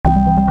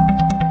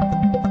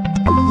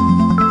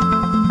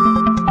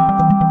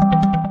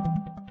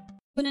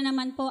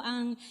naman po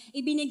ang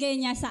ibinigay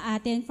niya sa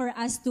atin for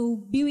us to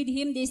be with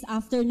Him this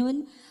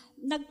afternoon.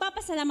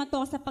 Nagpapasalamat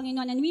po ako sa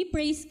Panginoon and we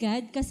praise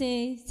God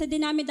kasi sa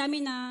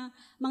dinami-dami na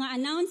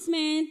mga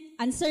announcement,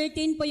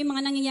 uncertain po yung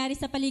mga nangyayari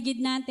sa paligid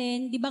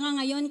natin. Di ba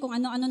nga ngayon kung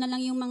ano-ano na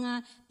lang yung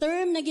mga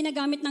term na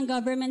ginagamit ng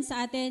government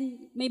sa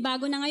atin. May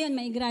bago na ngayon,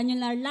 may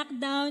granular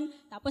lockdown,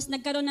 tapos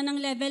nagkaroon na ng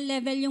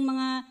level-level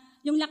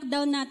yung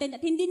lockdown natin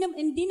at hindi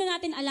na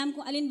natin alam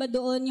kung alin ba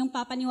doon yung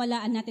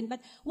papaniwalaan natin. But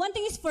one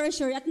thing is for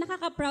sure at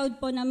nakaka-proud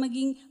po na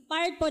maging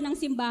part po ng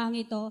simbahang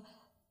ito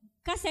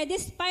kasi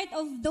despite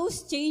of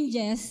those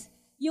changes,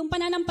 yung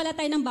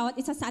pananampalataya ng bawat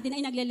isa sa atin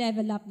ay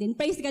nagle-level up din.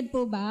 Praise God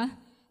po ba?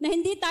 Na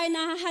hindi tayo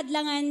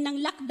nahahadlangan ng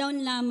lockdown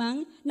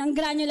lamang, ng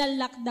granular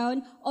lockdown,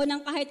 o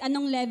ng kahit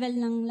anong level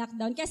ng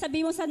lockdown. Kaya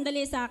sabi mo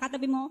sandali sa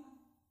katabi mo,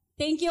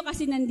 thank you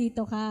kasi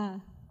nandito ka.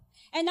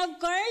 And of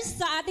course,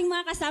 sa ating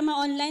mga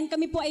kasama online,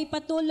 kami po ay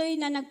patuloy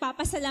na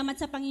nagpapasalamat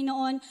sa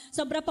Panginoon.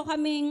 Sobra po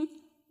kaming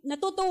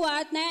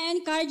natutuwa at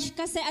na-encourage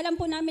kasi alam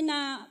po namin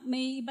na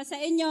may iba sa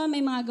inyo, may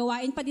mga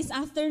gawain pa this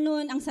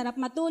afternoon, ang sarap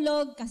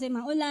matulog kasi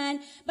maulan,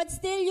 but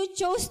still you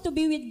chose to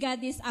be with God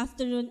this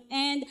afternoon.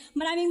 And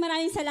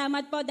maraming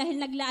salamat po dahil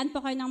naglaan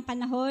po kayo ng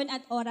panahon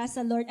at oras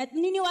sa Lord. At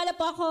naniniwala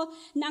po ako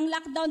na ang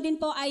lockdown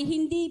din po ay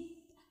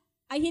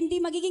hindi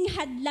magiging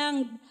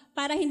hadlang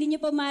para hindi niyo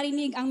po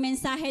marinig ang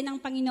mensahe ng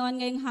Panginoon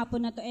ngayong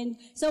hapon na to. And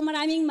so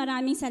maraming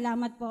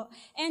salamat po.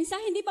 And sa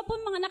hindi pa po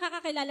mga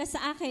nakakakilala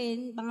sa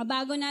akin, mga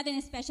bago natin,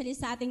 especially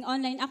sa ating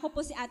online, ako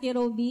po si Ate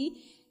Roby.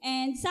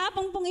 And sa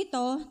hapong pong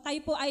ito, tayo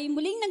po ay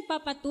muling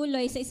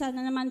nagpapatuloy sa isa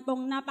na naman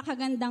pong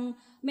napakagandang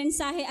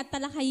mensahe at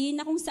talakayin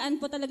na kung saan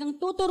po talagang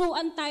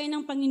tuturuan tayo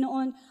ng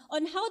Panginoon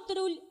on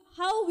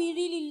how we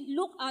really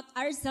look at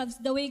ourselves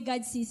the way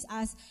God sees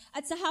us.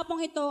 At sa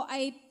hapong ito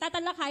ay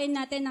tatalakayin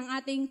natin ang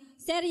ating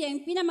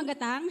seryeng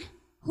pinamagatang,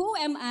 Who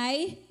Am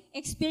I?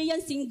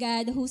 Experiencing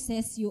God Who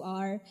Says You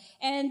Are.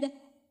 And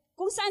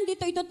kung saan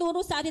dito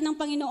ituturo sa atin ng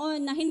Panginoon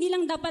na hindi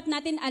lang dapat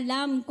natin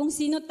alam kung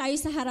sino tayo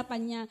sa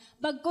harapan niya,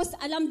 bagkus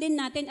alam din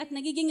natin at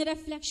nagiging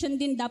reflection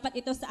din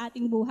dapat ito sa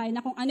ating buhay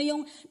na kung ano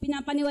yung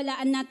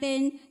pinapaniwalaan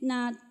natin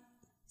na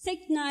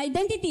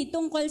identity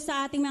tungkol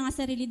sa ating mga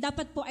sarili,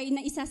 dapat po ay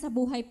naisa sa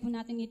buhay po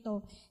natin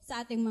ito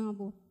sa ating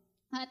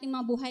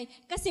mga buhay.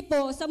 Kasi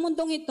po, sa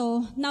mundong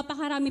ito,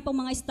 napakarami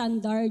pong mga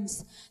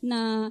standards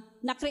na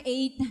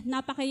na-create,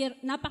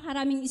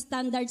 napakaraming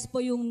standards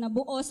po yung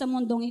nabuo sa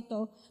mundong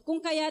ito.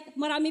 Kung kaya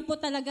marami po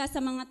talaga sa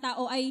mga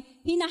tao ay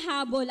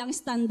hinahabol ang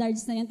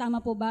standards na yan.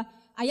 Tama po ba?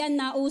 Ayan,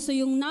 nauso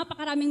yung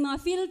napakaraming mga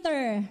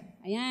filter.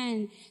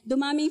 Ayan,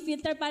 dumaming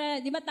filter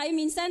para, di ba tayo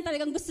minsan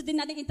talagang gusto din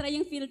natin i-try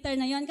yung filter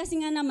na yon kasi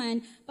nga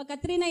naman, pagka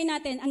trinay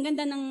natin, ang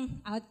ganda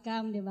ng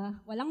outcome, di ba?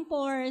 Walang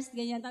pores,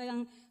 ganyan,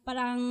 talagang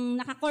parang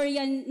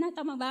naka-Korean,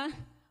 tama ba?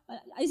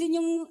 Ayun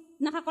yung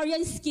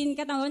naka-Korean skin,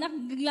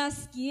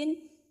 naka-glass skin,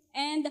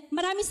 and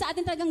marami sa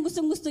atin talagang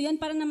gustong-gusto yan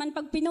para naman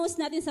pag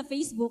pinost natin sa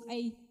Facebook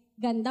ay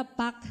ganda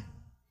pak,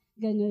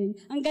 ganun.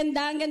 Ang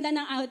ganda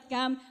ng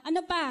outcome.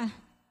 Ano pa?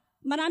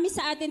 Marami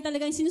sa atin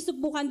talagang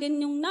sinusubukan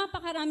din yung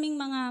napakaraming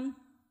mga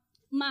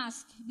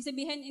mask. Ibig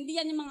sabihin, hindi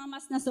yan yung mga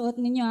mask na suot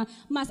ninyo.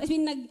 Mask, I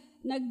mean,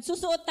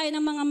 nagsusuot tayo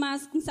ng mga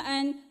mask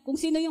kung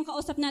sino yung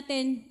kausap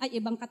natin,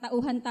 ay ibang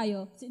katauhan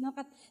tayo.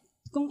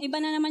 Kung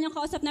iba na naman yung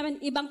kausap natin,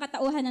 ibang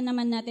katauhan na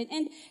naman natin.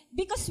 And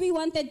because we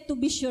wanted to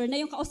be sure na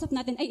yung kausap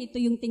natin, ay ito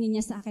yung tingin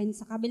niya sa akin.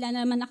 Sa kabila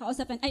na naman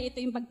nakausap natin, ay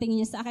ito yung pagtingin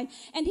niya sa akin.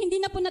 And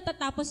hindi na po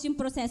natatapos yung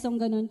prosesong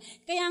ganun.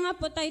 Kaya nga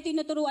po tayo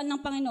tinuturuan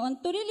ng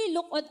Panginoon to really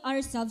look at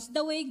ourselves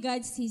the way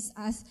God sees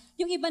us.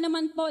 Yung iba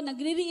naman po,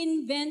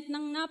 nagre-reinvent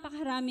ng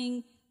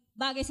napakaraming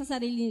bagay sa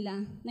sarili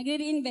nila.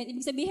 Nagre-reinvent.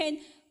 Ibig sabihin,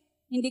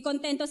 hindi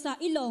kontento sa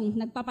ilong,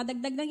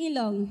 nagpapadagdag ng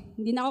ilong.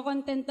 Hindi na ako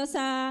kontento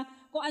sa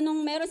kung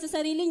anong meron sa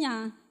sarili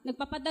niya,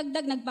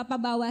 nagpapadagdag,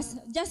 nagpapabawas,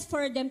 just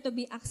for them to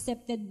be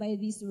accepted by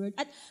this word.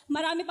 At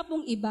marami pa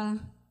pong iba.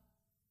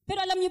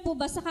 Pero alam niyo po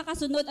ba, sa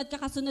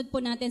kakasunod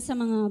po natin sa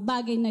mga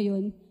bagay na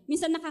yun,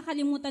 minsan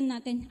nakakalimutan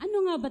natin,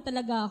 ano nga ba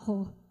talaga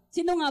ako?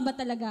 Sino nga ba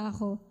talaga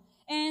ako?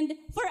 And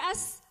for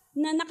us,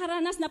 na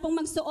nakaranas na pong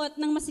magsuot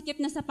ng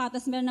masikip na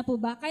sapatos, meron na po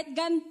ba? Kahit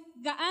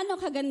gaano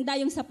kaganda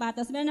yung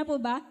sapatos, meron na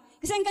po ba?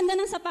 Kasi ang ganda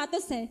ng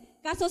sapatos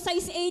Kaso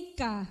size 8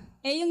 ka.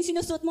 Yung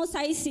sinusuot mo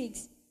size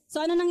 6. So,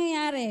 ano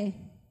nangyayari?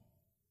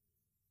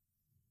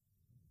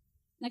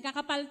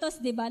 Nagkakapaltos,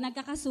 di ba?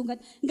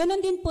 Nagkakasugat. Ganon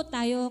din po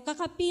tayo.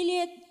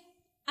 Kakapilit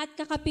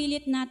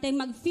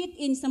natin mag-fit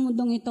in sa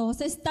mundong ito,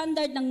 sa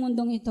standard ng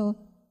mundong ito.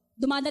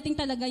 Dumadating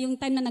talaga yung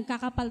time na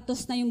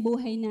nagkakapaltos na yung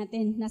buhay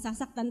natin.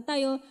 Nasasaktan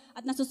tayo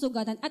at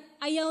nasusugatan. At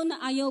ayaw na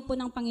ayaw po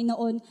ng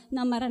Panginoon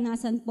na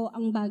maranasan po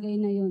ang bagay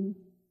na yun.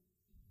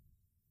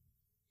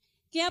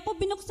 Kaya po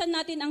binuksan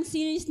natin ang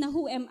series na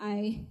Who Am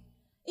I?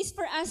 Is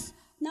for us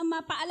na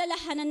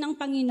mapaalalahanan ng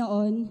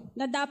Panginoon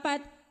na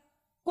dapat,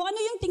 kung ano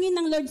yung tingin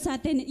ng Lord sa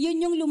atin, yun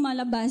yung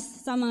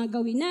lumalabas sa mga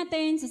gawin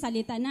natin, sa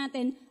salita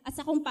natin, at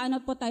sa kung paano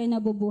po tayo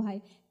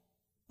nabubuhay.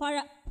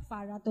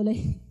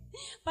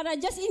 Para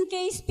just in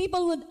case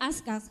people would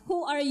ask us,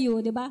 who are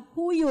you? Diba?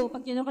 Who you?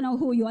 Pag tinanong ka na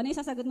who you, ano yung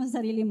sasagot mo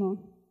sa sarili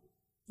mo?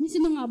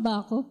 Sino nga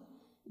ba ako?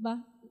 Diba?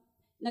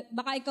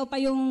 Baka ikaw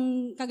pa yung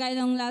kagaya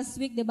ng last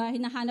week, 'di ba?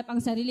 Hinahanap ang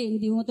sarili,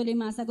 hindi mo tuloy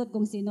masagot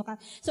kung sino ka.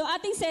 So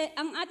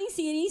ang ating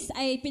series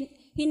ay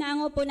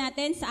hinango po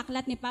natin sa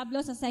aklat ni Pablo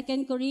sa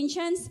 2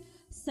 Corinthians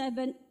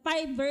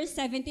 5 verse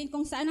 17,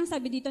 kung saan ang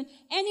sabi dito,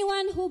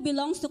 anyone who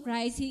belongs to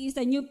Christ, he is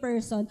a new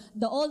person.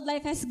 The old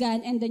life has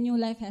gone and the new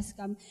life has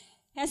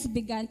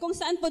begun. Kung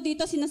saan po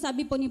dito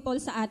sinasabi po ni Paul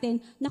sa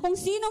atin na kung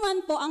sino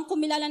man po ang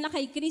kumilala na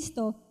kay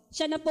Kristo,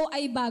 siya na po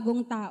ay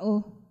bagong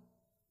tao.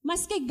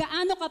 Maski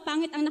gaano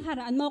kapangit ang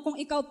nakaraan mo, kung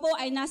ikaw po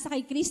ay nasa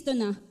kay Kristo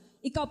na,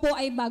 ikaw po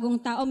ay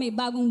bagong tao, may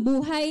bagong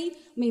buhay,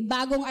 may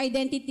bagong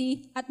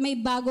identity, at may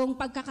bagong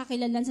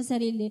pagkakakilanlan sa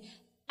sarili,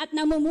 at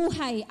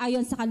namumuhay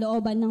ayon sa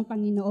kalooban ng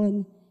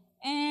Panginoon.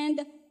 And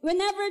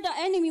whenever the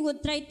enemy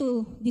would try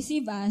to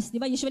deceive us, di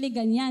ba, usually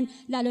ganyan,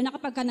 lalo na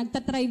kapag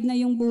nagtatribe na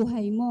yung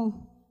buhay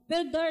mo.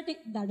 Pero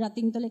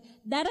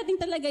darating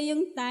talaga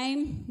yung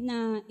time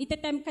na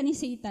itetempt ka ni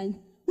Satan.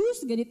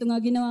 Ganito nga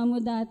ginawa mo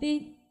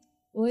dati.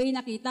 Uy,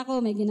 nakita ko,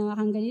 may ginawa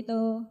kang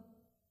ganito.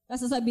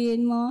 Tapos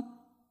sasabihin mo,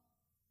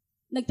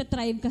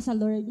 nagtatribe ka sa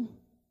Lord.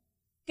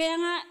 Kaya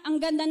nga, ang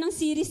ganda ng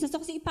series na ito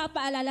kasi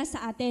ipapaalala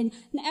sa atin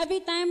na every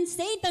time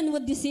Satan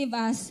would deceive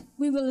us,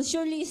 we will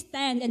surely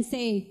stand and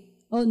say,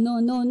 oh, no,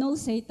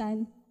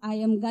 Satan, I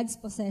am God's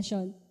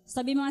possession.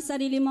 Sabi mo sa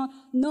sarili mo,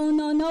 no,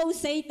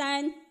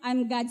 Satan,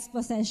 I'm God's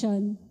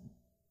possession.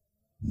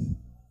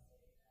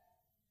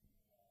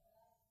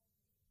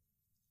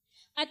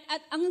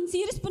 At ang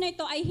series po na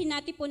ito ay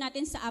hinati po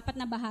natin sa 4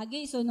 na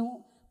bahagi. So,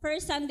 nung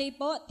first Sunday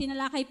po,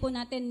 tinalakay po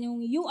natin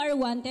yung You Are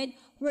Wanted,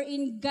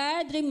 wherein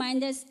God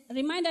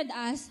reminded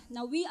us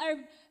na we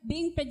are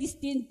being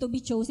predestined to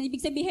be chosen.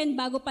 Ibig sabihin,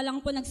 bago pa lang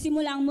po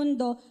nagsimula ang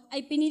mundo,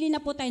 ay pinili na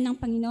po tayo ng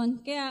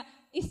Panginoon. Kaya,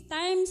 if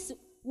times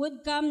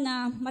would come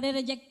na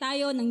marireject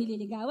tayo ng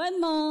nililigawan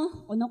mo,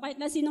 o nung kahit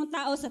na sinong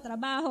tao sa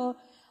trabaho,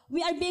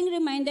 we are being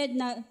reminded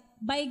na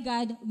by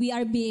God, we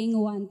are being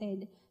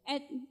wanted.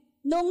 At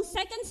noong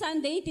second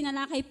Sunday,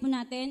 tinalakay po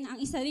natin ang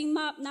isa ring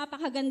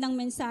napakagandang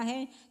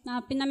mensahe na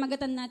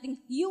pinamagatan natin,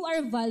 You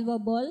Are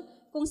Valuable,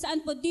 kung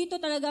saan po dito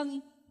talagang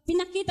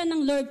pinakita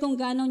ng Lord kung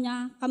gaano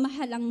niya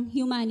kamahal ang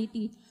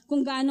humanity,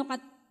 kung gaano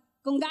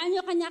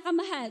kanya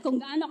kamahal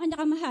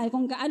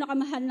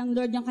ng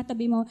Lord yung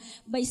katabi mo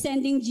by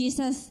sending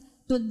Jesus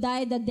to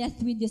die the death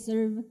we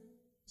deserve.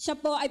 Siya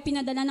po ay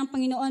pinadala ng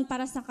Panginoon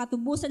para sa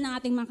katubusan ng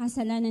ating mga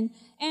kasalanan.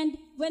 And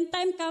when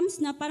time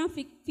comes na parang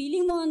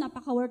feeling mo,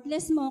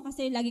 napaka-worthless mo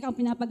kasi lagi kang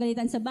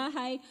pinapagalitan sa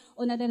bahay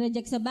o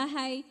nare-reject sa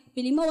bahay,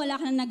 feeling mo wala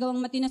ka na nagawang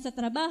matino sa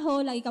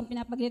trabaho, lagi kang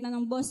pinapagalitan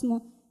ng boss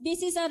mo,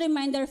 this is a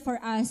reminder for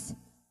us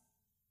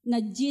na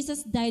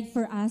Jesus died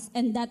for us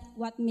and that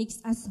what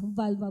makes us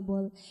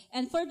valuable.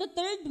 And for the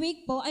third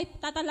week po ay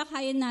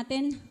tatalakayin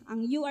natin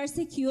ang You Are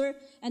Secure,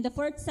 and the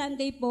fourth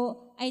Sunday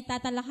po ay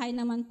tatalakayin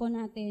naman po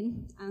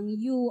natin ang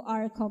You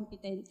Are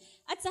Competent.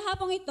 At sa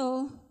hapong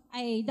ito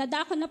ay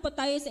dadako na po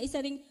tayo sa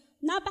isa ring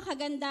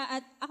napakaganda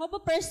at ako po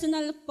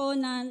personal po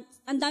na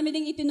ang dami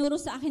ding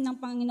itinuro sa akin ng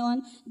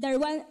Panginoon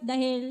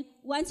dahil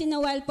once in a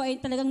while po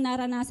ay talagang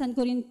naranasan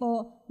ko rin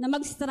po na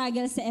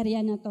mag-struggle sa area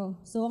na to.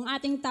 So ang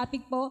ating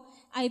topic po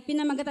ay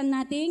pinamagatan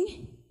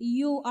nating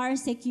You Are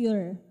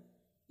Secure.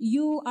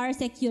 You are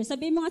secure.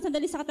 Sabihin mo nga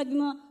sandali sa katabi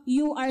mo,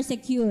 You are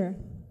secure.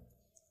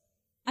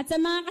 At sa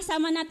mga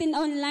kasama natin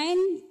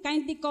online,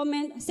 kindly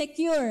comment,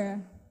 secure.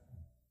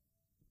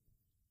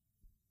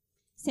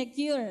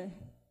 Secure.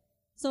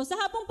 So sa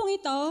hapong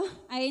pong ito,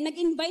 ay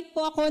nag-invite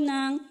po ako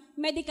ng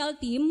medical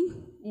team.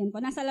 Ayan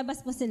po, nasa labas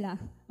po sila.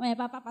 May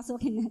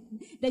papapasukin natin.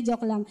 De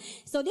joke lang.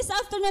 So this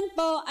afternoon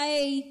po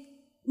ay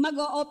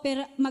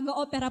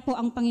mag-o-opera po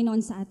ang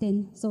Panginoon sa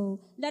atin. So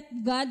let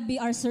God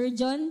be our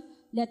surgeon.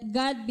 Let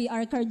God be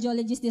our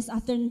cardiologist this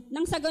afternoon.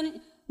 Nang sa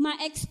ganun,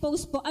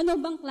 ma-expose po, ano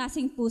bang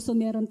klaseng puso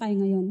meron tayo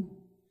ngayon?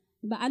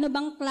 Diba? Ano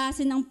bang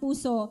klase ng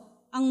puso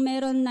ang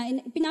meron na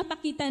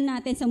pinapakita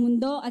natin sa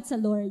mundo at sa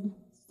Lord?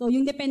 So,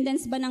 yung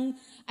dependence ba ng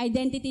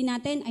identity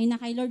natin ay na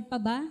kay Lord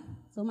pa ba?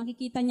 So,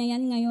 makikita niya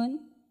yan ngayon.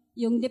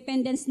 Yung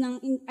dependence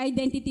ng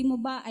identity mo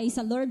ba ay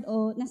sa Lord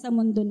o nasa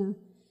mundo na?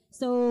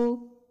 So,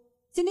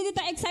 sino dito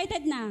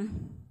excited na?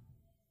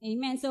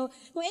 Amen. So,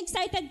 kung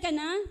excited ka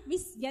na,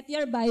 please get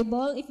your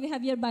Bible, if you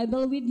have your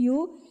Bible with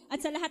you.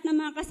 At sa lahat ng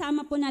mga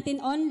kasama po natin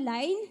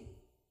online,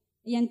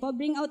 ayan po,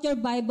 bring out your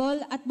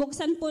Bible at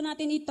buksan po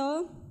natin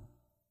ito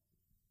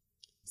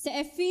sa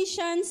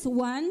Ephesians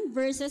 1,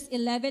 verses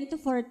 11 to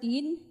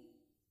 14.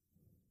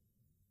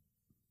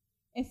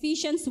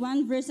 Ephesians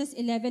 1, verses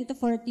 11 to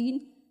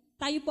 14.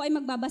 Tayo po ay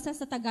magbabasa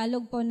sa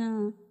Tagalog po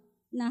na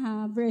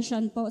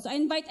version po. So I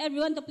invite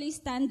everyone to please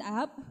stand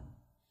up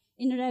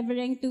in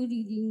reverence to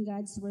reading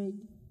God's Word.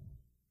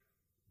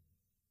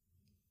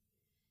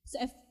 So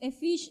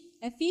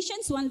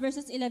Ephesians 1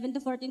 verses 11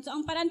 to 14. So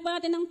ang paraan po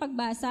natin ng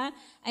pagbasa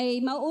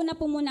ay mauuna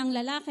po muna ang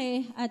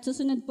lalaki at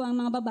susunod po ang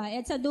mga babae.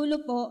 At sa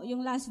dulo po,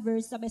 yung last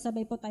verse,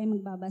 sabay-sabay po tayo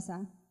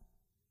magbabasa.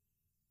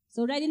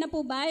 So ready na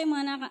po ba yung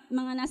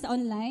mga nasa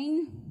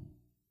online?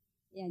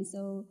 Yan,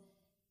 so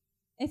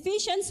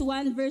Ephesians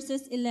 1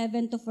 verses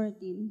 11 to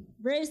 14.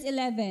 Verse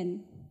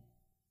 11.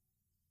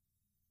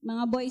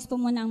 Mga boys po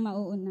muna ang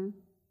mauuna.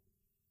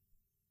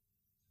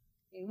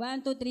 Okay,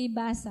 1, 2, 3,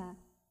 basa.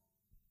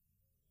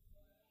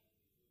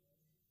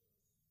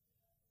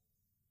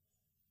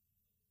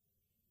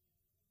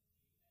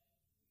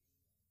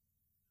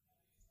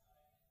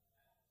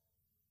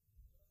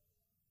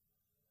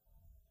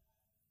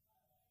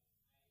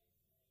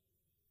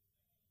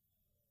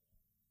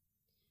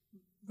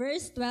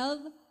 Verse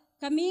 12,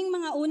 kaming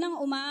mga unang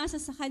umaasa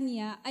sa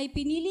Kanya ay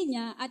pinili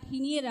niya at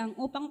hinirang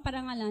upang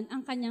parangalan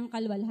ang Kanyang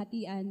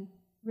kalwalhatian.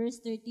 Verse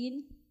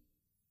 13,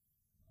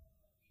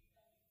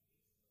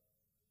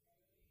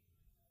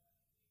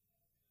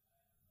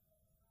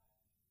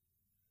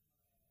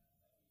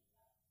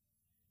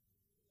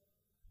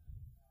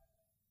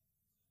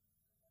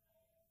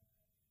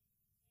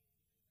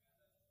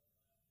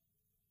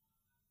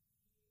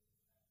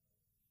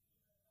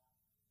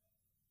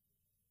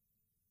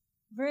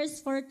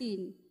 Verse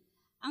 14,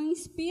 ang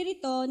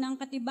espiritu ng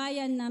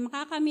katibayan na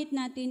makakamit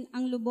natin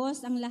ang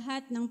lubos ang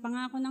lahat ng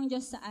pangako ng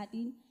Diyos sa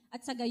atin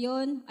at sa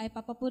gayon ay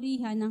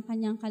papapurihan ng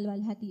Kanyang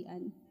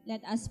kalwalhatian.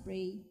 Let us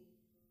pray.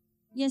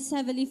 Yes,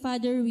 Heavenly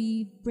Father,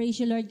 we praise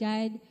you, Lord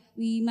God.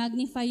 We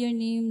magnify your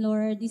name,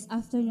 Lord, this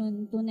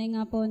afternoon. Tunay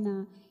nga po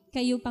na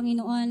kayo,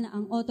 Panginoon,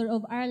 ang author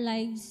of our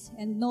lives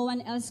and no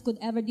one else could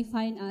ever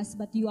define us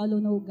but you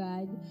alone, O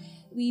God.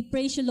 We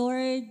praise you,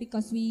 Lord,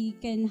 because we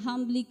can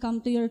humbly come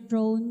to your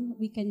throne.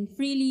 We can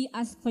freely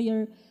ask for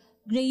your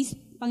grace,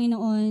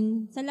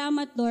 Panginoon.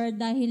 Salamat,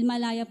 Lord, dahil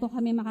malaya po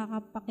kami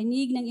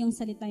makakapakinig ng iyong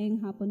salita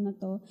ngayong hapon na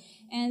to.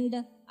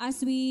 And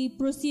as we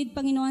proceed,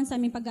 Panginoon, sa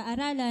aming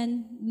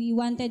pag-aaralan, we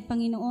wanted,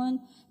 Panginoon,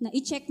 na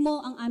i-check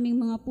mo ang aming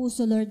mga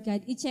puso, Lord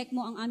God. I-check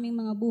mo ang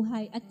aming mga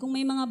buhay. At kung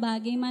may mga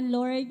bagay man,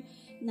 Lord,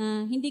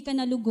 na hindi ka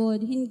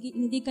nalugod,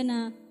 hindi ka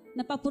na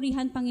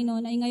napapurihan,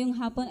 Panginoon, ay ngayong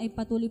hapon ay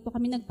patuloy po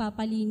kami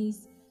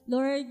nagpapalinis.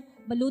 Lord,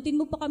 balutin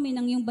mo po kami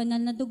ng iyong banal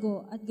na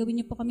dugo at gawin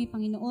niyo po kami,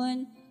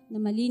 Panginoon, na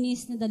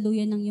malinis na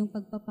daluyan ng iyong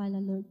pagpapala,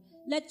 Lord.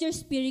 Let your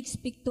Spirit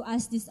speak to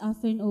us this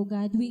afternoon, O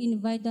God. We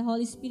invite the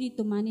Holy Spirit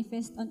to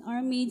manifest on our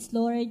midst,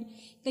 Lord.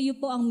 Kayo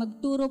po ang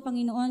magturo,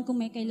 Panginoon, kung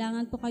may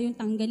kailangan po kayong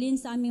tanggalin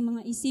sa aming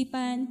mga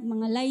isipan,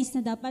 mga lies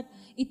na dapat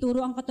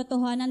ituro ang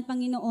katotohanan,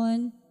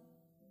 Panginoon.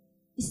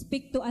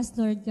 Speak to us,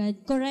 Lord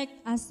God. Correct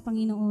us,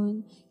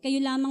 Panginoon. Kayo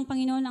lamang,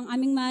 Panginoon, ang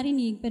aming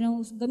marinig, pero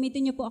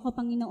gamitin niyo po ako,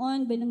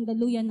 Panginoon, bilang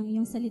daluyan ng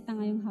iyong salita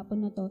ngayong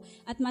hapon na to.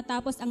 At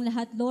matapos ang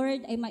lahat,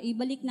 Lord, ay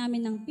maibalik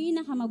namin ng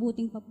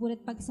pinakamabuting papuri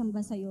at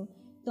pagsamba sa iyo.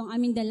 Ito ang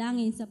aming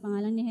dalangin sa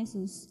pangalan ni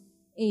Jesus.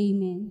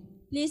 Amen.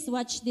 Please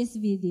watch this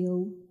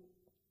video.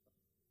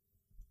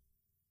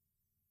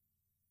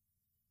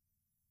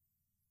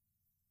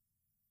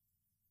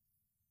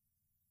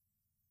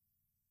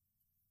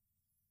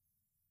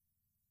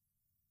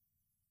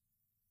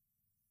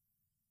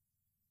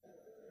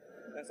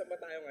 Nasaan ba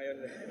tayo ngayon?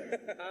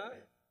 Ha?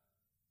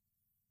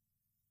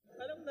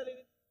 Alam mo,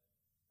 nalilit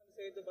ang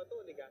sedo ba ito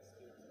ni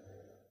Gasky?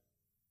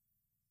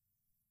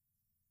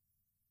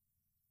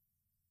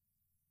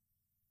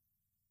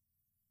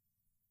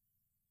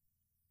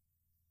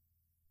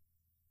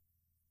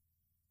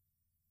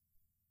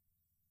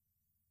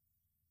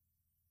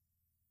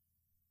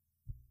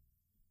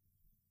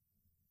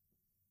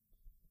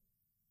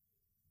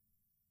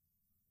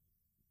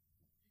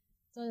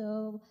 So,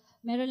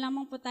 meron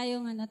lamang po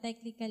tayong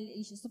technical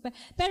issues.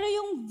 Pero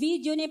yung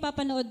video na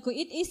ipapanood ko,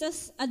 it is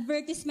as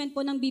advertisement po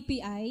ng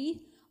BPI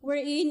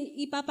wherein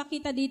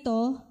ipapakita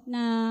dito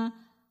na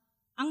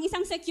ang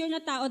isang secure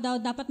na tao daw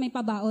dapat may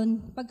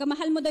pabaon. Pagka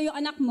mahal mo daw yung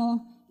anak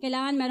mo,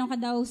 kailangan meron ka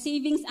daw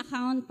savings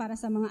account para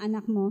sa mga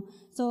anak mo.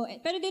 So,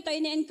 pero dito,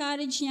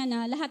 ini-encourage niya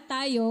na lahat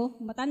tayo,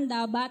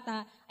 matanda,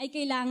 bata, ay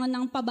kailangan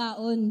ng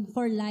pabaon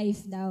for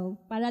life daw.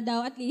 Para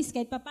daw at least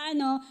kahit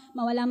papano,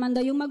 mawala man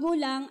daw yung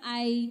magulang,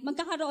 ay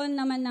magkakaroon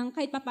naman ng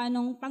kahit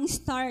papanong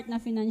pang-start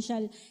na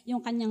financial yung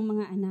kanyang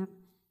mga anak.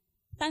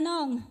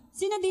 Tanong,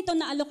 sino dito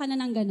naalokan na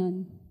ng ganon?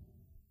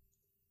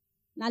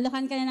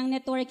 Naalokan ka na ng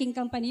networking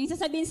company. Yung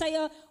sasabihin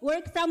sa'yo,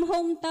 work from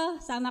home to,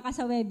 sama ka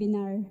sa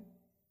webinar.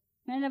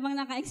 Meron na bang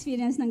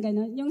naka-experience ng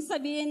gano'n? Yung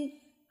sabihin,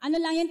 ano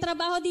lang yung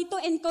trabaho dito,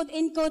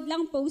 encode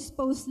lang,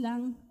 post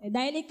lang.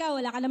 Dahil ikaw,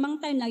 wala ka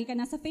namang time, lagi ka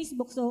nasa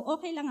Facebook, so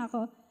okay lang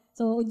ako.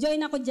 So, join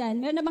ako dyan.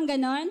 Meron na bang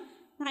gano'n?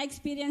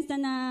 Naka-experience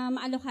na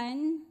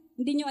maalokan?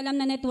 Hindi nyo alam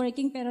na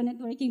networking, pero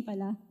networking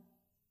pala.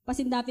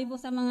 Pasindapi po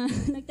sa mga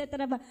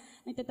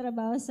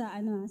nagtatrabaho sa,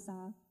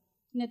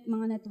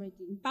 mga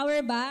networking.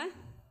 Power ba?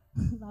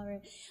 Power.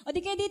 O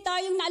di kayo dito,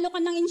 yung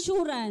naalokan ng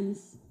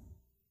insurance.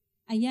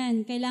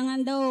 Ayan,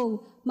 kailangan daw,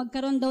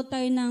 magkaroon daw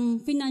tayo ng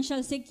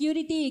financial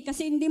security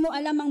kasi hindi mo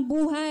alam ang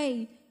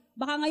buhay.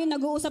 Baka ngayon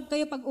nag-uusap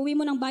kayo pag uwi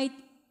mo ng bahay,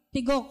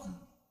 tigok.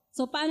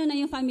 So, paano na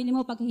yung family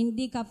mo pag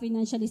hindi ka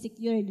financially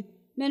secured?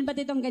 Meron ba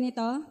ditong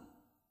ganito?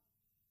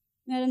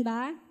 Meron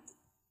ba?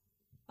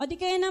 O di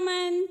kaya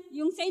naman,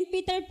 yung St.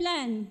 Peter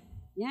Plan.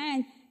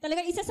 Yan.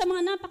 Talaga isa sa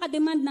mga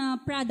napaka-demand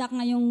na product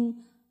ngayong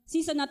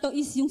season na to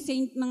is yung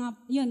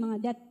mga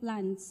death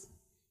plans.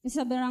 Kasi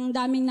sobrang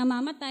daming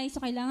namamatay, so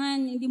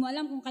kailangan, hindi mo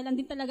alam kung kailan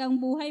din talaga ang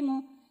buhay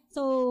mo.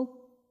 So,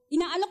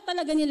 inaalok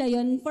talaga nila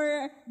yon for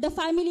the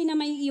family na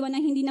may iwan na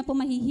hindi na po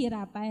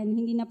mahihirapan.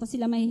 Hindi na po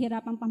sila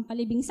mahihirapan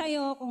pampalibing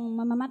sa'yo kung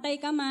mamamatay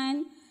ka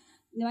man.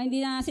 Di ba? Hindi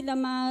na sila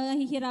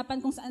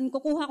mahihirapan kung saan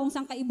kukuha, kung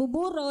saan ka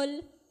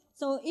ibuburol.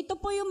 So, ito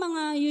po yung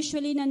mga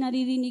usually na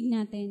naririnig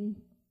natin.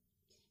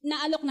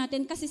 Naalok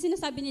natin kasi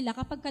sinasabi nila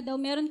kapag ka daw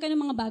meron ka ng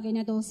mga bagay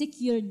na to,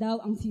 secure daw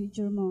ang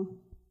future mo.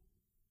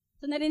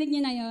 So, narinig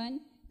niyo na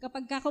yon?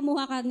 Kapag ka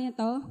kumuha ka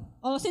nito,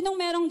 o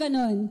sinong merong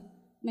ganon?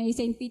 May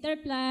St.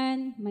 Peter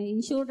plan, may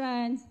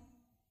insurance.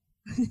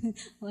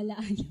 Wala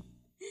yun.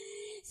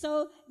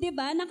 So, di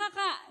ba,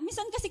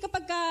 minsan kasi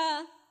kapag ka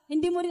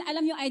hindi mo rin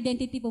alam yung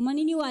identity mo,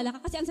 maniniwala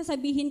ka kasi ang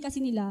sasabihin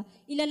kasi nila,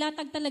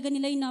 ilalatag talaga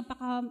nila yung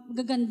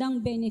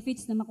napakagagandang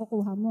benefits na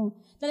makukuha mo.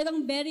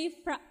 Talagang very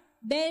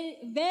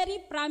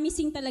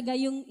promising talaga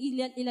yung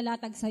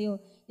ilalatag sa'yo.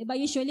 Diba?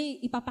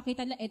 Usually,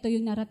 ipapakita nila, ito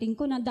yung narating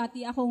ko na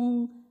dati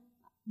akong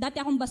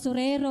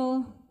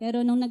basurero,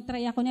 pero nung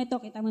nag-try ako nito,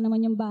 kita mo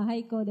naman yung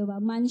bahay ko,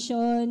 diba?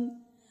 Mansion,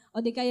 o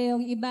di kaya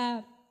yung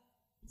iba,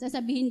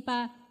 sasabihin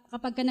pa,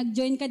 kapag ka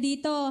nag-join ka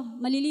dito,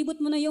 malilibot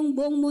mo na yung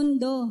buong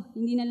mundo.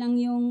 Hindi na lang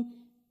yung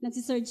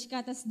nagsisearch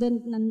ka, tapos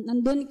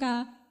nandun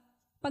ka.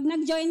 Pag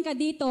nag-join ka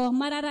dito,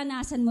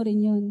 mararanasan mo rin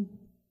yun.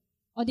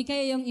 O di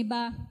kaya yung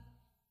iba,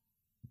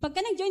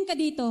 pagka nag-join ka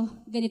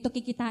dito, ganito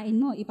kikitain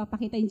mo,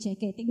 ipapakita yung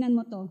cheque. Tignan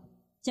mo to.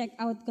 Check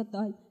out ko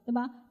to.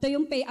 Diba? Ito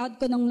yung payout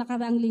ko nung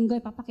nakaraang linggo,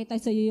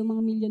 ipapakita sa'yo yung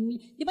mga million.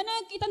 Diba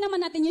nakikita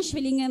naman natin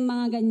usually ng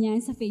mga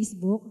ganyan sa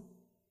Facebook?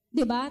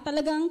 Diba?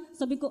 Talagang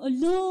sabi ko,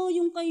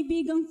 yung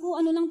kaibigan ko,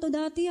 ano lang to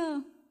dati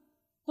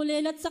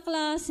kulelat sa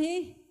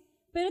klase.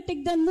 Pero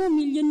tignan mo,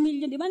 million.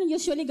 Diba?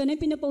 Usually ganun,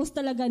 pinapost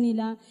talaga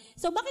nila.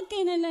 So bakit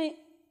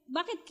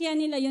kaya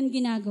nila yun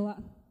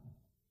ginagawa?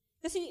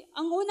 Kasi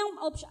ang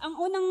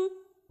unang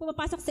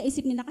pumapasok sa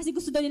isip nila kasi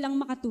gusto daw nilang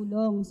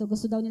makatulong. So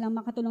gusto daw nilang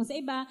makatulong sa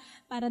iba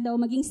para daw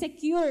maging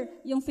secure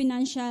yung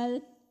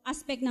financial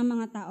aspect ng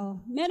mga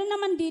tao. Meron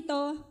naman dito,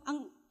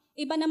 ang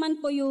iba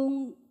naman po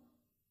yung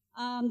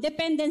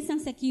dependence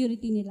ng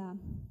security nila.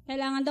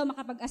 Kailangan daw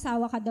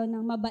makapag-asawa ka daw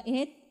ng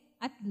mabait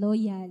at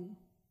loyal.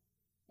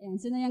 Ayan,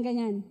 sino yung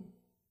ganyan?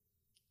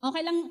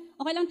 Okay lang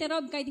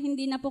Rob, kahit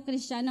hindi na po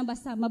Kristiyano,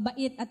 basta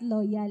mabait at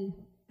loyal.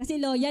 Kasi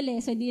loyal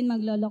so hindi yun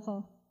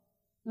magloloko.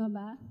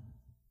 Diba?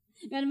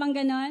 Meron bang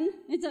ganon?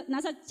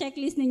 Nasa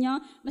checklist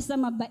ninyo, basta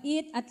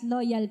mabait at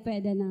loyal,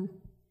 pwede na.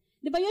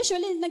 Di ba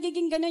usually,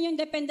 nagiging ganon yung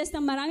dependence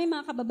ng marami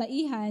mga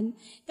kababaihan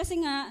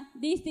kasi nga,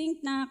 they think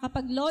na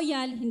kapag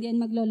loyal, hindi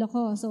yan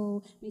magloloko.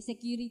 So, may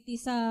security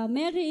sa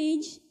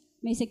marriage,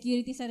 may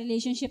security sa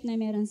relationship na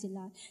meron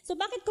sila. So,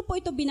 bakit ko po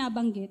ito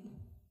binabanggit?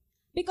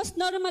 Because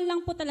normal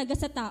lang po talaga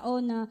sa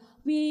tao na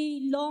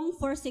we long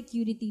for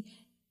security.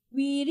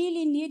 We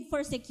really need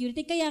for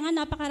security. Kaya nga,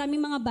 napakaraming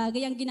mga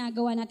bagay ang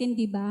ginagawa natin,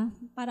 di ba?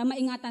 Para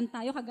maingatan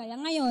tayo, kagaya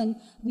ngayon,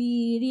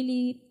 we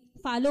really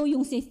follow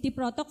yung safety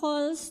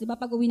protocols, di ba?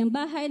 Pag uwi ng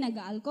bahay,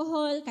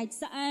 nag-alcohol, kahit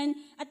saan.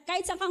 At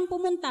kahit saan kang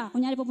pumunta,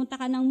 kunyari pupunta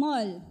ka ng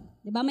mall,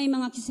 di ba? May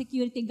mga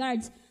security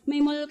guards.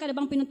 May mall ka na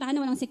bang pinuntahan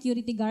na walang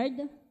security guard?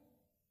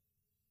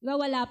 Di ba?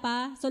 Wala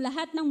pa. So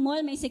lahat ng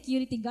mall may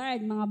security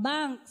guard, mga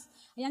banks.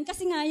 Ayan,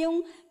 kasi nga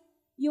yung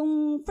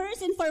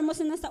first and foremost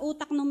na nasa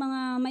utak ng mga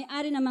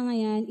may-ari na mga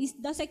yan is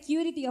the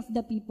security of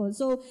the people.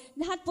 So,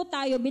 lahat po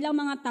tayo bilang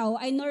mga tao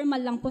ay normal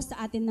lang po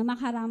sa atin na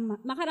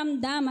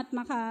makaramdam at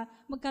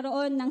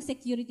magkaroon ng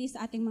security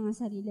sa ating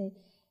mga sarili.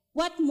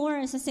 What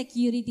more sa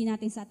security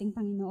natin sa ating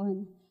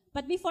Panginoon?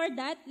 But before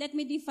that, let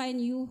me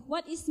define you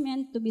what is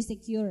meant to be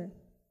secure.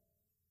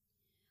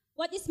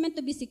 What is meant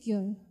to be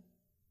secure?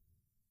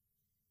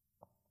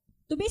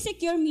 To be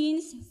secure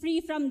means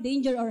free from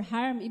danger or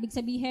harm. Ibig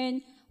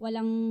sabihin,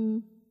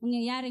 walang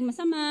mangyayaring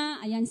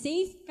masama, ayan,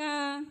 safe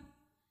ka.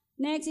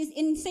 Next is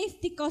in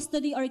safety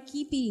custody or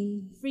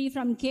keeping, free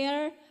from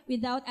care,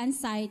 without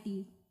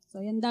anxiety.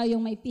 So, yan daw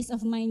yung may peace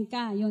of mind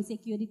ka, yung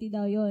security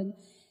daw yun.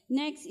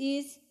 Next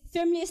is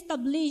firmly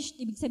established,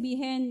 ibig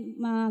sabihin,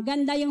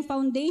 maganda yung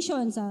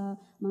foundation sa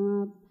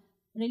mga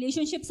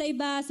relationship sa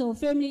iba. So,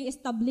 firmly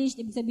established,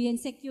 ibig sabihin,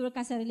 secure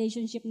ka sa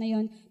relationship na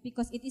yun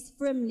because it is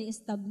firmly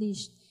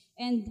established.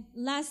 And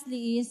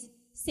lastly is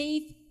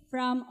safe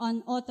from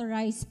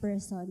unauthorized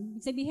person.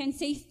 Ibig sabihin,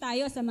 safe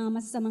tayo sa mga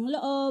masasamang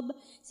loob,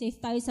 safe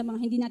tayo sa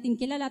mga hindi natin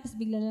kilala, tapos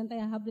bigla lang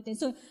tayo hablutin.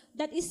 So,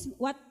 that is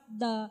what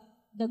the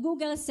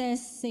Google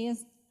says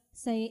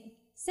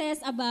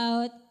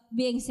about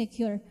being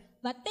secure.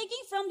 But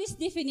taking from this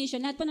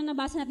definition, lahat po na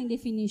nabasa natin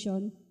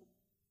definition,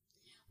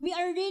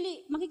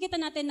 makikita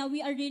natin na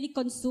we are really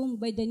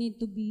consumed by the need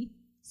to be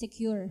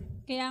secure.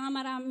 Kaya nga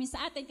marami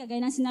sa atin,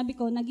 kagaya ng sinabi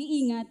ko,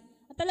 nag-iingat.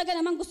 At talaga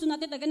naman gusto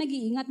natin talaga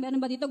nag-iingat.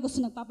 Meron ba dito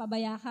gusto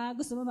nagpapabaya ka?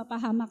 Gusto mo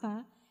mapahama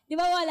ka? Di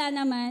ba wala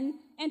naman?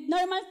 And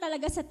normal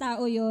talaga sa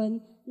tao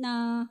yon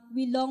na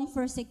we long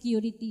for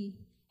security.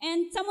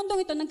 And sa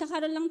mundong ito,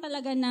 nagkakaroon lang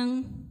talaga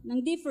ng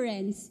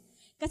difference.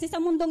 Kasi sa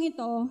mundong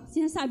ito,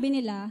 sinasabi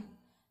nila,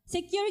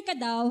 secure ka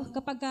daw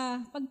kapag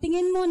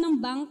pagtingin mo ng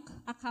bank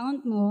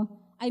account mo,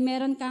 ay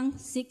meron kang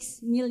 6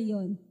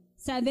 million,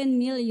 7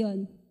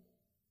 million.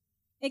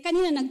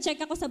 Kanina nag-check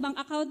ako sa bank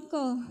account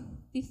ko.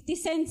 50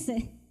 cents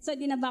eh. So,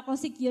 di na ba ako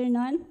secure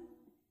nun?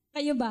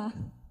 Kayo ba?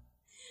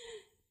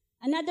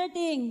 Another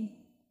thing,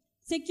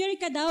 secure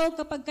ka daw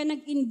kapag ka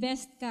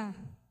nag-invest ka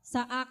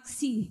sa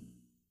Axie.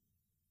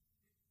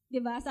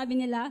 Diba? Sabi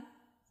nila,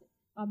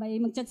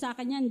 may mag-chat sa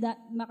akin yan,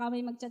 baka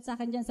may mag-chat sa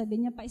akin dyan,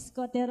 sabi niya,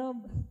 pa-Scotty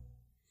Rob.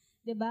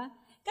 Diba?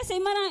 Kasi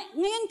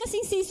ngayon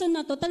kasing season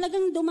na to,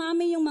 talagang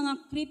dumami yung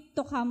mga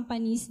crypto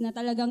companies na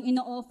talagang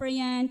ino-offer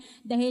yan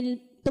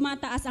dahil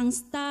tumataas ang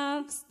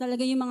stocks,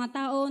 talaga yung mga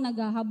tao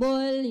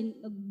naghahabol,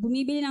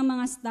 bumibili ng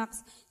mga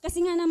stocks.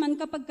 Kasi nga naman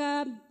kapag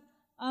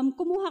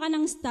kumuha ka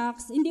ng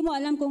stocks, hindi mo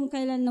alam kung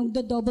kailan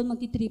nagdo-double,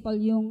 magti-triple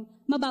yung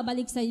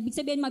mababalik sa'yo. Ibig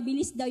sabihin,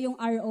 mabilis daw yung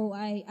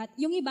ROI. At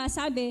yung iba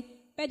sabi,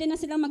 pwede na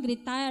sila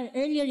mag-retire,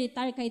 early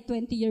retire kahit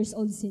 20 years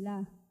old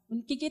sila.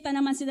 Kikita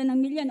naman sila ng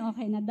milyon,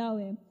 okay na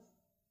daw eh.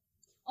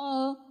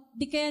 O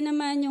di kaya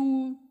naman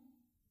yung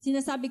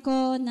sinasabi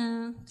ko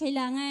na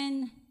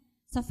kailangan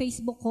sa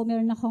Facebook ko,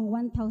 meron akong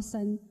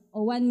 1,000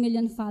 o 1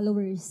 million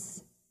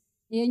followers.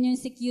 Iyon yung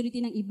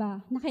security ng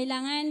iba. Na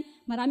kailangan,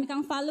 marami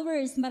kang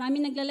followers,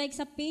 marami nagla-like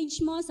sa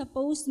page mo, sa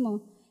post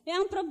mo. Eh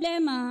ang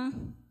problema,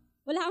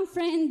 wala kang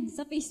friend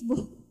sa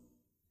Facebook.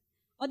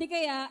 O di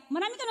kaya,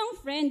 marami ka ng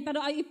friend, pero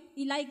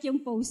i-like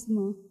yung post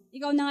mo.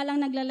 Ikaw na nga lang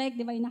nagla-like,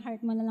 di ba,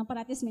 ina-heart mo na lang,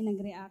 para at least may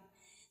nag-react.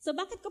 So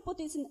bakit ko po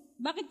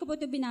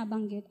ito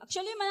binabanggit?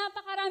 Actually,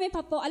 napakarami pa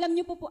po. Alam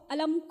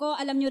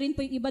nyo rin po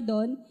yung iba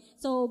doon.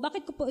 So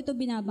bakit ko po ito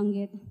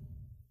binabanggit?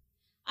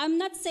 I'm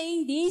not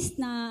saying this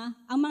na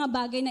ang mga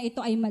bagay na ito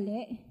ay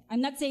mali.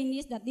 I'm not saying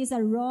this that these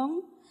are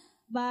wrong.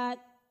 But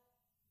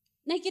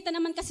nakikita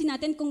naman kasi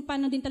natin kung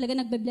paano din talaga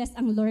nagbe-bless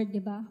ang Lord, di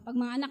ba? Pag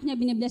mga anak niya,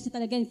 bine-bless niya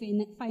talaga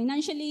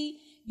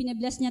financially,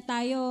 bine-bless niya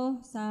tayo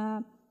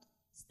sa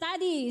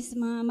studies.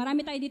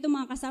 Marami tayo dito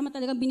mga kasama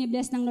talagang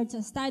bine-bless ng Lord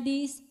sa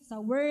studies, sa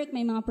work,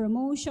 may mga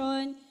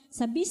promotion,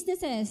 sa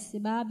businesses,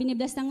 diba?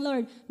 Bine-bless ng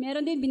Lord.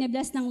 Meron din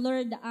bine-bless ng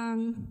Lord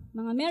ang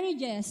mga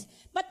marriages.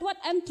 But what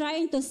I'm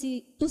trying to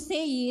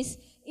say is,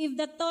 if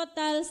the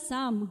total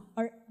sum,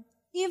 or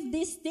if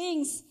these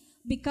things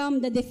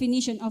become the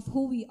definition of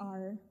who we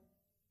are,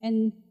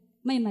 and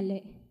may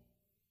mali.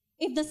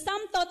 If the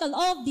sum total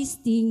of these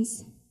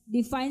things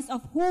defines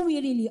of who we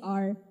really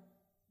are,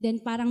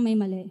 then parang may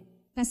mali.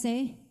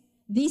 Kasi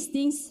these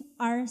things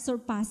are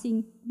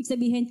surpassing. Ibig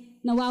sabihin,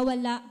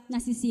 nawawala,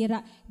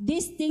 nasisira.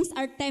 These things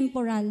are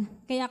temporal.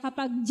 Kaya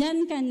kapag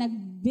dyan ka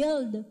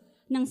nag-build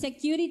ng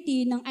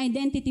security, ng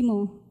identity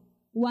mo,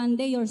 one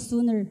day or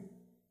sooner,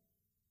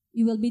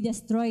 you will be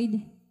destroyed.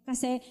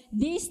 Kasi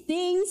these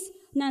things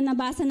na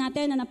nabasa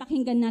natin, na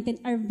napakinggan natin,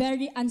 are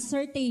very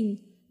uncertain,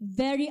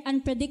 very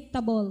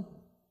unpredictable.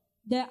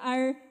 They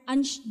are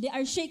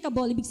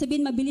shakeable. Ibig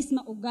sabihin, mabilis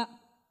mauga.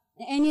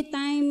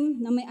 Anytime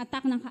na may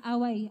attack ng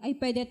kaaway, ay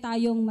pwede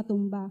tayong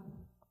matumba.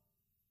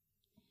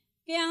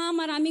 Kaya nga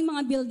maraming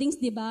mga buildings,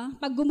 di ba?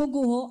 Pag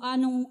gumuguho,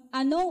 anong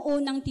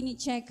unang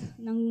tini-check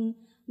ng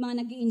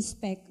mga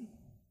nag-i-inspect?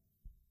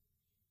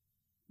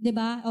 Di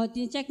ba? O,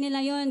 tini-check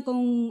nila yon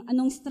kung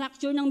anong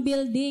structure ng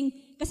building.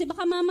 Kasi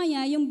baka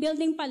mamaya, yung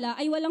building pala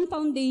ay walang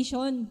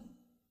foundation.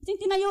 Kasi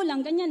tinayo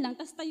lang, ganyan lang,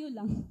 tas tayo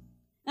lang.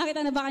 Nakita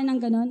na ba kayo ng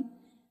ganon?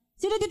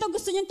 Sino dito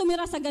gusto niyang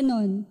tumira sa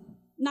ganon?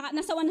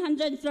 Nasa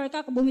 100 floor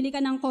ka, bumili ka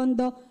ng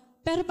kondo,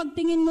 pero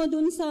pagtingin mo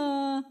dun sa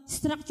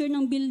structure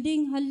ng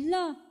building,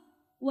 hala,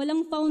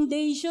 walang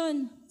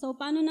foundation. So,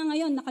 paano na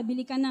ngayon?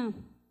 Nakabili ka na.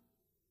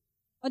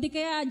 O di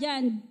kaya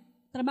dyan,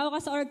 trabaho ka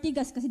sa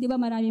Ortigas, kasi di ba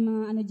marami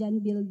mga dyan,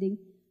 building.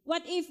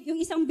 What if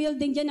yung isang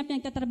building dyan na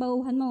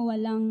pinagtatrabahuhan mo,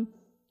 walang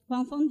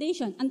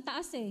foundation? Ang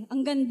taas eh, ang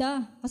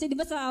ganda. Kasi di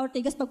ba sa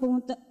Ortigas, pag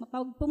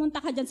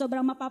pumunta ka dyan,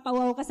 sobrang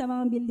mapapawaw ka sa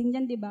mga building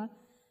dyan, di ba?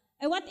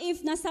 Eh what if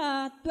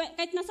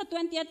kahit nasa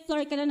 20th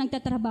floor ka na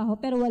nagtatrabaho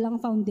pero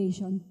walang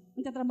foundation?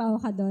 Nagtatrabaho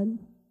ka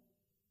doon?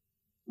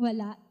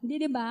 Wala.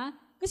 Hindi, di ba?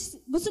 Kasi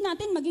gusto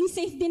natin maging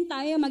safe din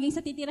tayo, maging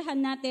sa titirahan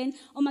natin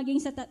o maging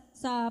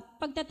sa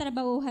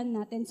pagtatrabahuhan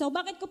natin. So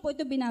bakit ko po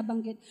ito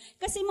binabanggit?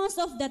 Kasi most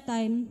of the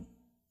time,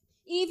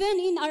 even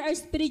in our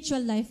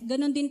spiritual life,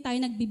 ganun din tayo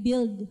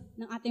nagbibuild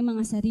ng ating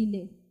mga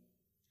sarili.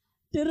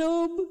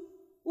 Pero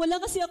wala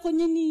kasi ako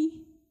niyan eh.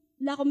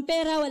 Wala akong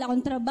pera, wala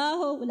akong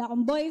trabaho, wala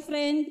akong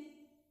boyfriend.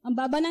 Ang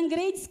baba ng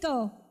grades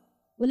ko.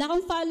 Wala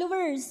akong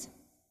followers.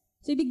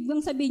 So, ibig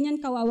bang sabihin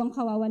niyan,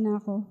 kawawang-kawawa na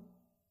ako.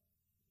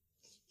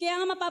 Kaya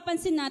nga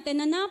mapapansin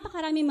natin na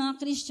napakarami mga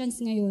Christians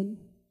ngayon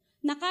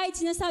na kahit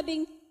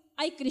sinasabing,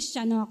 ay,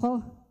 Kristiyano ako.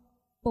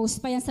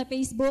 Post pa yan sa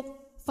Facebook,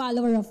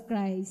 follower of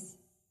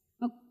Christ.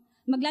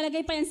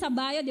 Maglalagay pa yan sa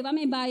bio, di ba?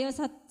 May bio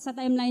sa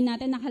timeline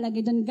natin,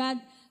 nakalagay doon,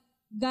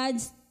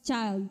 God's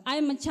child.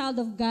 I'm a child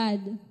of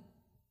God.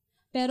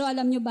 Pero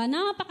alam nyo ba,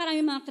 napakarami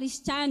mga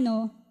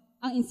Kristiyano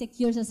ang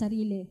insecure sa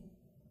sarili.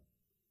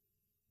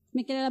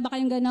 May kilala ba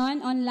kayong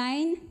ganon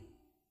online?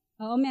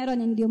 Oo,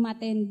 meron, hindi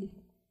umattend.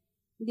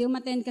 Hindi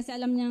umattend kasi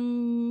alam niyang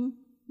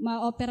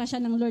ma-opera siya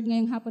ng Lord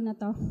ngayong hapon na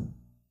to.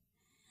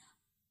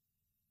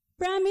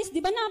 Promise, di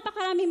ba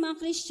napakarami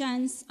mga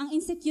Christians ang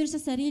insecure sa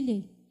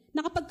sarili?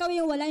 Na kapag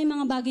wala yung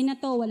mga bagay na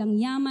to, walang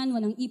yaman,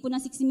 walang ipon na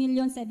 6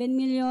 million, 7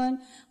 million,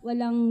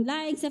 walang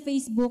like sa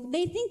Facebook,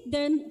 they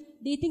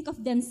think of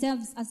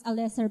themselves as a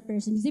lesser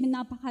person. Kasi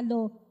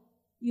napakalo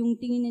yung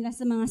tingin nila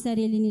sa mga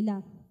sarili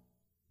nila.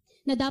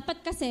 Na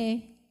dapat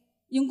kasi,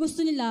 yung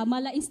gusto nila,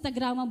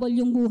 mala-Instagrammable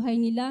yung buhay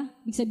nila.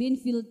 Ibig sabihin,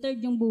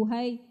 filtered yung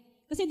buhay.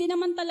 Kasi di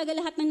naman talaga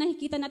lahat ng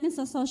nakikita natin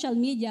sa social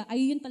media,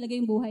 ay yun talaga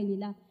yung buhay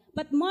nila.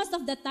 But most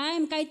of the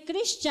time, kahit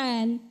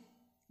Christian,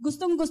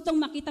 gustong-gustong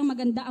makitang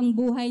maganda ang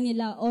buhay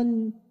nila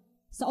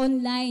sa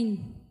online.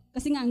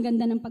 Kasi nga, ang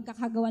ganda ng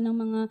pagkakagawa ng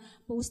mga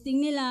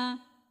posting nila.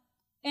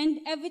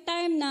 And every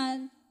time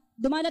na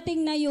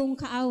dumadating na yung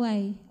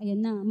kaaway,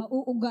 ayan na,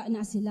 mauuga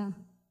na sila.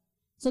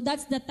 So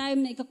that's the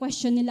time na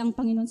ika-question nila ang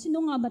Panginoon,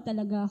 sino nga ba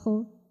talaga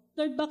ako?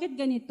 Lord, bakit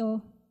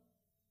ganito?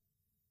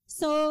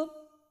 So,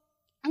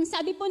 ang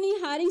sabi po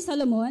ni Haring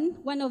Solomon,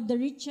 one of the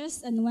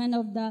richest and one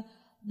of the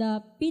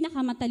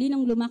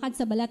pinakamatalinong lumakad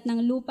sa balat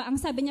ng lupa. Ang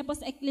sabi niya po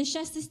sa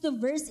Ecclesiastes 2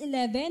 verse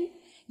 11,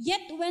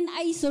 "Yet when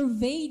I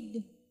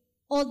surveyed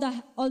all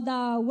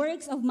the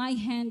works of my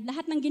hand,"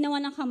 lahat ng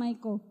ginawa ng kamay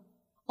ko,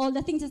 all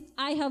the things that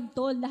I have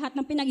told, lahat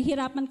ng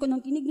pinaghihirapan ko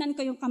nung tinignan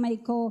ko yung kamay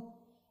ko,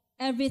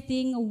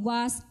 everything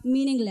was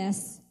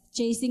meaningless,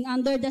 chasing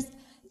after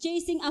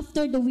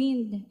the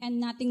wind, and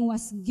nothing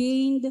was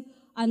gained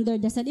under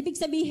the sun.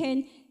 Ibig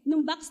sabihin,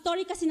 nung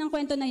backstory kasi ng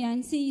kwento na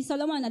yan, si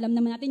Solomon, alam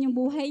naman natin yung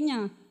buhay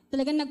niya.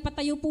 Talagang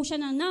nagpatayo po siya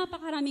ng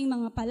napakaraming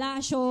mga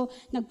palasyo,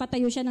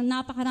 nagpatayo siya ng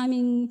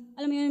napakaraming,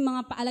 alam mo yun,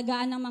 mga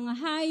paalagaan ng mga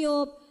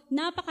hayop,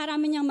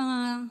 napakarami niyang mga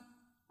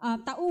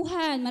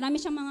tauhan, marami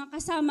siyang mga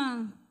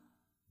kasama.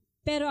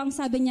 Pero ang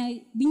sabi niya,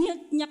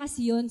 binilt niya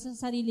kasi yun sa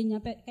sarili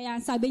niya. Kaya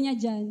ang sabi niya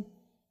dyan,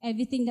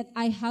 everything that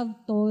I have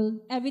told,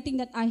 everything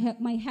that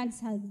my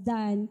hands have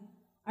done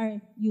are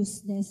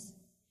useless.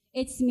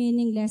 It's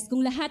meaningless.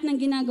 Kung lahat ng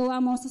ginagawa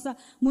mo sa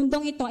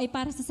mundong ito ay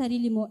para sa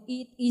sarili mo,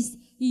 it is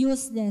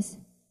useless.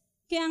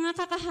 Kaya nga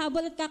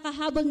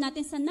kakahabol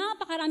natin sa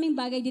napakaraming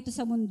bagay dito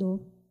sa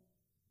mundo.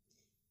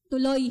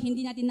 Tuloy,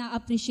 hindi natin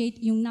na-appreciate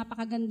yung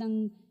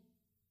napakagandang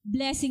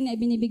blessing na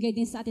ibinibigay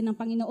din sa atin ng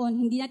Panginoon.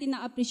 Hindi natin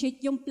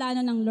na-appreciate yung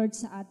plano ng Lord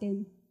sa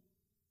atin.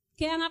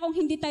 Kaya nga kung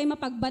hindi tayo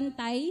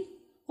mapagbantay,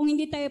 kung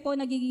hindi tayo po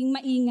nagiging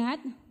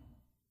maingat,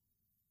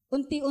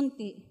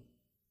 unti-unti,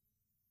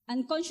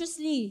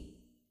 unconsciously,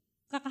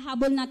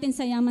 kakahabol natin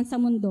sa yaman sa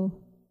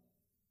mundo.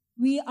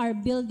 We are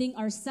building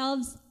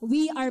ourselves,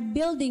 we are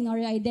building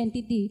our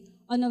identity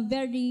on a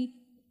very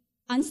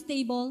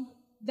unstable,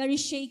 very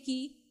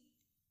shaky,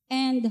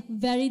 and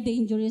very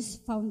dangerous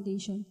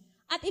foundation.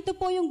 At ito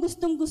po yung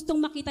gustong-gustong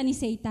makita ni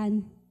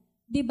Satan.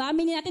 Diba?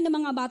 Minin natin ng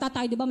mga bata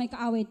tayo, diba may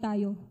kaaway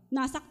tayo.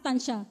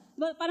 Nasaktan siya.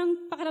 Diba? Parang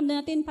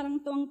pakiramdam natin,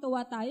 parang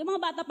tuwang-tuwa tayo. Yung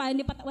mga bata pa,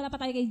 wala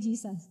pa tayo kay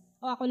Jesus.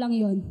 O ako lang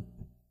yon.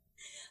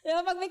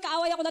 Diba? Pag may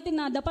kaaway ako dati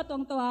na, dapat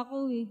tuwang-tuwa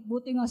ako eh.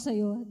 Buti nga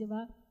sa'yo.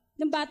 Diba?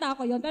 Nung bata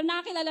ako yon. Pero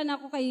nakakilala na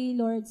ako kay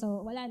Lord,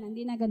 so wala na,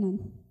 hindi na ganun.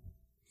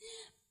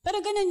 Pero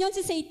ganun yon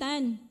si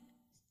Satan.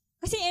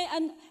 Kasi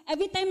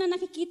every time na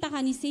nakikita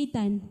ka ni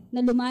Satan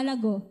na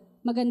lumalago,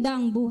 maganda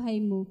ang buhay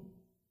mo,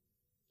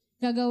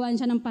 gagawan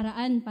siya ng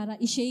paraan para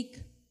i-shake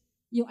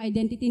yung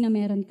identity na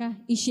meron ka,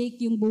 i-shake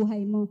yung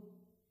buhay mo.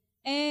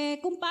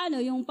 Kung paano,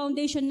 yung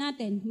foundation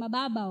natin,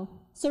 mababaw,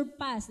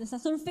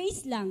 nasa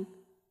surface lang.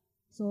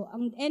 So,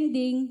 ang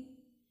ending,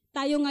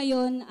 tayo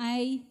ngayon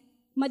ay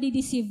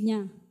madideceive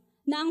niya.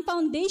 Na ang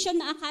foundation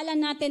na akala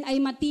natin ay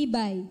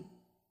matibay.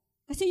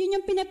 Kasi yun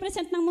yung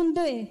pinapresent ng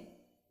mundo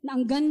na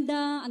ang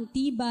ganda, ang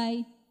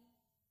tibay.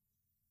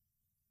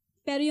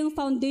 Pero yung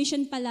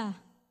foundation pala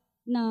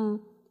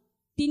na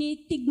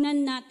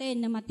tinitignan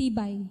natin na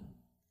matibay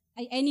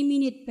ay any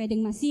minute pwedeng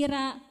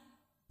masira,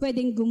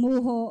 pwedeng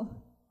gumuho,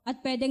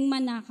 at pwedeng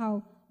manakaw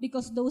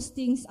because those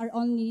things are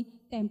only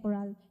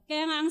temporal.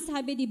 Kaya nga ang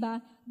sabi, di ba,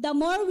 the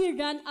more we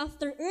run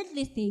after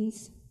earthly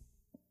things,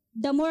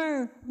 the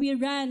more we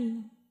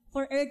run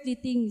for earthly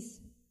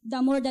things,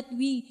 the more that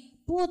we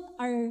put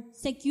our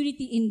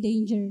security in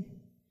danger.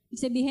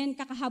 Ibig sabihin,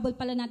 kakahabol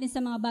pala natin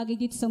sa mga bagay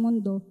dito sa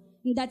mundo.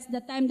 And that's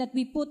the time that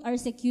we put our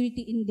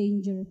security in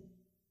danger.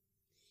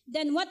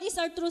 Then, what is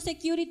our true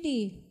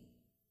security?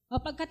 O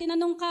pagka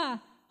tinanong ka,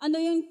 ano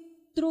yung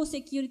true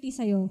security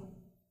sa'yo?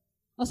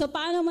 O so,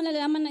 paano mo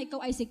nalalaman na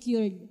ikaw ay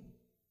secured?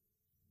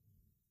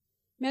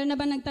 Meron na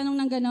ba nagtanong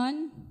ng ganon?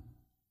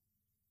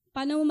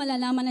 Paano mo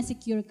malalaman na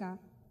secure ka?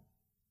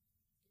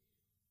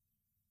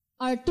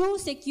 Our true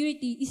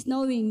security is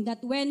knowing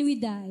that when we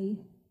die,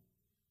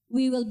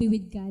 we will be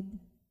with God.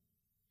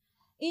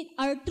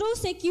 Our true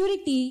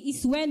security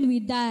is when we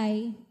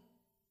die,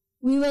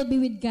 we will be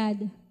with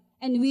God,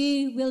 and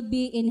we will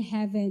be in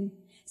heaven.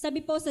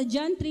 Sabi po sa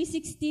John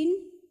 3:16,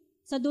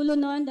 sa dulo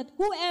nun, that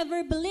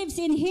whoever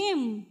believes in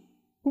Him,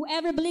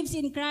 whoever believes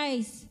in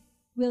Christ,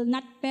 will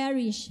not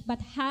perish, but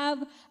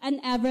have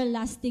an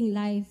everlasting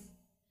life.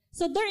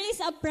 So there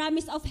is a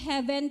promise of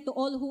heaven to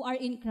all who are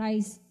in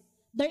Christ.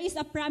 There is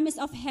a promise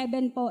of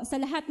heaven po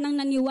sa lahat ng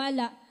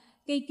naniwala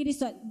kay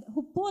Kristo,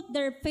 who put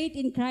their faith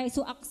in Christ,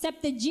 who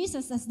accepted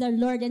Jesus as their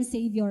Lord and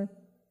Savior.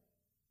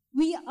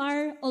 We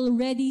are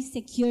already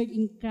secured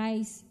in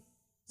Christ.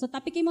 So,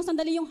 tapikin mo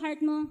sandali yung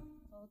heart mo.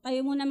 So,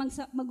 tayo muna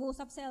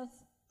mag-uusap self.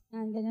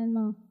 Ganyan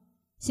mo.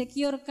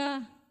 Secure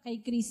ka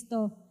kay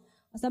Kristo.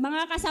 Sa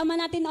mga kasama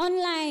natin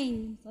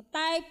online, so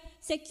type,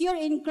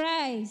 secure in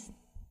Christ.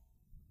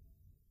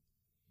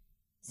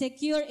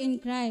 Secure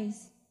in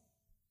Christ.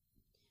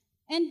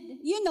 And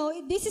you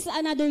know, this is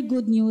another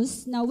good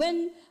news. Now,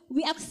 when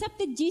we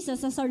accepted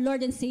Jesus as our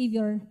Lord and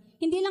Savior,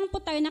 hindi lang po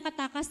tayo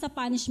nakatakas sa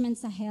punishment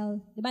sa hell.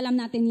 Diba alam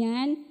natin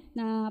yan?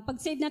 Na pag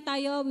save na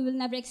tayo, we will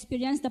never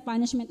experience the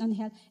punishment on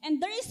hell. And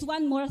there is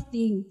one more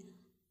thing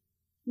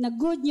na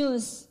good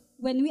news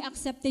when we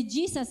accepted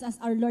Jesus as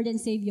our Lord and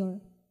Savior.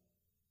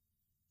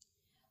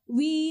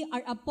 We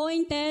are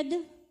appointed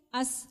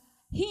as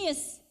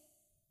His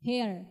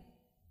heir.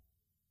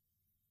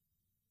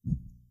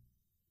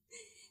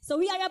 So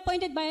we are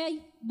appointed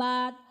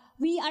but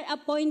we are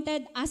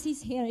appointed as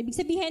His heir. Ibig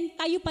sabihin,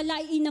 tayo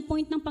pala ay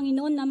in-appoint ng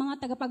Panginoon na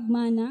mga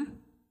tagapagmana.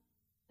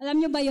 Alam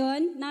niyo ba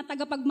yon? Na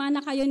tagapagmana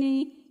kayo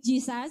ni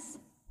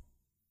Jesus?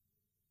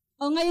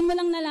 O ngayon mo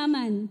lang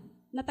nalaman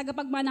na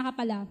tagapagmana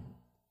ka pala?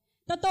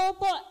 Totoo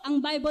po,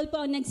 ang Bible po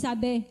ang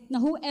nagsabi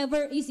na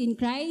whoever is in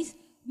Christ,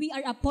 we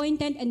are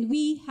appointed and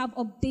we have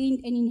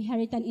obtained an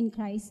inheritance in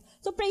Christ.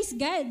 So praise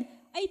God,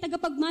 ay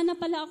tagapagmana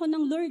pala ako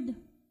ng Lord.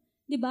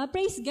 Diba?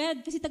 Praise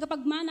God, kasi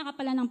tagapagmana ka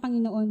pala ng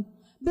Panginoon.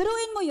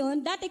 Biruin mo yun,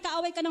 dati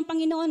kaaway ka ng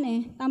Panginoon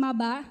eh. Tama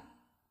ba?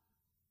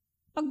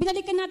 Pag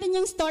binalikan natin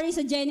yung story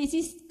sa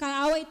Genesis,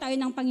 kaaway tayo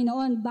ng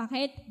Panginoon.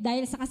 Bakit?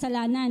 Dahil sa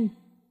kasalanan.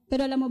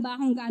 Pero alam mo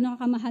ba kung gaano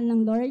ka kamahal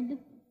ng Lord?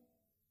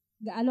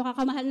 Gaano ka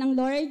kamahal ng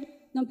Lord?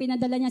 Nung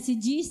pinadala niya si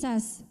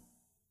Jesus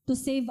to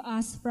save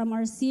us from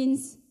our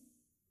sins.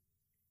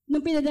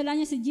 Nung pinadala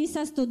niya si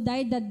Jesus to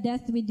die the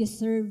death we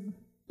deserve,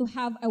 to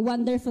have a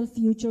wonderful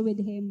future with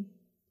Him.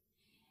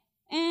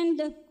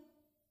 And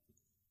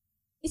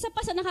isa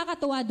pa sa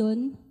nakakatuwa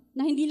doon,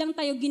 na hindi lang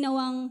tayo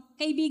ginawang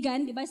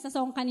kaibigan, di ba sa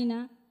song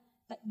kanina,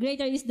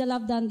 greater is the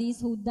love than this,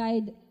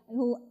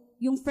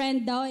 yung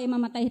friend daw ay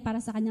mamatay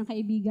para sa kanyang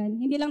kaibigan.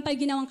 Hindi lang tayo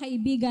ginawang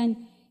kaibigan,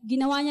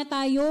 ginawa niya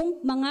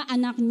tayong mga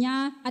anak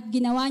niya at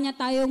ginawa niya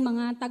tayong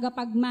mga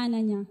tagapagmana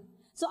niya.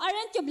 So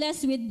aren't you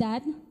blessed with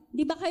that?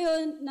 Di ba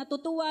kayo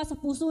natutuwa sa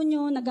puso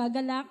niyo,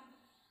 nagagalak,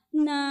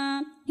 na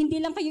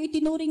hindi lang kayo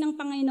itinuring ng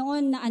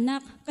Panginoon na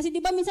anak. Kasi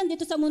di ba minsan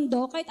dito sa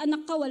mundo, kahit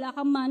anak ka, wala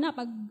kang mana.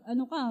 Pag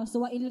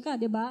suwail ka,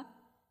 di ba?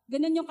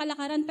 Ganun yung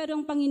kalakaran, pero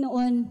ang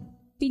Panginoon,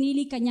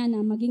 pinili ka niya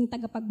na maging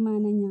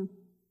tagapagmana niya.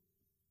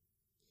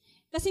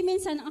 Kasi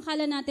minsan,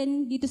 akala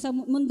natin dito sa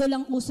mundo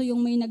lang uso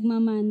yung may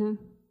nagmamana.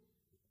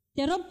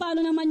 Pero paano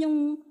naman yung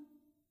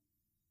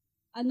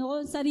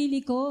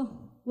sarili ko?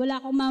 Wala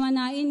akong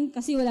mamanain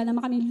kasi wala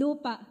naman kaming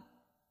lupa.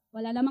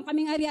 Wala naman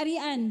kaming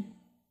ari-arian.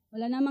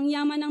 Wala namang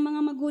yaman ng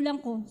mga magulang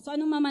ko. So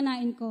anong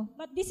mamanain ko?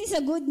 But this is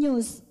a good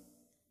news.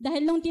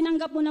 Dahil nung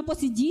tinanggap mo na po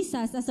si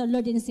Jesus as our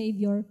Lord and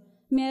Savior,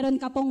 meron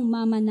ka pong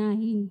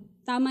mamanahin.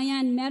 Tama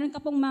yan, meron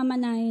ka pong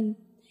mamanahin.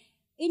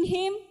 In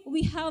Him,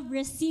 we have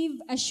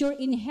received a sure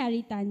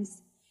inheritance.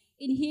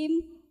 In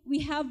Him,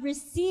 we have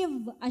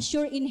received a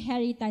sure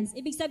inheritance.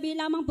 Ibig sabihin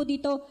lamang po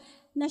dito,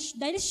 na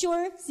dahil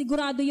sure,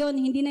 sigurado yon,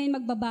 hindi na yun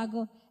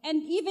magbabago.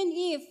 And even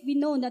if we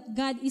know that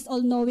God is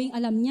all-knowing,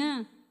 alam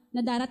niya na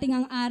darating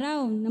ang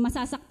araw na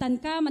masasaktan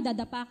ka,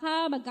 madadapa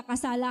ka,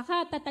 magkakasala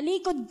ka,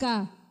 tatalikod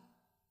ka.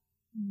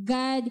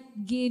 God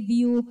gave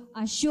you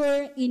a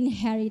sure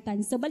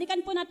inheritance. So balikan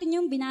po natin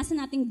yung binasa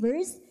nating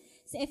verse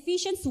sa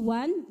Ephesians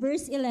 1,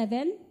 verse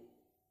 11.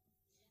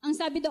 Ang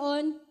sabi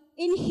doon,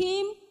 in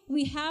Him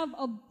we have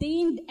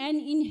obtained an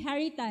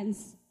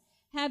inheritance,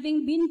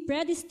 having been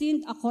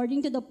predestined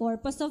according to the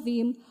purpose of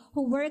Him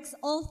who works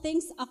all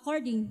things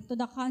according to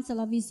the counsel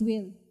of His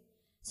will.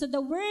 So the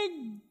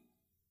word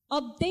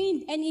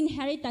obtained an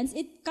inheritance,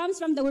 it comes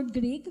from the word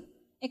Greek,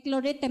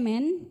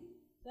 eklerotemen.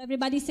 So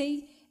everybody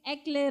say,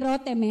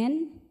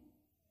 eklerotemen.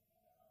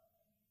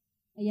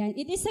 Ayan.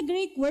 It is a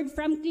Greek word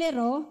from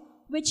klero,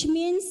 which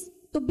means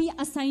to be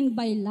assigned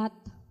by lot.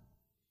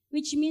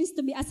 Which means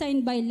to be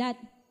assigned by lot.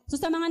 So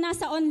sa mga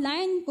nasa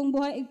online, kung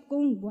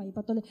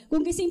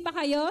gising pa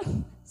kayo,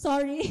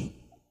 sorry.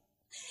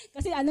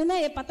 Kasi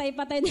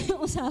patay-patay na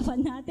yung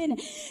usapan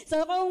natin. So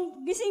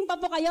kung gising pa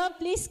po kayo,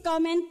 please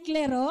comment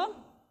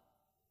klero.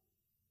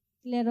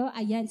 Klero,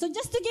 ayan. So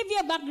just to give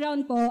you a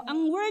background po,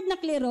 ang word na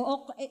klero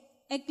o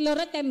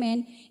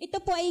eklerotemen, ito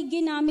po ay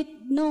ginamit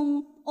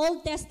nung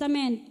Old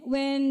Testament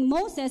when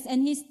Moses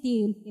and his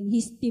team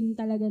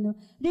talaga,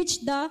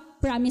 reached the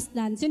promised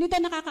land. So dito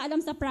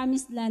nakakaalam sa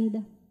promised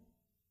land.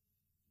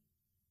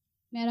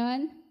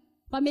 Meron?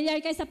 Familiar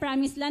kayo sa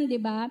promised land, di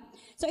ba?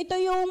 So ito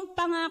yung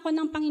pangako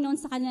ng Panginoon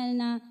sa kanila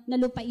na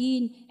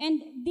nalupain.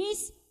 And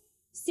this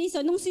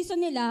season, nung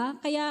season nila,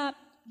 kaya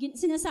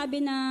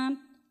sinasabi na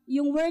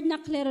yung word na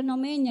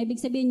kleronomenia,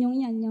 ibig sabihin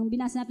yung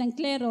binasa natin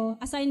klero,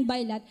 assigned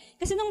by lot.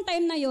 Kasi nung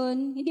time na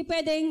yon, hindi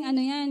pwedeng,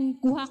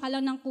 kuha ka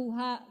lang ng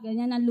kuha,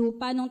 ganyan ang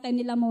lupa nung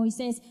time nila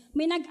Moses.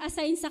 May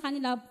nag-assign sa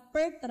kanila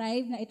per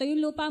tribe na ito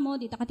yung lupa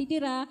mo, dito ka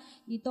titira,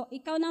 dito,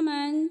 ikaw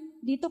naman,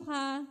 dito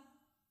ka.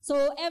 So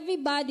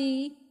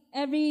everybody,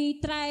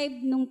 every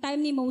tribe nung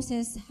time ni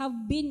Moses have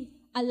been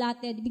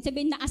allotted. Ibig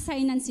sabihin,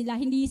 na-assignan sila.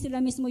 Hindi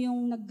sila mismo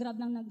yung nag-grab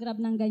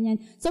ng ganyan.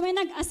 So, may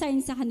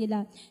nag-assign sa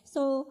kanila.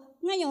 So,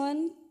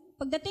 ngayon,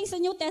 pagdating sa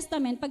New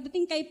Testament,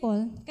 pagdating kay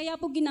Paul, kaya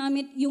po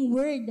ginamit yung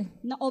word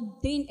na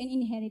obtained and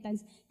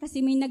inheritance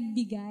kasi may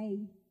nagbigay.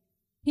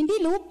 Hindi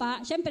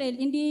lupa, syempre,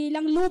 hindi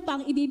lang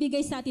lupang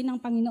ibibigay sa atin ng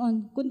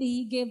Panginoon, kundi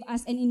He gave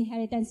us an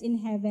inheritance in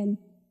heaven.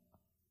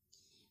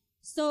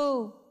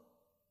 So,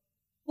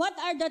 what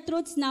are the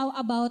truths now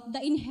about the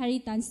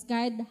inheritance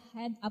God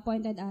had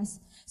appointed us?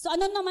 So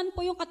ano naman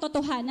po yung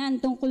katotohanan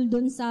tungkol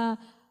dun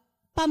sa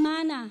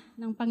pamana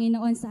ng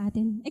Panginoon sa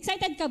atin?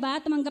 Excited ka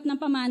ba tumanggap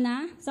ng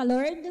pamana sa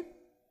Lord?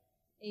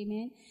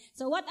 Amen.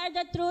 So what are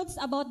the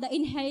truths about the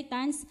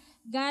inheritance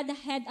God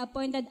had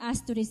appointed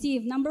us to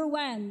receive? Number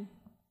 1,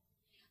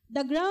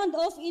 the ground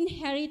of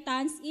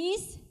inheritance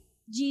is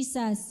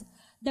Jesus.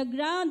 The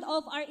ground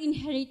of our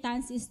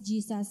inheritance is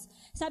Jesus.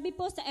 Sabi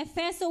po sa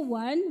Efeso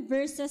 1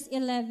 verses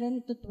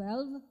 11 to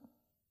 12.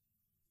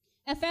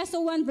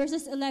 Efeso 1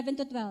 verses 11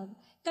 to 12.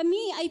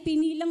 Kami ay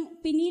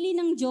pinili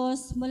ng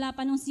Diyos mula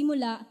pa nung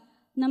simula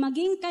na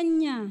maging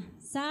Kanya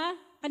sa,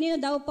 kanino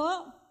daw po?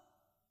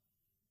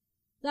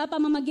 Sa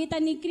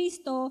pamamagitan ni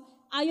Kristo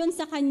ayon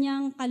sa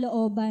Kanyang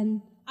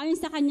kalooban, ayon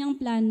sa Kanyang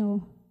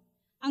plano.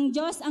 Ang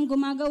Diyos ang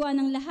gumagawa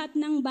ng lahat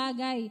ng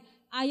bagay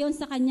ayon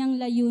sa Kanyang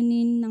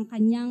layunin ng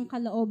Kanyang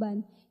kalooban.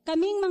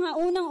 Kaming mga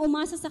unang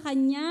umasa sa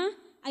Kanya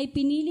ay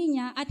pinili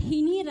niya at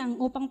hinirang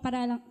upang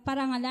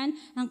parangalan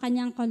ang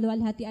Kanyang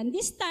kaluwalhatian.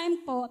 This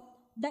time po,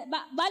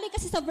 balik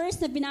kasi sa verse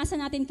na binasa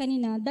natin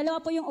kanina,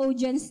 dalawa po yung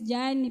audience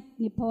dyan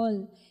ni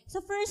Paul. Sa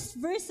first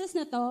verses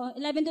na to,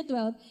 11 to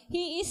 12,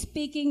 he is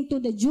speaking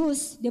to the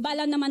Jews. Diba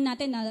alam naman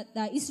natin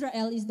na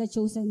Israel is the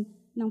chosen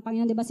ng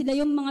Panginoon. Diba sila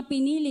yung mga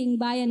piniling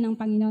bayan ng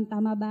Panginoon.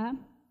 Tama ba?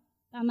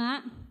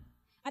 Tama?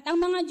 At ang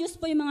mga Jews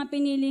po yung mga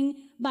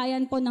piniling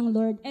bayan po ng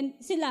Lord. And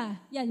sila,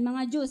 yan,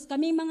 mga Jews.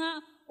 Kami mga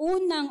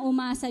unang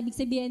umasa, ibig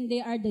sabihin, they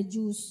are the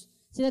Jews.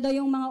 Sila daw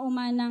yung mga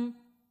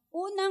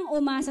unang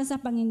umasa sa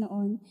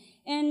Panginoon.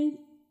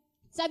 And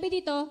sabi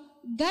dito,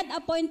 God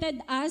appointed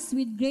us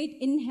with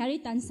great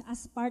inheritance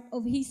as part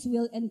of His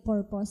will and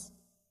purpose.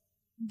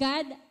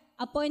 God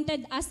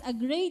appointed us a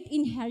great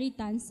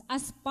inheritance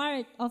as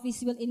part of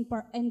His will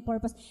and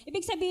purpose.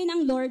 Ibig sabihin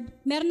ng Lord,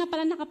 meron na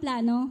pala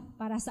nakaplano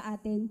para sa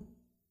atin.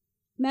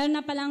 Meron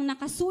na palang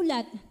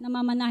nakasulat na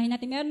mamanahin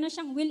natin. Meron na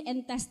siyang will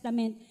and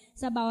testament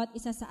sa bawat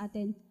isa sa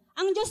atin.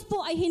 Ang Diyos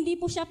po ay hindi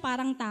po siya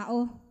parang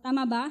tao.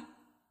 Tama ba?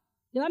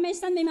 Di ba, may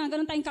mga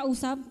ganun tayong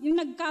kausap. Yung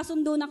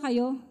nagkasundo na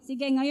kayo,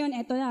 sige ngayon,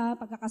 eto na,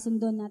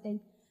 pagkakasundo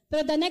natin.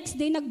 Pero the next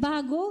day,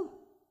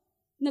 nagbago.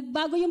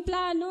 Nagbago yung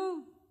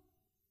plano.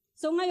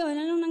 So ngayon,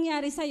 anong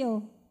nangyari sa'yo?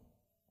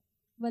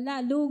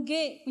 Wala,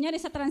 lugi. Kunyari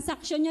sa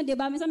transaction nyo, di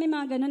ba? Minsan may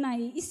mga ganun na,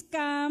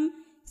 scam,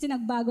 kasi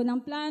nagbago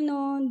ng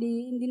plano,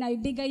 hindi na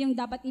ibigay yung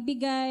dapat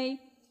ibigay.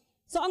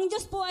 So ang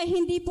Diyos po ay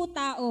hindi po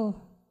tao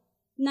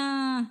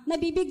na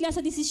nabibigla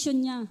sa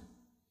desisyon niya.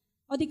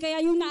 O di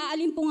kaya yung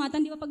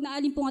naaalim-pungatan, di ba pag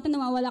naaalim-pungatan,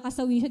 nawawala ka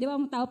sa wisyo, di ba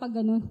ang tao pag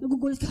gano'n,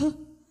 nagugul ka.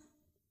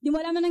 Di mo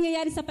alam na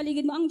nangyayari sa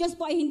paligid mo. Ang Diyos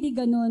po ay hindi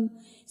gano'n.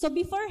 So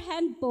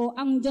beforehand po,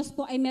 ang Diyos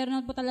po ay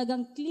meron na po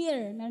talagang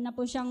clear. Meron na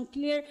po siyang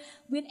clear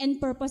will and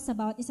purpose sa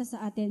bawat isa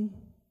sa atin.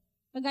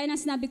 Kagaya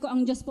ng sinabi ko,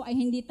 ang Diyos po ay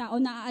hindi tao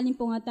na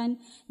aalim-pungatan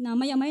na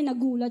maya-maya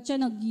nagulat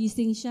siya,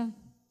 nagising siya.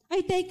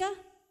 Ay, teka,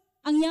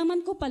 ang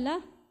yaman ko pala.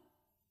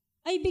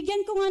 Ay,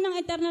 bigyan ko nga ng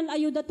eternal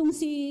ayuda tong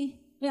si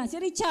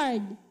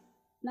Richard.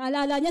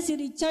 Naalala niya si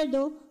Richard,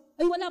 oh.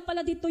 Ay, wala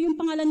pala dito yung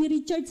pangalan ni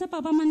Richard sa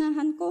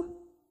papamanahan ko.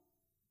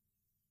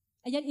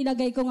 Ayan,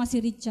 ilagay ko nga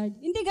si Richard.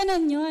 Hindi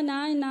ganon yun,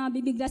 na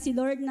bibigla si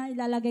Lord na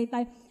ilalagay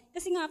tayo.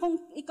 Kasi nga, kung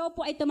ikaw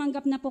po ay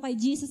tumanggap na po kay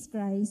Jesus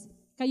Christ,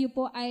 kayo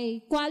po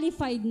ay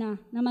qualified na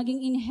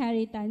maging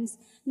inheritance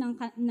ng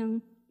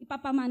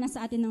ipapamana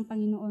sa atin ng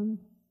Panginoon.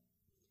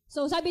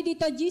 So sabi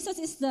dito, Jesus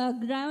is the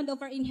ground of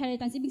our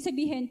inheritance. Ibig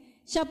sabihin,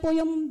 siya po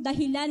yung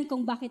dahilan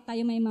kung bakit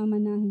tayo may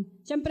mamanahin.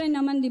 Siyempre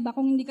naman, di ba,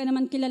 kung hindi ka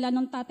naman kilala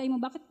ng tatay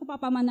mo, bakit ko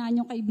papamanahan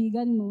yung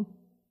kaibigan mo?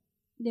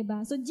 Di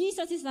ba? So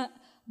Jesus is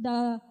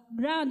the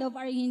ground of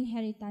our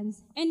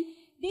inheritance. And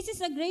this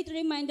is a great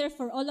reminder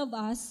for all of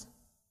us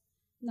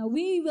na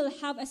we will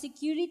have a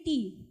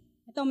security.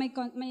 Ito, may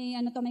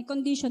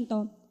condition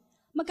to.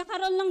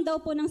 Magkakaroon lang daw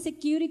po ng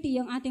security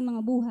yung ating mga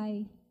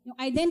buhay. Yung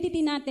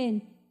identity natin,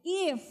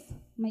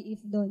 may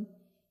if doon.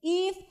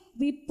 If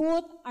we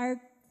put our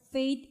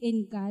faith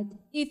in God,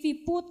 if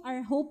we put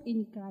our hope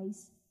in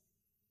Christ,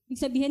 ibig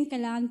sabihin,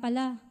 kailangan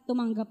pala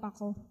tumanggap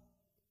ako.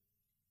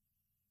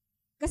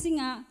 Kasi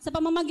nga, sa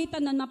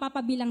pamamagitan nun,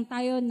 mapapabilang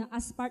tayo na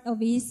as part of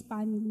His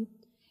family.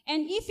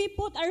 And if we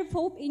put our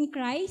hope in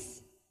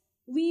Christ,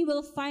 we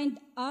will find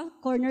a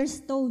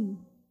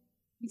cornerstone.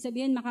 Ibig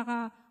sabihin,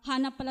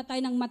 makakahanap pala tayo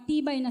ng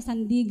matibay na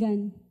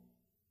sandigan.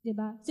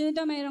 Diba? Sino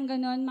ito mayroong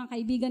ganon, mga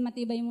kaibigan,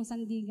 matibay mong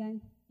sandigan?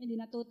 Hindi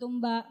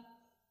natutumba.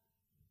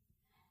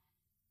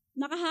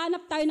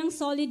 Nakahanap tayo ng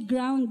solid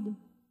ground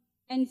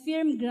and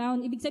firm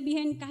ground. Ibig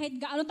sabihin, kahit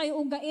gaano tayo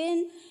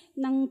ugain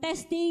ng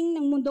testing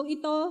ng mundong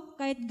ito,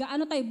 kahit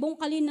gaano tayo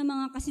bungkalin ng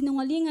mga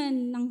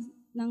kasinungalingan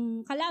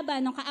ng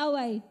kalaban, ng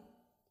kaaway,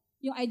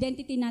 yung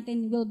identity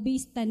natin will be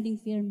standing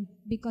firm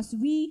because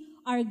we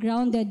are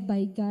grounded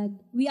by God.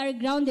 We are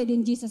grounded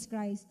in Jesus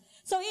Christ.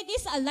 So it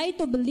is a lie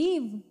to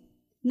believe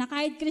na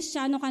kahit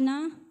Kristiyano ka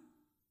na,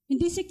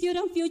 hindi secure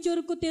ang future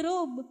ko,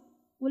 Tirob.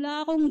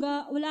 Wala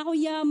akong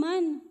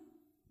yaman.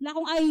 Wala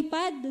akong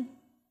iPad.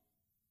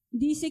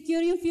 Hindi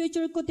secure yung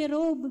future ko,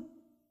 Tirob.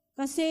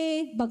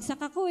 Kasi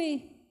bagsak ako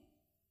eh.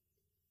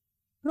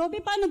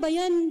 Roby, paano ba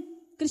yan?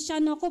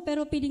 Kristiyano ako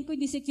pero feeling ko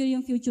hindi secure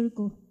yung future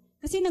ko.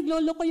 Kasi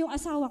naglolo ko yung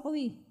asawa ko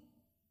eh.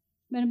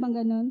 Meron bang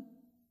ganon?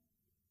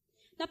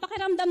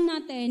 Napakiramdam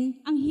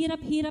natin, ang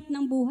hirap-hirap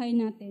ng buhay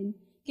natin.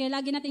 Kaya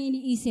lagi natin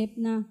iniisip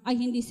na,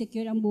 ay hindi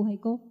secure ang buhay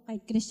ko,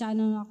 kahit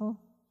Kristiyano ako.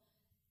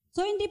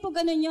 So hindi po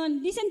ganon yon.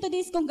 Listen to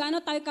this kung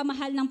gaano tayo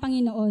kamahal ng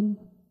Panginoon.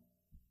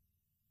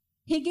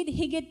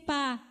 Higit-higit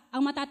pa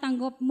ang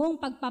matatanggap mong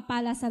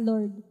pagpapala sa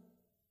Lord.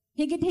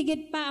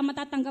 Higit-higit pa ang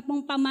matatanggap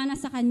mong pamana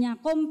sa Kanya.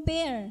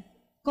 Compare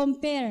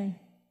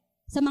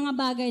sa mga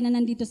bagay na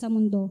nandito sa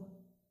mundo.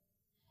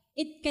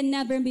 It can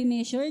never be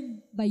measured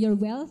by your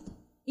wealth.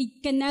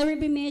 It can never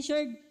be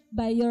measured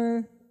by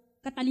your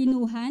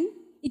katalinuhan.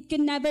 It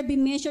can never be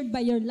measured by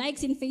your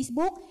likes in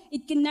Facebook.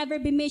 It can never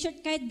be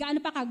measured kahit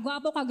gaano pa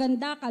kagwapo,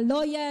 kaganda,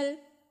 ka-loyal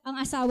ang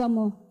asawa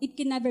mo. It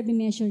can never be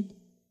measured.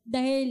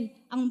 Dahil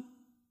ang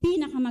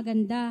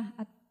pinakamaganda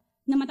at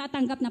na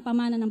matatanggap na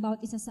pamana ng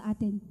bawat isa sa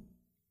atin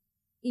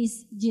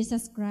is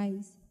Jesus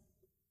Christ.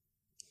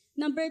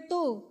 Number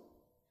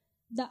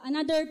 2,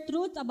 another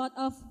truth about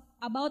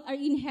our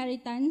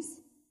inheritance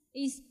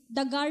is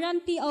the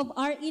guarantee of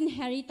our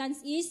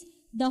inheritance is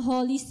the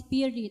Holy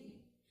Spirit.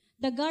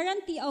 The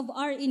guarantee of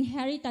our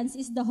inheritance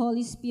is the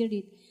Holy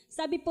Spirit.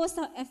 Sabi po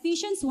sa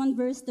Ephesians 1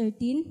 verse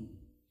 13,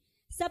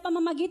 sa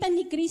pamamagitan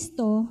ni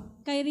Kristo,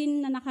 kayo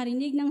rin na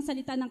nakarinig ng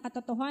salita ng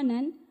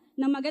katotohanan,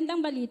 ng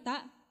magandang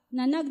balita,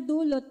 na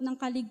nagdulot ng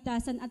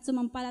kaligtasan at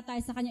sumampalataya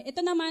sa Kanya.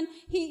 Ito naman,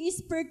 He is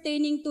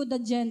pertaining to the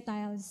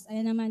Gentiles.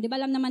 Ayan naman, di ba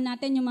alam naman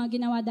natin yung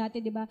mga ginawa dati,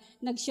 di ba?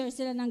 Nag-share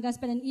sila ng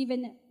gospel and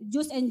even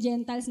Jews and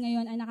Gentiles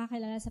ngayon ay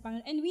nakakilala sa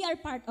Panginoon. And we are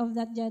part of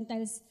that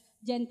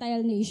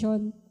Gentile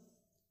nation.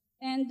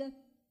 And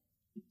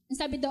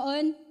sabi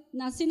doon,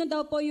 na sino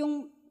daw po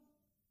yung,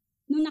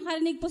 nung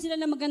nakarinig po sila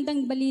ng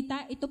magandang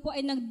balita, ito po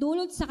ay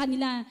nagdulot sa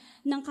kanila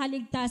ng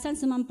kaligtasan,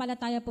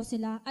 sumampalataya po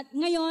sila. At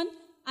ngayon,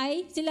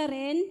 ay sila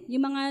rin,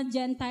 yung mga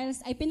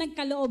Gentiles, ay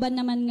pinagkalooban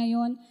naman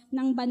ngayon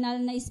ng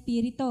banal na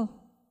espiritu.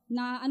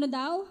 Na ano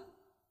daw?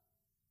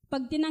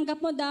 Pag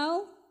tinanggap mo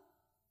daw,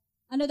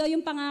 ano daw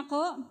yung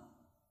pangako?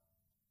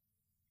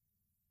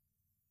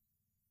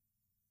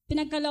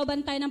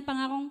 Pinagkalooban tayo ng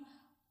pangakong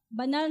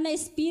banal na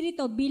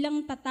espiritu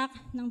bilang tatak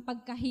ng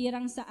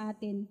pagkahirang sa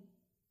atin.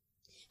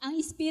 Ang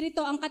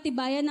espiritu ang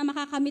katibayan na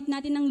makakamit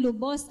natin ng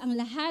lubos ang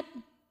lahat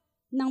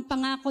ng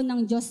pangako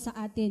ng Diyos sa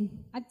atin.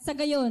 At sa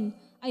gayon,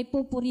 ay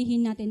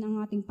pupurihin natin ang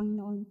ating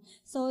Panginoon.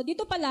 So,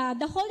 dito pala,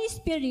 the Holy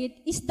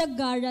Spirit is the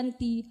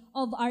guarantee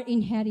of our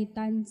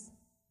inheritance.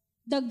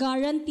 The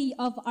guarantee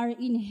of our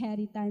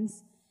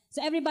inheritance.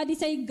 So, everybody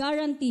say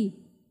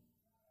guarantee.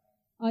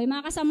 O, yung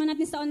mga kasama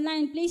natin sa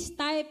online, please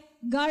type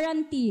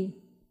guarantee.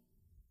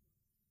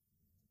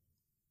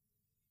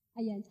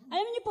 Ayan.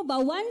 Alam niyo po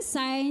ba, one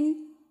sign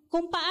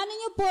kung paano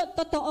niyo po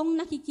totoong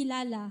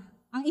nakikilala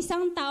ang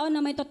isang tao na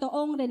may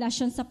totoong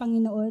relasyon sa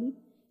Panginoon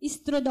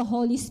is through the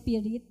Holy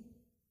Spirit.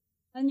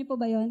 Alam niyo po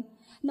ba yun?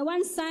 Na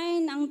one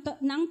sign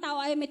ng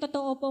tao ay may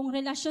totoo pong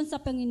relasyon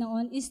sa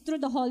Panginoon is through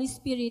the Holy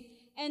Spirit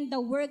and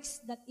the works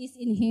that is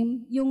in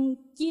Him, yung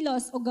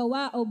kilos o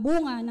gawa o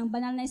bunga ng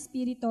banal na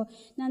Espiritu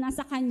na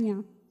nasa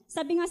Kanya.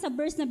 Sabi nga sa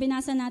verse na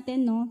binasa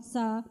natin, no,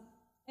 sa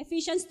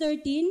Ephesians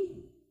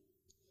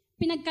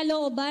 13,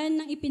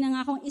 pinagkalooban ng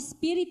ipinangakong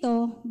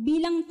Espiritu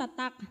bilang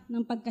tatak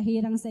ng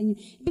pagkahirang sa inyo.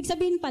 Ibig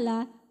sabihin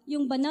pala,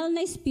 yung banal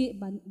na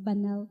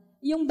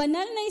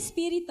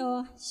Espiritu,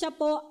 siya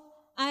po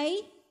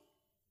ay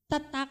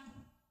tatak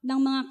ng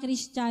mga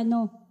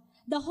Kristiyano.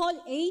 The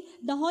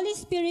Holy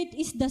Spirit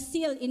is the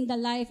seal in the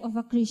life of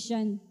a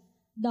Christian.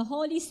 The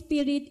Holy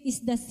Spirit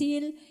is the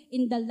seal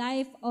in the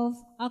life of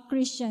a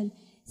Christian.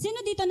 Sino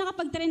dito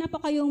nakapag-try na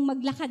po kayong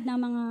maglakad ng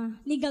mga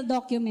legal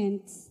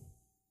documents?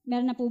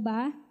 Meron na po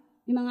ba?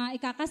 Yung mga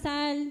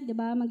ikakasal, di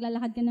ba?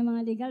 Maglalakad ka ng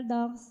mga legal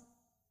docs.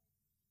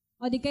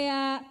 O di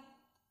kaya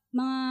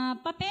mga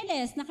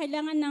papeles na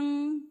kailangan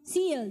ng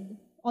sealed.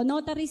 O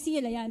notary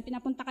seal, ayan,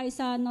 pinapunta kayo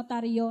sa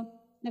notaryo,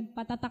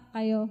 nagpatatak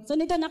kayo. So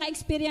nito,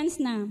 naka-experience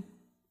na.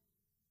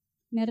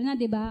 Meron na,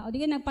 di ba? O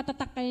di kaya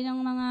nagpatatak kayo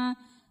ng mga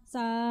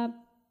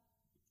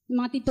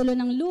titulo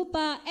ng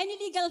lupa, any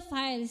legal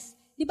files.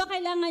 Di ba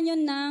kailangan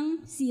yun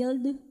ng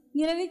sealed?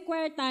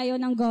 Nire-require tayo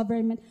ng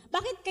government.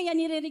 Bakit kaya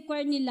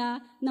nire-require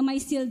nila na may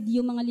sealed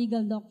yung mga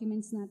legal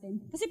documents natin?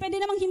 Kasi pwede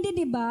namang hindi,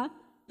 di ba?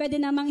 Pwede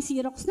namang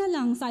Xerox na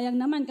lang, sayang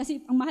naman. Kasi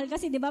ang mahal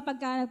kasi, di ba,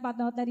 pagka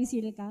nagpa-notary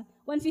seal ka,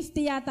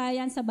 150 yata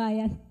yan sa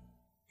bayan.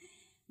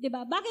 Di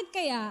ba? Bakit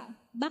kaya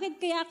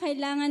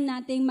kailangan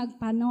nating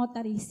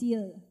magpa-notary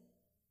seal?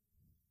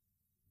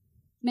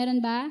 Meron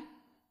ba?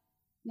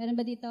 Meron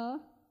ba dito?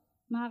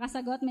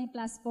 Makakasagot, may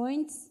plus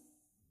points?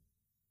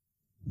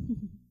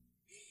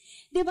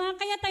 Di ba?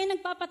 Kaya tayo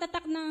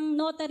nagpapatatak ng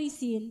notary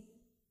seal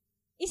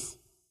is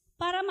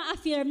para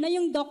ma-affirm na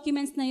yung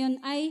documents na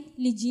yun ay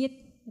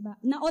legit, di ba?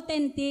 Na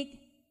authentic.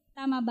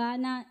 Tama ba?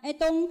 Na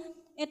itong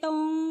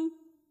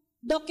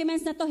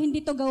documents na to,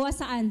 hindi to gawa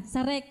saan?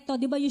 Sa recto.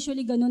 Di ba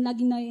usually ganun,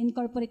 laging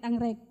na-incorporate ang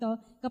recto.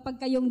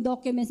 Kapag kayong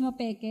documents mo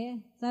peke,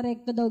 sa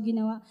recto daw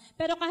ginawa.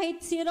 Pero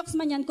kahit Xerox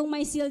man yan, kung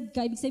may sealed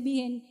ka, ibig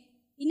sabihin,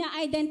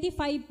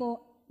 ina-identify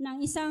po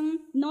ng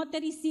isang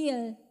notary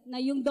seal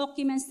na yung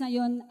documents na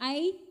yon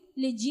ay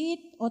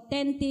legit,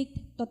 authentic,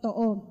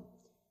 totoo.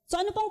 So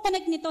ano pong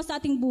connect nito sa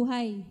ating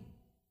buhay?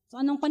 So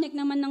anong connect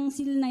naman ng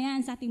seal na yan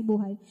sa ating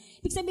buhay?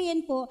 Ibig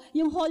sabihin po,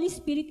 yung Holy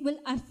Spirit will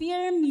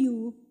affirm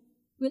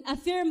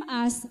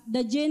us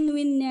the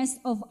genuineness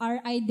of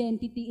our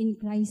identity in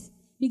Christ.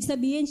 Ibig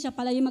sabihin, siya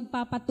pala yung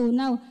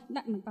magpapatunay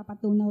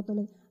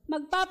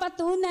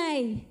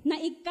na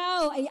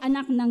ikaw ay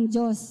anak ng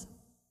Diyos.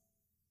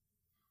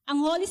 Ang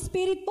Holy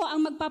Spirit po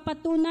ang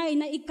magpapatunay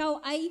na ikaw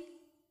ay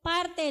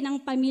parte ng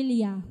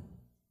pamilya.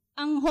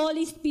 Ang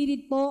Holy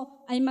Spirit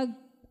po ay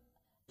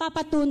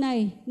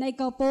magpapatunay na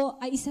ikaw po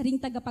ay isa ring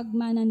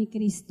tagapagmana ni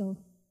Kristo.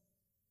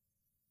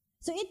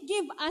 So it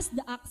give us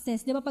the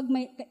access. Di ba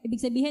ibig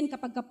sabihin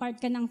kapag ka-part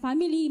ka ng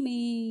family,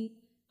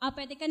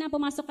 pwede ka na,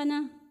 pumasok ka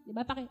na. Di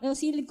ba?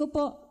 Silid ko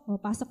po.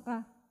 Pasok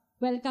ka.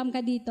 Welcome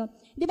ka dito.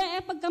 Di ba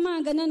pagka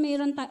mga ganun,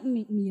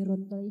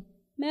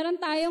 meron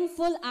tayong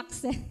full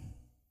access.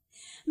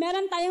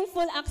 Meron tayong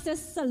full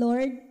access sa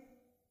Lord.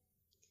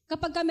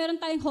 Kapag meron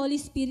tayong Holy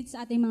Spirit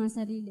sa ating mga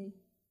sarili.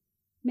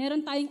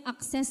 Meron tayong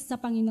access sa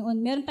Panginoon.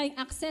 Meron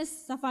tayong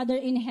access sa Father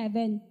in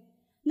Heaven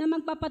na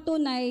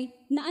magpapatunay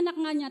na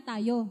anak nga niya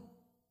tayo.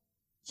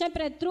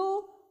 Siyempre,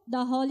 through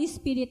the Holy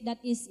Spirit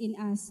that is in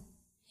us.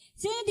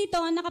 Sino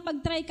dito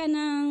nakapag-try ka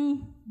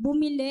ng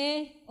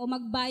bumili o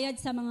magbayad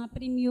sa mga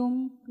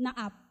premium na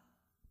app?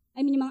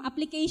 I mean, yung mga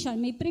application,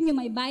 may premium,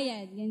 may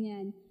bayad,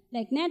 ganyan.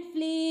 Like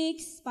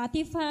Netflix,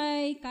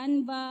 Spotify,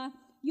 Canva,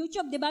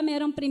 YouTube, di ba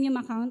merong premium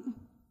account?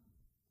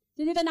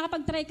 So dito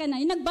nakapag-try ka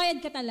na, yung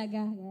nagbayad ka talaga.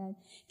 Yan.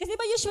 Kasi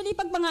ba usually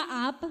pag mga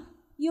app,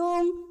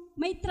 yung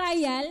may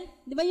trial,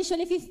 di ba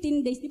usually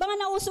 15 days. Di ba nga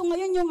nauso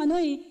ngayon yung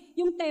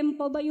yung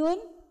tempo ba yun?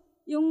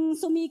 Yung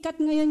sumikat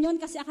ngayon yun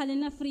kasi akala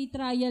na free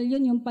trial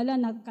yun. Yung pala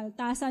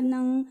nakaltas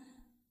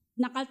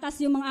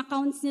yung mga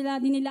accounts nila,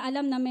 di nila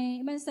alam na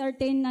may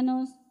certain na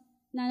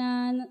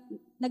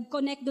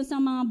nag-connect doon sa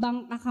mga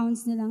bank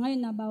accounts nila.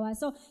 Ngayon nabawa.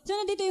 So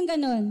dito yung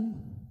ganun.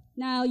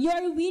 Now, you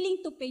are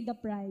willing to pay the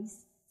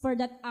price for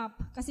that app.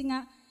 Kasi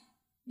nga,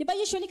 di ba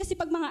usually kasi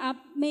pag mga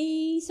app,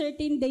 may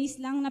certain days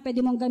lang na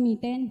pwede mong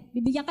gamitin.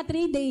 Bibigyan ka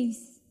 3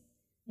 days.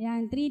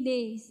 Yan, 3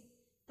 days.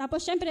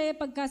 Tapos syempre,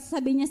 pagka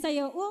sabi niya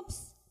sa'yo,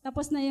 oops,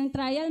 tapos na yung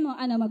trial mo,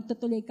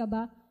 magtutuloy ka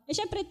ba?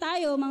 Syempre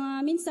tayo,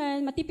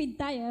 minsan, matipid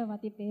tayo.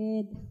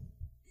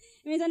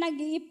 Minsan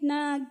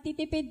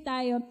nagtitipid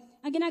tayo.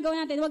 Ang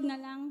ginagawa natin, wag na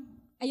lang.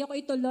 Ayoko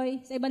ituloy.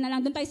 Sa iba na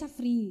lang. Doon tayo sa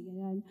free.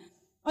 Ganyan.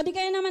 O di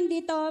kaya naman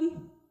dito,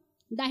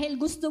 dahil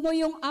gusto mo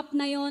yung app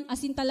na yon,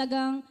 as in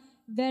talagang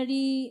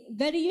very,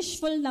 very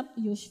useful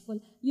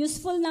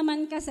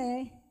naman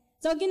kasi.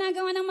 So,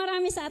 ginagawa ng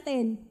marami sa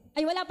atin.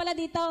 Ay, wala pala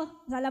dito.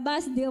 Sa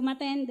labas, di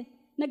umattend.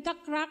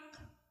 Nagka-crack.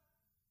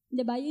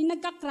 Diba? Yung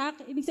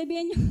nagka-crack, ibig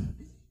sabihin nyo,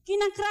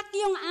 kina-crack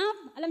yung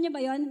app. Alam niyo ba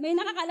yon? May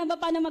nakakaalam ba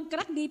paano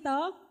mag-crack dito?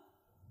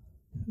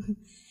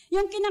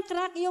 Yung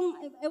kina-crack,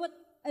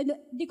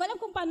 di ko alam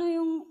kung paano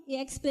yung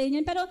i-explain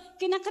yun, pero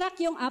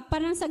kina-crack yung app,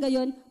 parang sa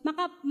gayon,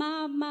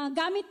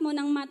 magamit mo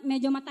ng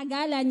medyo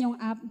matagalan yung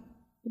app.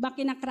 Diba?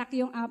 Kina-crack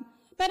yung app.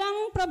 Pero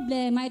ang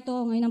problema, ito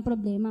ngayon ang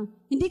problema,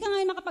 hindi ka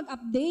ngayon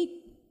makapag-update.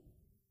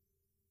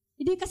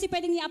 Hindi kasi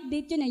pwedeng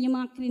i-update yun yung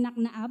mga krinak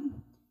na app.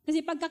 Kasi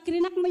pagka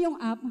krinak mo yung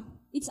app,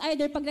 it's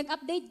either pag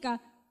nag-update ka,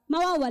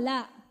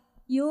 mawawala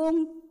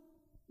yung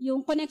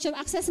connection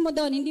access mo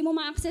doon, hindi mo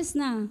ma-access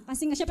na.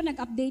 Kasi nga syempre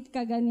nag-update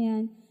ka,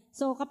 ganyan.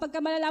 So kapag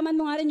malalaman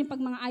mo nga rin yung pag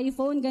mga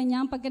iPhone,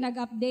 ganyan, pagka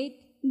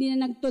nag-update, hindi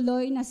na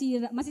nagtuloy,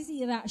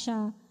 masisira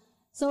siya.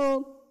 So,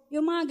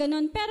 yung mga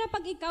ganon. Pero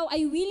pag ikaw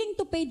ay willing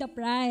to pay the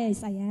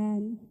price,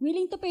 ayan,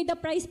 willing to pay the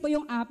price po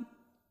yung app.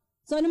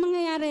 So, ano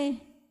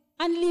mangyayari?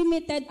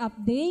 Unlimited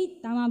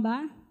update, tama ba?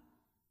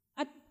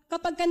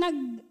 Kapag ka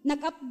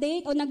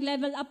nag-update o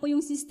nag-level up po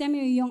yung system,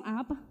 yung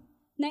app,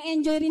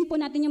 na-enjoy rin po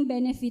natin yung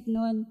benefit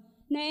nun.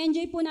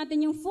 Na-enjoy po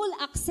natin yung full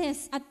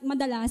access at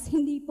madalas,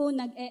 hindi po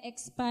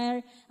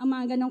nag-e-expire ang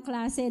mga ganong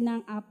klase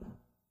ng app.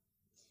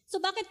 So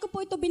bakit ko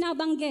po ito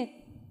binabanggit?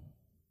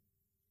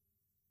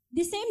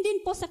 The same din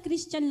po sa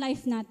Christian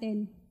life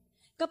natin.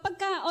 Kapag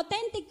ka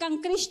authentic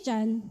kang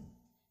Christian,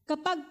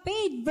 kapag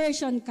paid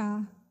version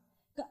ka,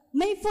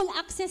 may full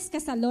access ka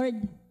sa Lord.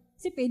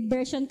 Si paid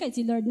version ka,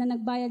 si Lord na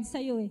nagbayad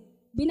sa'yo eh.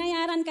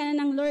 Binayaran ka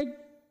na ng Lord.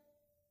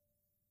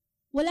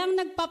 Walang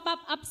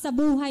nagpa-pop up sa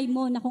buhay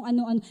mo na kung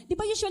ano-ano. Di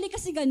ba usually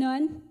kasi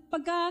ganun?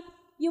 Pagka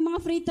yung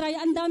mga free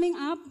trial, ang daming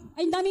app,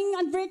 ay daming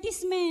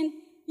advertisement.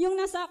 Yung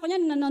nasa ako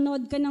niyan,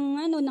 nanonood ka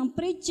ng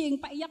preaching,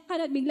 paiyak ka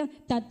na, biglang,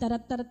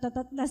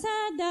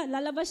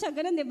 lalabas siya,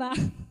 ganun, di ba?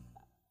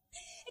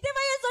 Di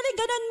ba yun? Sorry,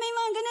 ganun, may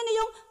mga ganun na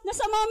yung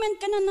nasa moment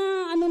ka na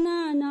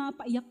na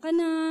paiyak ka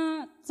na,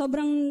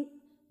 sobrang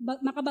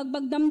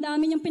makabagbag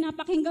damdamin yung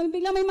pinapakinggan,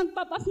 bigla may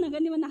mag-pop up na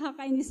ganun,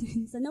 nakakainis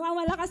minsan.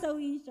 Nawawala ka sa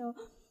wisyo.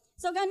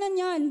 So, ganun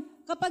yun.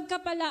 Kapag ka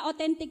pala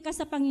authentic ka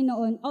sa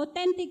Panginoon,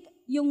 authentic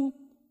yung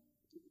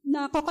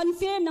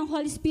nako-confirm ng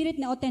Holy Spirit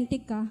na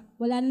authentic ka,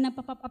 wala na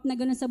nagpa-pop up na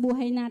ganun sa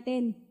buhay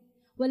natin.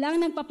 Walang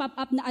nagpa-pop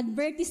up na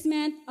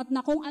advertisement at na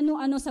kung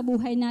ano-ano sa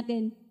buhay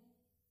natin.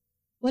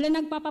 Wala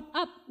nagpa-pop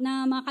up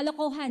na mga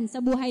kalokohan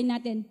sa buhay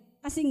natin.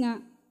 Kasi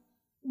nga,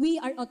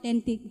 we are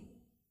authentic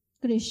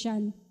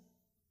Christian.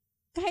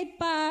 Kahit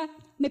pa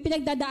may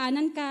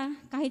pinagdadaanan ka,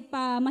 kahit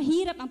pa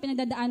mahirap ang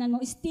pinagdadaanan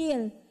mo,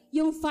 still,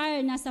 yung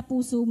fire nasa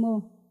puso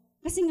mo.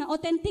 Kasi nga,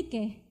 authentic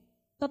eh.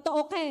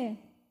 Totoo ka eh.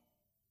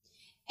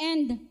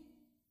 And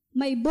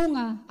may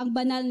bunga ang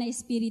banal na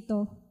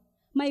Espiritu.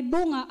 May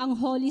bunga ang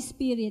Holy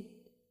Spirit.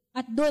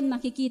 At doon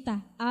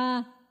makikita,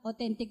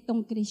 authentic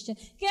tong Christian.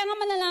 Kaya nga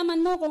malalaman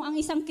mo kung ang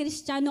isang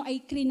Kristiyano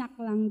ay krinak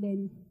lang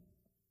din.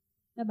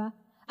 Diba?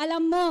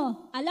 Alam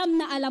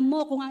mo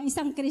kung ang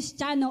isang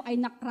Kristiyano ay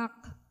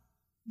nakrak.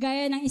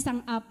 Gaya ng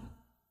isang app.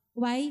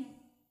 Why?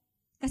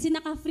 Kasi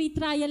naka-free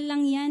trial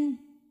lang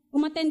yan.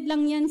 Umattend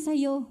lang yan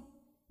sa'yo.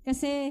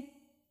 Kasi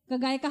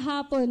kagaya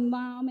kahapon,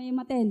 may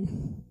umattend.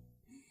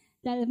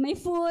 Dahil may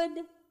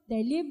food,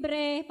 dahil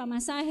libre,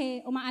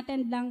 pamasahe,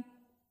 uma-attend lang.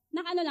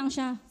 Nakano lang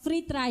siya,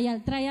 free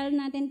trial. Trial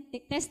natin,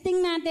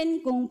 testing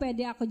natin kung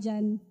pwede ako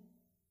dyan.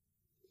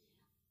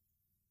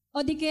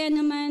 O di kaya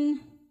naman,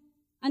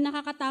 ang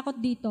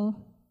nakakatakot dito,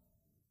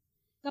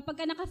 kapag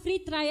ka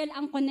naka-free trial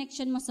ang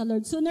connection mo sa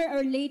Lord, sooner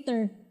or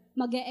later,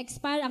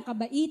 mag-e-expire ang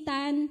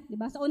kabaitan.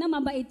 Diba? Sa una,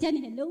 mabait yan.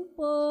 Hello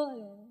po.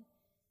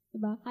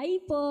 Diba? Hi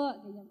po.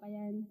 Ganyan pa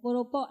yan.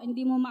 Puro po,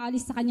 hindi mo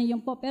maalis sa kanya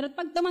yung po. Pero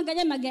pag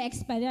tumagal yan,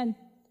 mag-e-expire yan.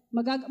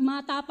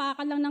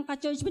 Matapakan lang ng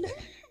ka-church.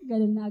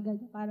 Ganun na agad.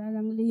 Para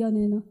lang Leon,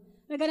 eh, no?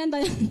 Ganun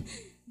ba yan?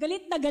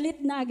 Galit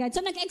na agad.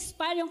 So,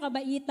 nag-expire yung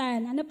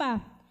kabaitan. Ano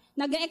pa?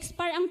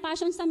 Nag-expire ang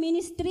passion sa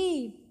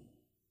ministry.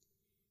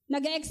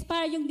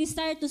 Nag-expire yung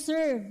desire to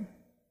serve.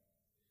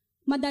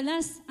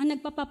 Madalas, ang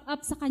nagpa-pop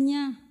up sa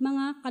kanya,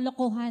 mga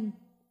kalokohan.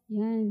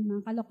 Yan,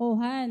 mga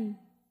kalokohan.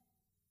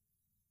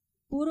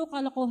 Puro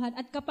kalokohan.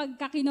 At kapag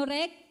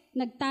kakinorek,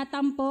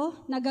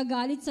 nagtatampo,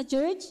 nagagalit sa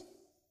church,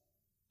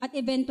 at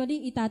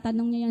eventually,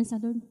 itatanong niya yan sa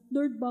Lord,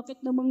 Lord,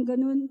 bakit naman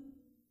ganun?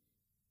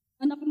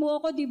 Anak mo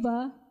ako, di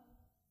ba?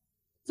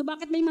 So,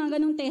 bakit may mga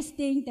ganung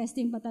testing?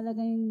 Testing pa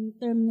talaga yung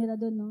term nila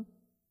doon, no?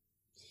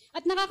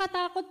 At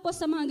nakakatakot po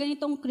sa mga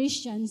ganitong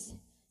Christians,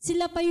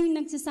 sila pa yung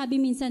nagsasabi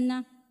minsan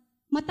na,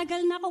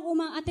 matagal na akong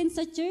uma-attend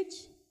sa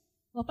church.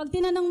 O pag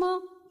tinanong mo,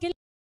 kailan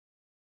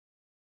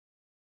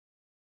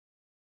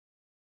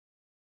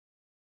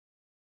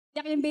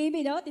yung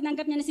baby daw,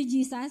 tinanggap niya na si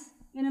Jesus.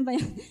 Ganun ba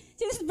yun?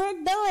 Since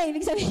birth daw eh.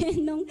 Ibig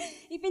sabihin, nung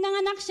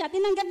ipinanganak siya,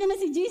 tinanggap niya na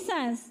si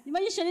Jesus. Di ba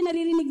usually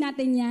naririnig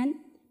natin yan?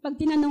 Pag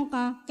tinanong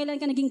ka,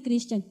 kailan ka naging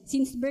Christian?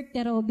 Since birth,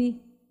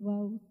 Roby.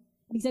 Wow.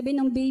 Ibig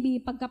sabihin ng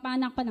baby,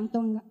 pagkapanak pa lang,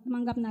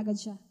 tumanggap na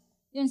agad siya.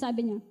 Yun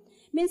sabi niya.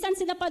 Minsan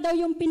sila pa daw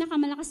yung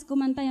pinakamalakas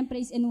kumanta yung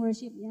praise and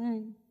worship.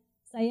 Yan.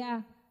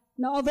 Saya.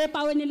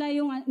 Na-overpower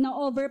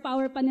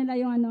pa nila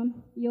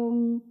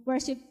yung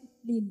worship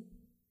lead.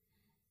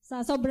 Sa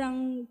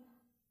sobrang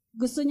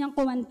gusto niyang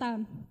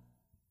kumanta.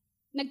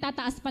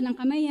 Nagtataas pa ng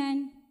kamay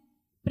yan.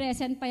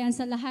 Present pa yan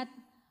sa lahat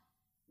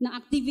ng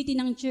activity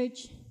ng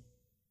church.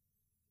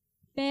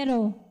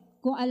 Pero,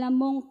 kung alam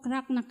mong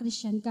crack na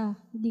Christian ka,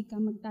 hindi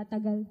ka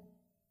magtatagal.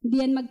 Hindi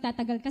yan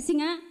magtatagal. Kasi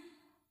nga,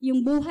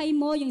 yung buhay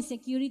mo, yung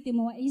security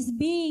mo is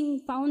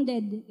being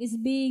founded, is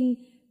being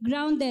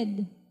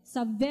grounded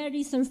sa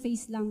very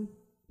surface lang.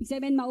 Ibig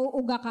sabihin,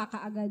 mauuga ka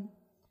kaagad.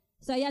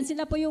 So, ayan,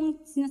 sila po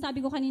yung, sinasabi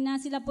ko kanina,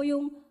 sila po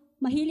yung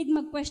mahilig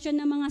mag-question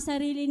ng mga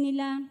sarili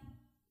nila.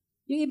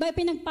 Yung iba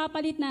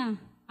pinagpapalit na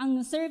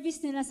ang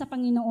service nila sa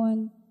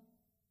Panginoon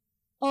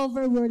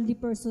over worldly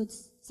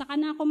pursuits. Saka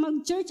na ako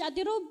mag-church,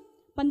 Ate Rob,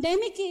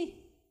 pandemic eh.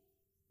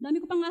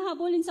 Dami ko pang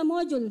hahabulin sa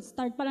module.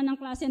 Start pala ng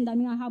klase, ang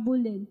dami nga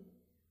habulin.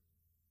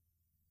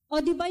 O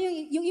di ba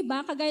yung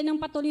iba, kagaya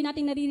ng patuloy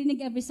nating naririnig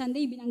every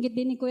Sunday, binanggit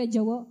din ni Kuya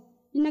Jowo,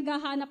 yung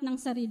naghahanap ng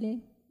sarili.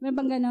 Meron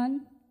bang ganon?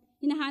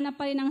 Hinahanap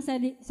pa rin ng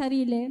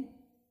sarili.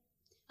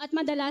 At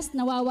madalas,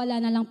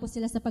 nawawala na lang po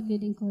sila sa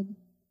paglilingkod.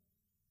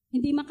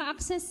 Hindi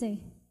maka-access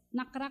eh.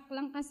 Na-crack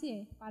lang kasi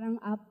eh. Parang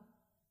up.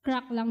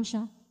 Crack lang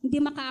siya.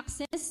 Hindi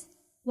maka-access.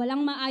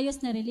 Walang maayos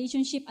na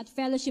relationship at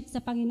fellowship sa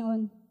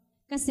Panginoon.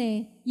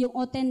 Kasi yung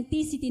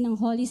authenticity ng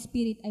Holy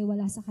Spirit ay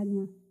wala sa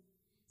Kanya.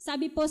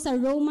 Sabi po sa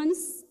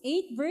Romans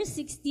 8 verse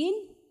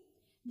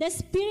 16, the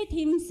Spirit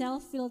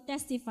Himself will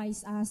testify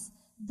us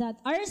that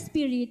our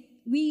spirit,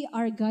 we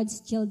are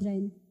God's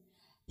children.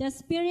 The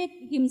Spirit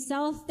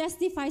Himself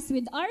testifies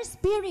with our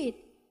spirit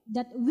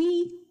that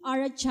we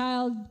are a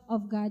child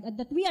of God, at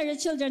that we are the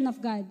children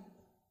of God.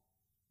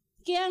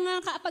 Kaya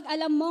nga kapag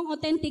alam mong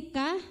authentic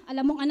ka,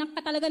 alam mong anak ka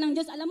talaga ng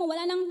Diyos, alam mo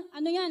wala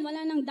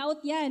nang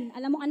doubt yan.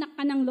 Alam mong anak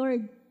ka ng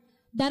Lord.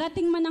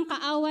 Darating man ang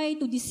kaaway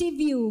to deceive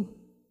you.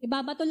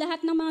 Ibabato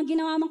lahat ng mga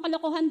ginawa mong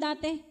kalokohan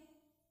dati.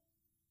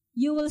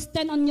 You will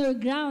stand on your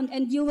ground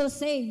and you will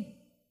say,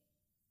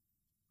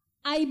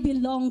 I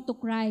belong to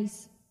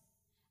Christ.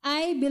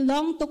 I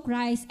belong to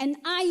Christ and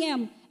I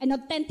am an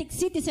authentic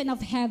citizen of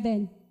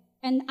heaven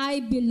and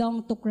I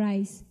belong to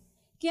Christ.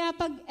 Kaya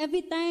pag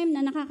every time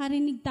na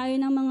nakakarinig tayo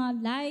ng mga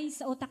lies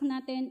sa utak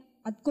natin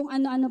at kung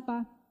ano-ano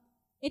pa,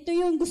 ito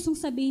yung gustong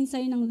sabihin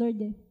sa'yo ng Lord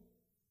eh.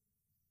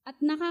 At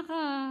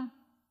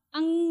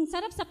ang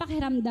sarap sa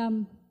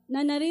pakiramdam na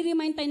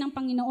nare-remind tayo ng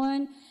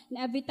Panginoon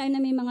na every time na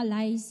may mga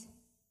lies,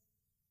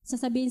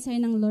 sasabihin sa'yo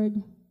ng Lord,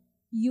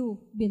 you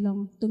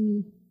belong to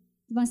me.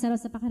 Diba ang sarap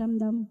sa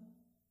pakiramdam?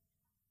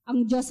 Ang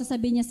Diyos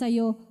sasabihin niya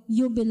sa'yo,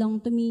 you belong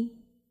to me.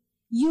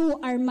 You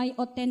are my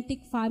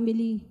authentic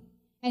family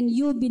and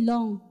you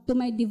belong to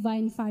my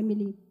divine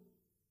family.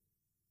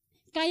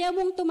 Kaya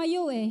mong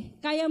tumayo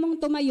Kaya mong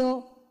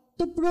tumayo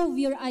to prove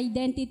your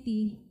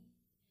identity.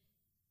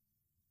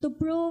 To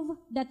prove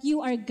that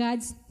you are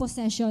God's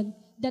possession.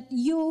 That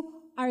you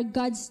are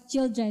God's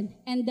children.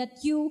 And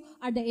that you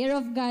are the heir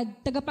of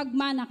God.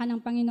 Tagapagmana ka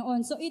ng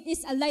Panginoon. So it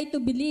is a lie to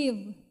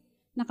believe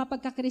na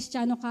kapag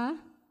ka-Kristiyano ka,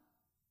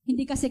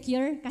 hindi ka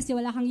secure kasi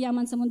wala kang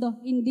yaman sa mundo.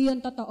 Hindi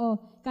yun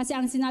totoo. Kasi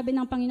ang sinabi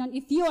ng Panginoon,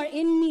 if you are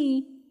in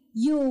me,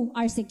 you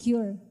are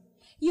secure.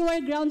 You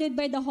are grounded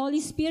by the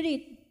Holy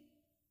Spirit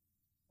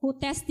who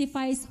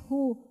testifies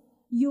who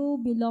you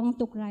belong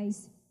to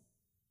Christ.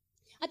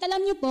 At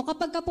alam niyo po,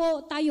 kapag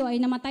po tayo ay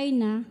namatay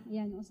na,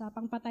 ayan,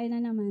 usapang patay na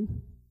naman.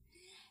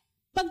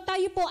 Pag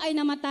tayo po ay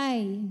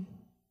namatay,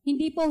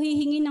 hindi po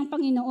hihingi ng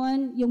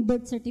Panginoon yung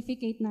birth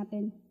certificate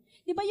natin.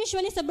 Di ba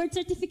usually sa birth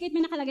certificate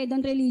may nakalagay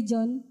doon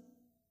religion?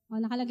 O,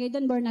 nakalagay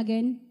doon, born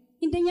again.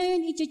 Hindi niya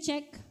yun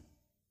i-check.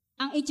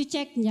 Ang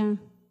i-check niya,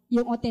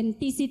 yung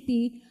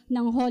authenticity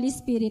ng Holy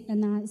Spirit na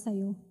nasa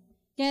iyo.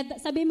 Kaya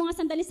sabi mo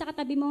nga sandali sa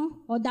katabi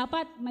mo, o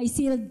dapat may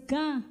sealed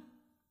ka.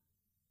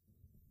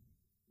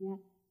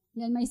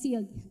 Yan, may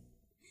sealed.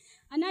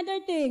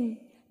 Another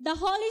thing, the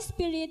Holy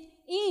Spirit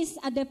is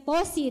a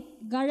deposit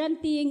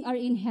guaranteeing our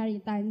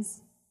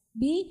inheritance.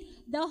 B,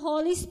 the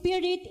Holy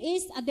Spirit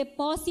is a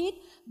deposit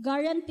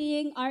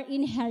guaranteeing our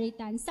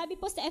inheritance. Sabi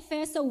po sa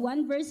Efeso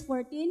 1 verse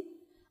 14,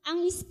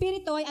 ang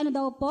Espiritu ay ano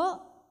daw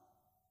po?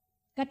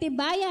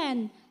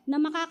 Katibayan na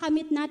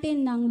makakamit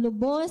natin ng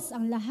lubos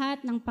ang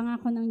lahat ng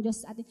pangako ng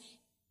Diyos sa atin.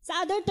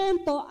 Sa other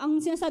term po,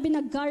 ang sinasabi na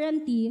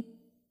guarantee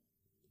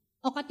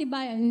o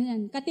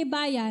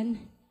katibayan,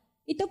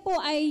 ito po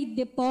ay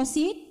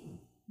deposit,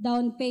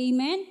 down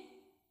payment,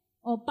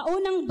 o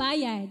paunang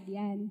bayad,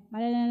 yan,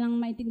 para na lang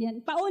maintindihan.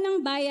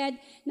 Paunang bayad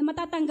na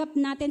matatanggap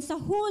natin sa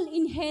whole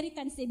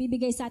inheritance na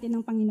ibibigay sa atin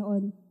ng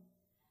Panginoon.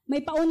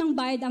 May paunang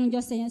bayad ang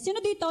Diyos sa inyo. Sino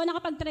dito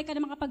nakapag-try ka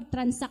na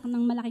makapag-transact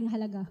ng malaking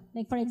halaga?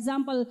 Like for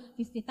example,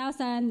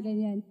 50,000,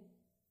 ganyan.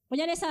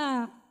 Kunyari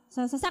sa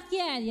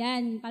sasakyan,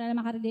 yan, para na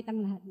makarelate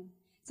ang lahat.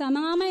 Sa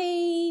mga may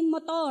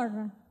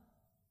motor,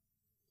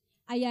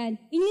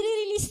 ayan,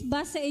 inire-release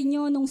ba sa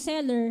inyo nung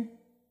seller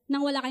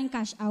nang wala kayong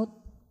cash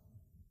out?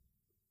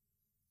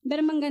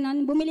 Meron bang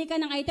ganon? Bumili ka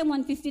ng item,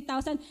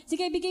 150,000.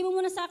 Sige, bigay mo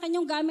muna sa akin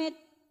yung gamit.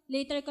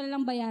 Later ko na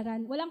lang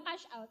bayaran. Walang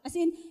cash out. As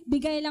in,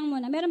 bigay lang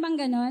muna. Meron bang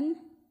ganon?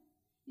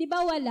 Di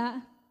ba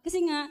wala?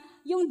 Kasi nga,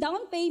 yung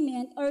down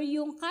payment or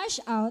yung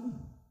cash out,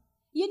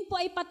 yun po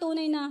ay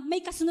patunay na may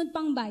kasunod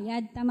pang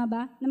bayad. Tama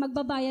ba? Na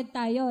magbabayad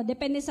tayo.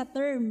 Depende sa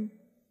term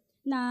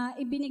na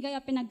ibinigay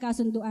o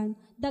pinagkasunduan.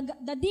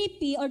 The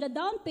DP or the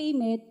down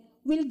payment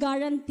will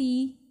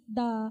guarantee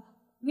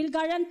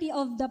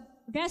of the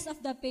rest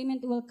of the payment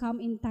will come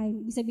in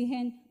time. Ibig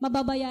sabihin,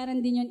 mababayaran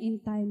din yun in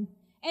time.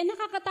 Eh,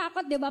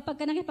 nakakatakot, di ba?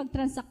 Pagka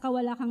nakipag-transact ka,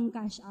 wala kang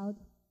cash out.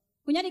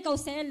 Kunyari, ikaw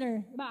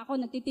seller. Diba? Ako,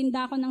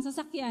 nagtitinda ako ng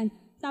sasakyan.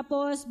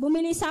 Tapos,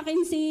 bumili sa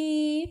akin si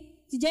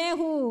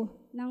Jehu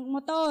ng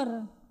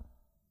motor.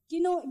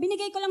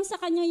 Binigay ko lang sa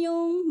kanya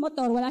yung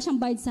motor. Wala siyang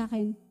bayad sa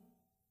akin.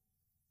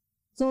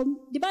 So,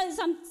 di ba,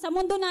 sa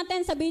mundo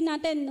natin, sabihin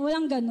natin,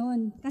 walang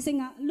ganun. Kasi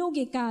nga,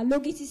 lugi ka.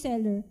 Lugi si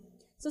seller.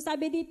 So,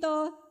 sabi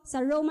dito, sa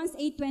Romans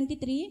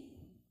 8:23,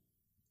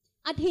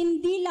 at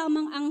hindi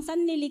lamang ang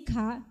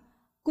sanlilikha,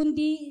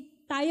 kundi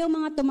tayo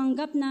mga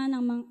tumanggap na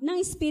ng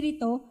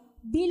Espiritu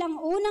bilang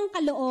unang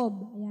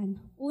kaloob.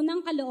 Ayan, unang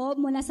kaloob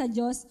mula sa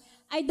Diyos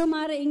ay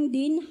dumaraing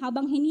din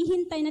habang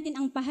hinihintay natin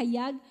ang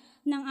pahayag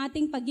ng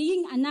ating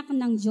pagiging anak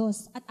ng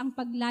Diyos at ang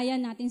paglaya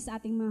natin sa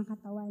ating mga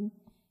katawan.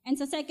 And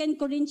sa 2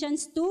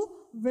 Corinthians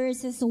 2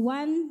 verses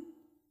 21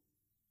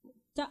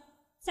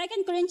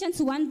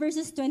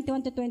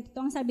 to 22,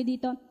 ang sabi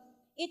dito,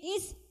 it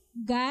is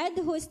God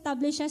who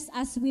establishes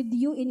us with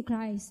you in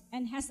Christ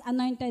and has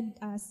anointed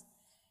us.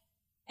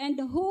 And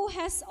who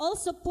has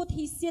also put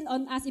His seal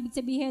on us. Ibig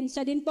sabihin,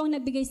 siya din po ang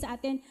nagbigay sa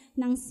atin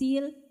ng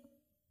seal.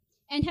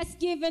 And has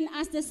given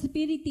us the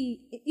Spirit,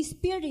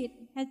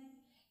 has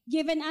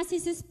given us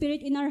His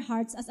Spirit in our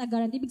hearts as a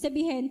guarantee. Ibig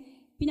sabihin,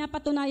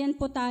 pinapatunayan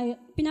po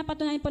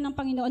ng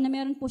Panginoon na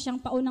meron po siyang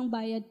paunang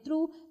bayad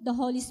through the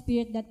Holy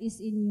Spirit that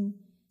is in you.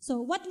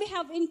 So, what we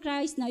have in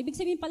Christ now, ibig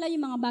sabihin pala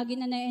yung mga bagay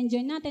na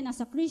na-enjoy natin as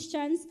a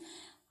Christians,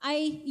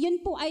 yun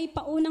po ay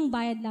paunang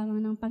bayad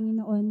lamang ng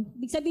Panginoon.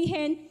 Ibig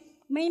sabihin,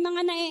 may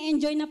mga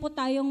na-enjoy na po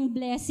tayong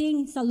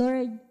blessing sa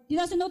Lord.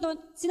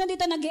 Sino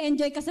dito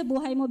nag-enjoy ka sa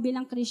buhay mo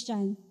bilang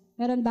Christian?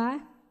 Meron ba?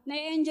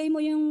 Na-enjoy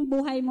mo yung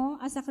buhay mo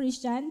as a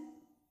Christian?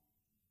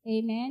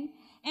 Amen?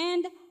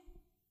 And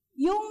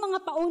yung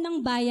mga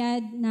paunang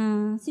bayad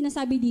na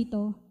sinasabi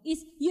dito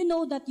is you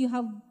know that you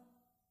have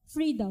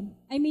freedom.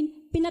 I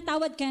mean,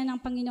 pinatawad ka na ng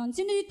Panginoon.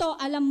 Sino dito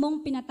alam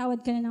mong pinatawad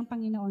ka na ng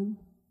Panginoon?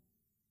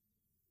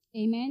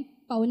 Amen?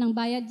 Paunang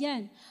bayad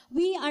yan.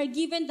 We are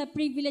given the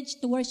privilege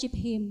to worship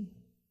Him.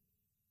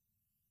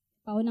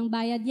 Paunang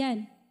bayad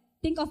yan.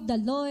 Think of the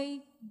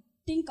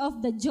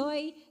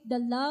joy, the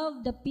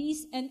love, the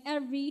peace, and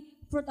every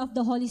fruit of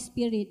the Holy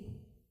Spirit.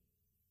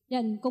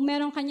 Yan, kung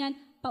meron ka yan,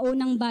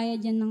 paunang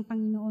bayad yan ng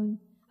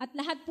Panginoon. At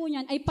lahat po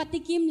yan ay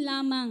patikim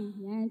lamang.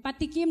 Yan,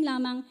 patikim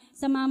lamang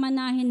sa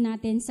mamanahin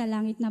natin sa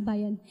langit na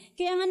bayan.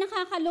 Kaya nga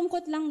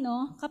nakakalungkot lang,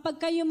 no? Kapag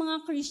kayo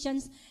mga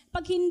Christians,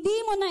 pag hindi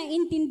mo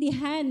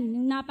naintindihan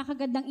yung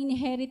napakagandang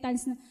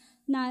inheritance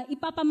na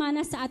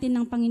ipapamana sa atin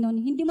ng Panginoon,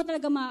 hindi mo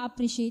talaga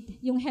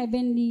ma-appreciate yung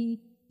heavenly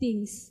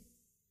things.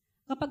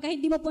 Kapag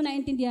hindi mo po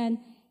naintindihan,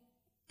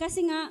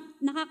 kasi nga,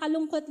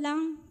 nakakalungkot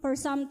lang for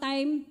some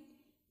time,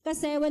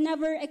 kasi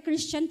whenever a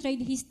Christian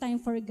trade his time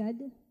for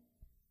God,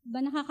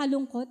 ba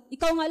nakakalungkot?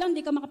 Ikaw nga lang, di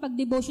ka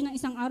makapag-devotion ng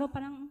isang araw,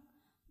 parang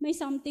may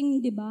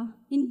something, di ba?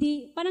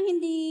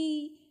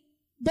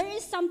 There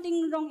is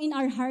something wrong in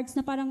our hearts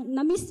na parang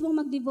na-miss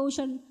mong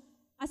mag-devotion,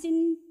 as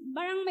in,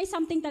 parang may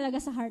something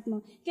talaga sa heart mo.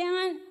 Kaya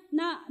nga,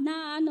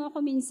 ako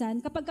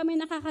minsan, kapag kami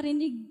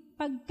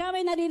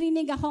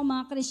naririnig ako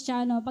mga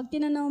Kristiyano, pag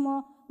tinanong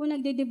mo kung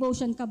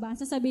nagde-devotion ka ba,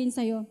 sasabihin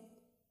sa'yo,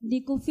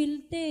 hindi ko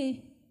feel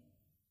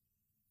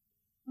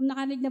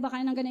Nakarinig na ba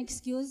kayo ng ganang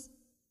excuse?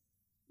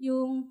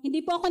 Yung,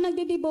 hindi po ako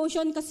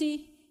nagde-devotion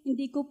kasi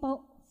hindi ko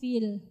po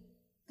feel.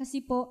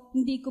 Kasi po,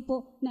 hindi ko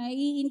po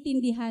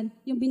naiintindihan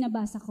yung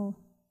binabasa ko.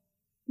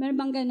 Meron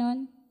bang ganon?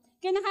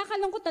 Kaya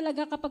nakakalungkot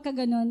talaga kapag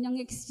ganon, yung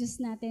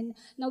excuse natin,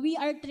 na we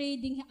are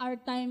trading our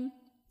time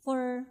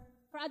for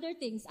other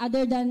things,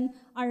 other than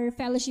our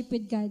fellowship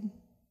with God.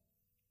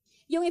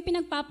 Yung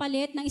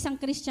ipinagpapalit ng isang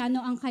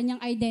Kristiyano ang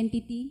kanyang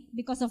identity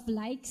because of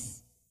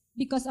likes,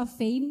 because of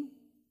fame.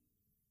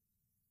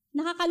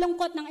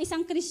 Nakakalungkot ng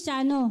isang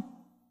Kristiyano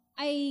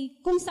ay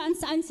kung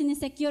saan-saan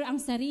sinesecure ang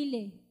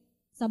sarili.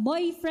 Sa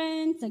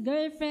boyfriend, sa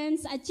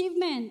girlfriend, sa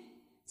achievement,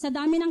 sa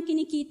dami ng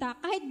kinikita,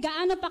 kahit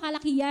gaano pa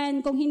kalaki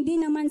yan, kung hindi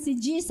naman si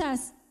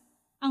Jesus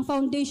ang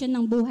foundation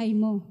ng buhay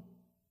mo.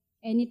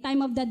 Any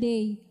time of the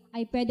day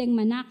ay pwedeng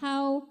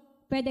manakaw,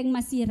 pwedeng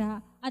masira,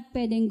 at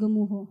pwedeng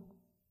gumuho.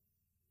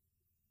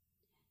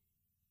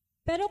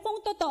 Pero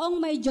kung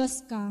totoong may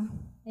Diyos ka,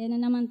 ayan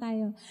na naman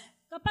tayo,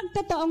 kapag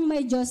totoong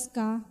may Diyos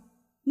ka,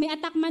 may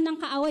attack man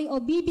ng kaaway o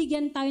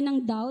bibigyan tayo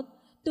ng doubt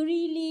to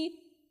really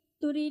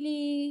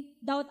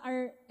doubt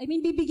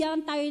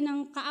bibigyan tayo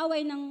ng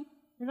kaaway ng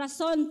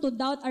rason to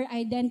doubt our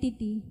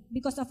identity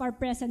because of our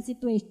present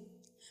situation.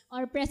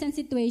 Our present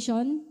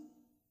situation,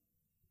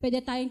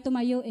 pwede tayong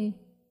tumayo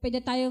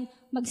Pwede tayong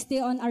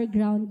magstay on our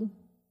ground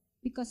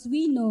because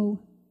we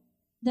know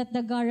that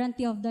the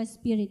guarantee of the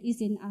Spirit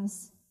is in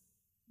us.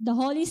 The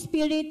Holy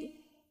Spirit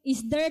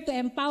is there to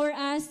empower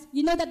us.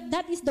 You know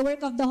that is the work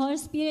of the Holy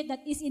Spirit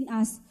that is in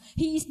us.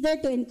 He is there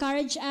to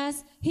encourage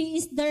us. He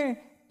is there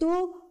to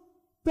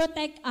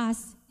protect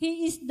us.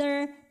 He is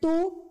there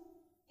to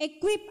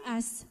equip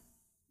us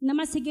na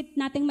mas higit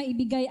nating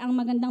maibigay ang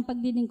magandang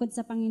paglilingkod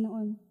sa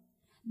Panginoon.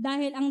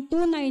 Dahil ang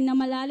tunay na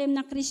malalim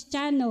na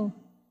Kristiyano,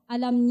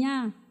 alam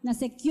niya na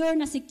secure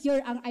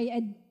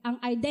ang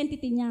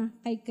identity niya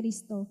kay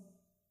Kristo.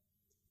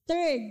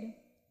 Third,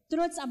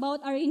 truths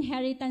about our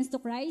inheritance to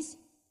Christ.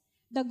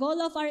 The goal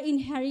of our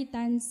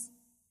inheritance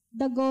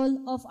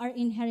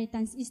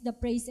is the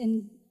praise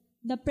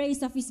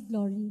of His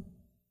glory.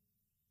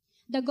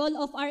 The goal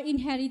of our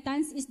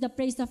inheritance is the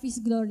praise of His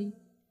glory.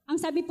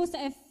 Ang sabi po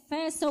sa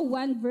Efeso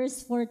 1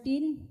 verse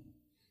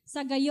 14,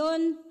 sa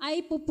gayon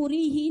ay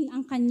pupurihin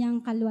ang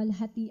kanyang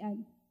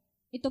kaluwalhatian.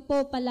 Ito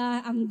po pala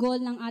ang goal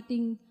ng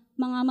ating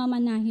mga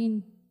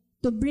mamanahin,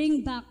 to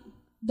bring back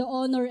the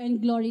honor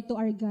and glory to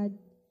our God.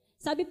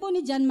 Sabi po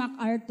ni John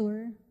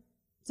MacArthur,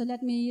 so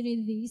let me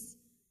read this.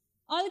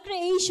 All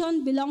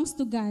creation belongs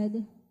to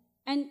God,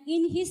 and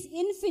in His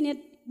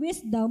infinite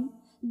wisdom,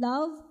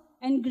 love,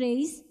 and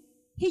grace,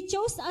 He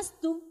chose us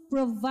to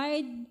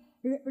provide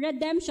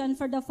redemption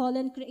for the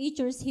fallen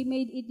creatures He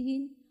made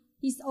in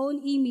His own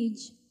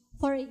image,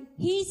 for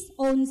His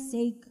own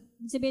sake,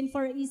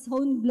 for His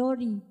own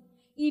glory,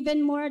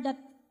 even more that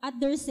at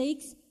their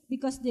sakes,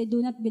 because they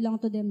do not belong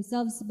to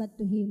themselves but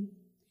to Him.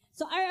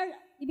 So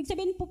ibig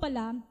sabihin po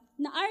pala,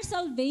 na our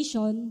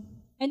salvation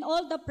and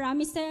all the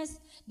promises,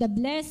 the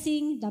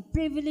blessing, the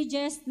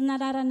privileges na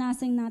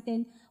nararanasan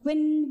natin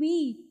when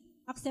we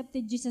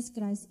accepted Jesus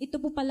Christ, ito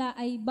po pala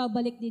ay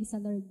babalik din sa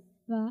Lord.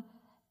 Diba?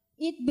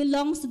 It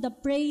belongs to the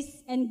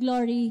praise and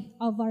glory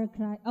of our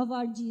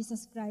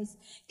Jesus Christ.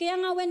 Kaya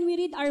nga when we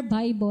read our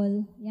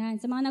Bible, yan,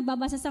 sa mga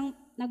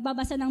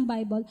nagbabasa ng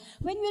Bible,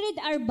 when we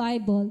read our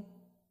Bible,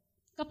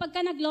 kapag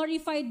ka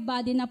nag-glorified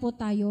body na po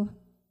tayo,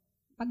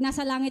 Pag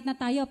nasa langit na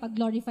tayo, pag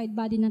glorified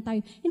body na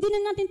tayo, hindi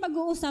na natin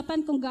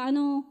pag-uusapan kung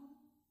gaano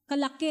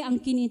kalaki ang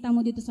kinita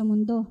mo dito sa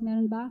mundo.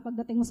 Meron ba?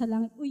 Pagdating mo sa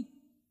langit, uy,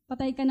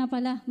 patay ka na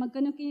pala.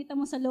 Magkano kinita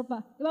mo sa lupa?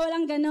 Di ba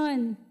walang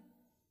ganon?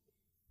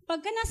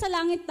 Pagka nasa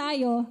langit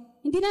tayo,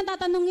 hindi na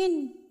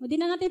tatanungin, hindi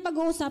na natin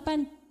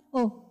pag-uusapan,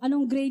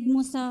 anong grade mo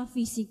sa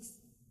physics?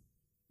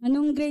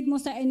 Anong grade mo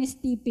sa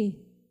NSTP?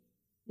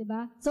 Di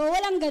ba? So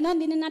walang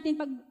ganon, hindi na natin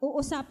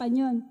pag-uusapan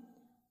yon.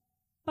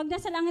 Pag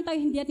nasa langit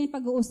tayo, hindi natin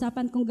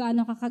pag-uusapan kung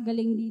gaano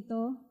kakagaling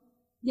dito.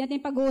 Hindi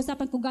natin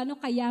pag-uusapan kung gaano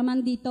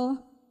kayaman dito.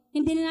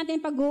 Hindi na natin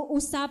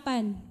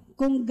pag-uusapan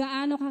kung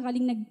gaano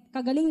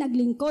kagaling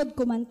naglingkod,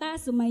 kumanta,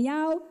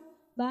 sumayaw,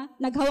 ba?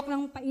 Naghawak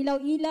ng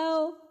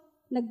pailaw-ilaw,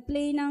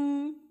 nagplay ng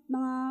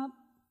mga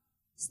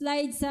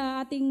slides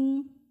sa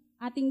ating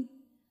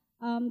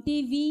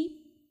TV.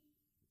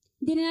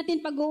 Hindi na natin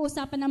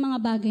pag-uusapan ng mga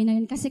bagay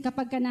na yun. Kasi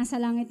kapag ka nasa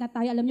langit na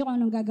tayo, alam nyo kung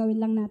anong gagawin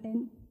lang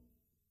natin?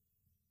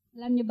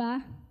 Alam nyo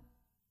ba?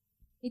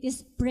 It is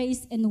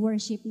praise and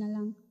worship na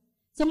lang.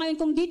 So ngayon,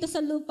 kung dito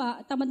sa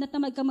lupa, tamad na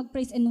tamad ka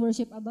mag-praise and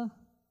worship,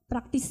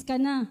 practice ka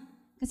na.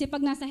 Kasi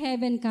pag nasa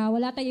heaven ka,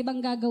 wala tayong ibang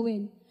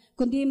gagawin,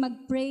 kundi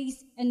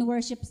mag-praise and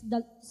worship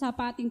sa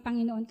ating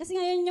Panginoon. Kasi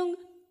ngayon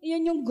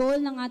yun yung goal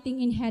ng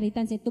ating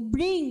inheritance, to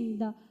bring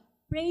the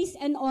praise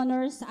and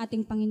honor sa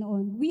ating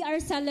Panginoon. We are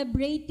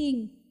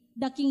celebrating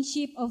the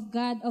kingship of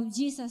God, of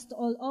Jesus, to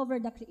all over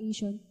the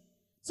creation.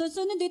 So,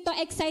 sunod dito,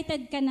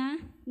 excited ka na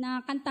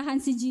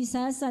kantahan si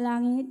Jesus sa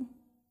langit?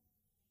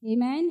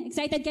 Amen?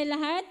 Excited kayo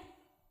lahat?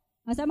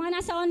 Sa mga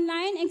nasa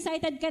online,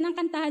 excited ka na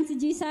kantahan si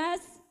Jesus?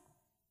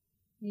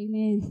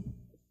 Amen.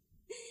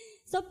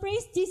 So,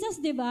 praise Jesus,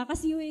 di ba?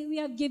 Kasi we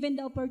have given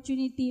the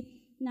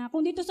opportunity na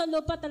kung dito sa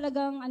lupa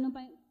talagang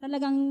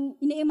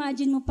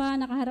ini-imagine mo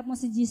pa, nakaharap mo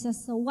si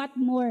Jesus. So, what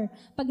more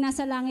pag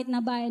nasa langit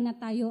na bayan na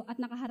tayo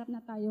at nakaharap na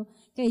tayo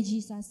kay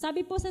Jesus?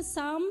 Sabi po sa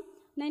Psalm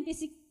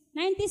 96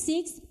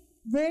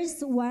 verse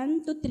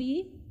 1 to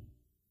 3,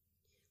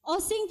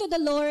 sing to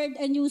the Lord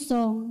a new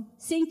song.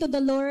 Sing to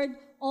the Lord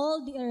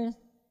all the earth.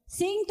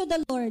 Sing to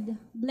the Lord,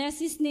 bless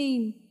His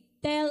name.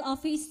 Tell of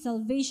His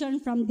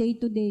salvation from day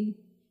to day.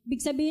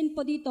 Ibig sabihin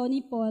po dito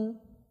ni Paul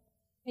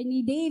and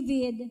ni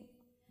David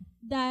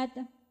that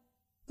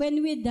when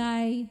we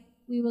die,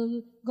 we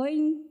will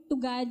going to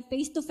God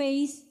face to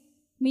face,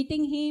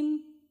 meeting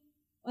Him,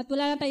 at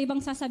wala na tayo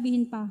ibang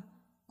sasabihin pa,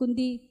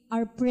 kundi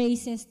our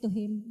praises to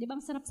Him. Di ba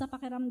ang sarap sa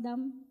pakiramdam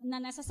na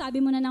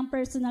nasasabi mo na ng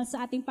personal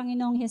sa ating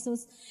Panginoong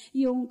Jesus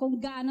yung kung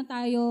gaano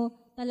tayo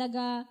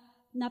talaga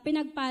na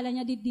pinagpala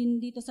niya din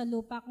dito sa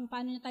lupa, kung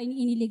paano niya tayo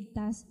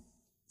iniligtas.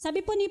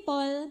 Sabi po ni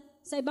Paul,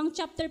 sa ibang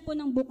chapter po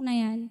ng book na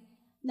yan,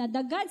 na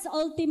the God's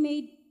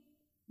ultimate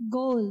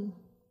goal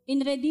in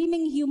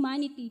redeeming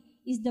humanity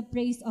is the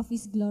praise of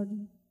His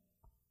glory.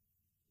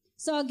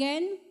 So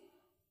again,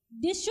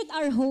 this should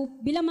our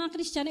hope. Bilang mga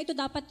Kristiyano, ito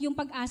dapat yung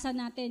pag-asa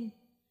natin.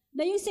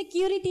 Na yung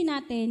security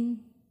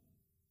natin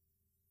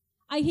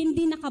ay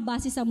hindi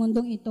nakabase sa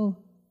mundong ito.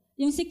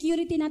 Yung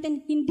security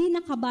natin hindi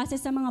nakabase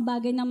sa mga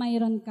bagay na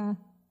mayroon ka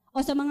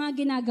o sa mga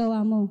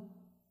ginagawa mo.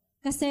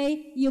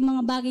 Kasi yung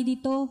mga bagay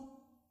dito,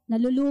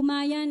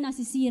 naluluma yan,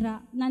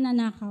 nasisira,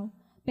 nananakaw.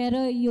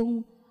 Pero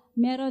yung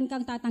meron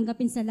kang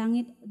tatanggapin sa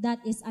langit, that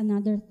is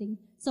another thing.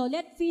 So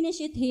let's finish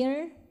it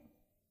here.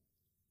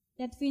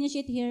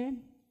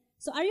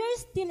 So are you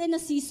still in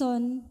a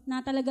season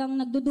na talagang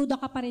nagdududa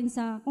ka pa rin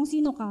sa kung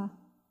sino ka?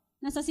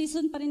 Nasa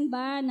season pa rin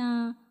ba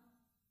na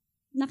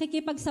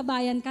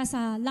nakikipagsabayan ka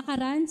sa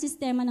lakaran,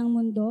 sistema ng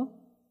mundo?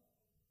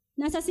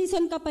 Nasa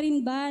season ka pa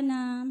rin ba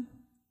na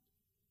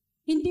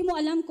hindi mo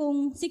alam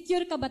kung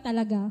secure ka ba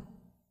talaga?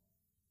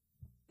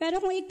 Pero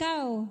kung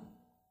ikaw,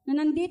 na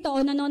nandito o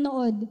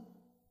nanonood,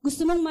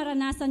 gusto mong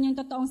maranasan yung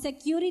totoong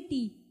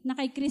security na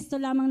kay Kristo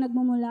lamang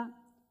nagmumula,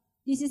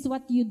 this is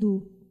what you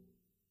do.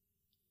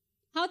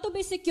 How to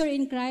be secure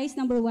in Christ?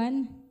 Number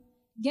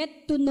 1,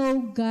 get to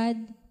know God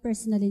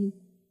personally.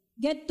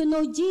 Get to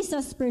know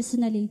Jesus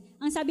personally.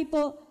 Ang sabi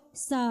po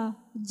sa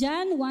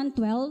John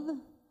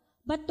 1:12,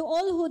 but to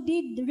all who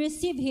did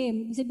receive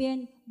Him,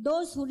 sabihin,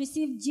 those who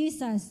received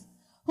Jesus,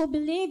 who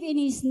believe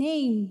in His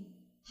name,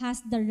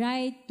 has the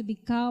right to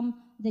become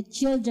the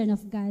children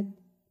of God.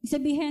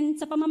 Sabihin,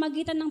 sa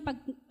pamamagitan ng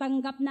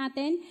pagtanggap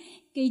natin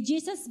kay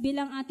Jesus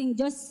bilang ating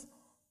Diyos,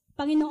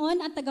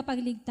 Panginoon at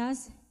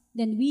tagapagligtas,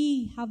 then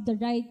we have the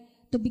right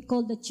to be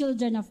called the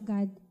children of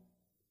God.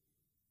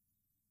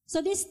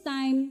 So this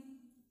time,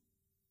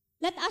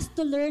 let us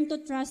to learn to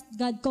trust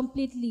God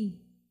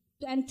completely,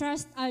 to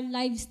entrust our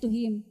lives to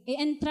Him.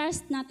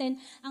 I-entrust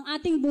natin ang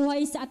ating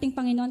buhay sa ating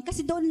Panginoon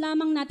kasi doon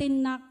lamang natin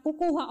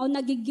nakukuha o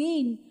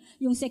nagigain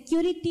yung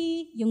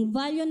security, yung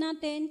value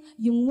natin,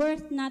 yung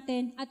worth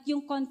natin, at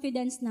yung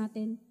confidence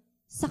natin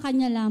sa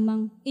Kanya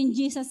lamang, in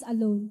Jesus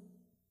alone.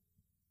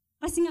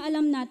 Kasi nga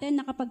alam natin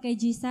na kapag kay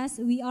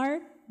Jesus, we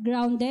are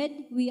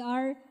grounded, we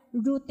are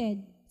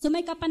rooted. So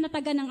may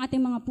kapanatagan ng ating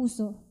mga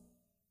puso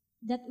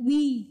that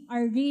we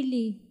are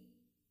really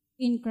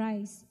in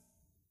Christ.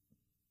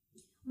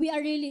 We are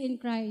really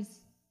in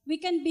Christ. We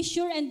can be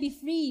sure and be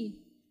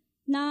free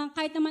na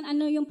kahit naman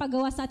ano yung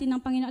paggawa sa atin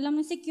ng Panginoon, alam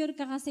mo, secure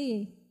ka kasi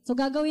eh. So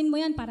gagawin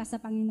mo yan para sa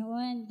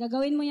Panginoon.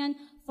 Gagawin mo yan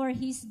for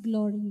His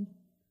glory.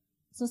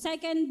 So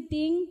second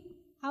thing,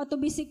 how to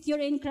be secure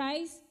in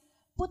Christ,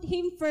 put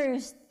Him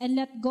first and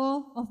let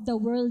go of the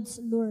world's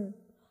lure.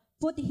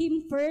 Put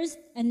Him first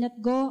and let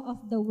go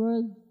of the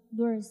world's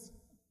lures.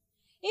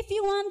 If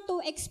you want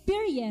to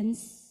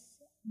experience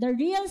the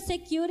real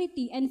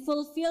security and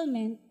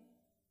fulfillment,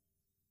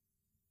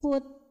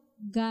 put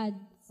God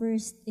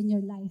first in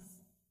your life.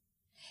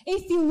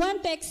 If you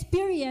want to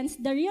experience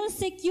the real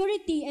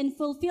security and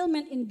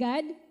fulfillment in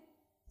God,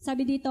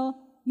 sabi dito,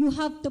 you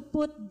have to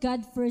put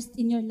God first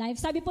in your life.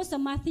 Sabi po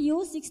sa Matthew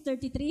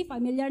 6:33,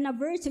 familiar na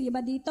verse, yung iba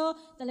dito,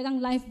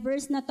 talagang life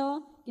verse na to,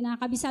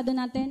 kinakabisado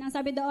natin. Ang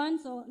sabi doon,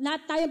 so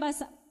lahat tayo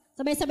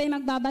sabay-sabay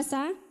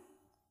magbabasa.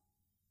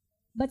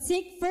 But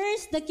seek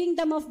first the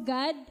kingdom of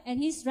God and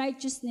His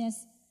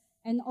righteousness,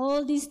 and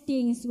all these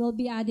things will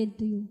be added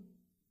to you.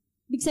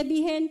 Ibig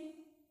sabihin,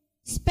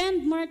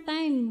 spend more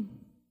time.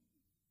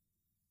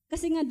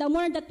 Kasi nga, the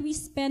more that we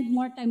spend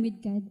more time with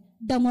God,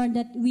 the more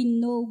that we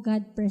know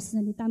God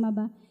personally. Tama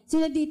ba?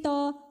 Sino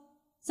dito,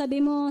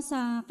 sabi mo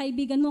sa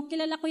kaibigan mo,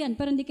 kilala ko yan,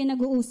 pero hindi kayo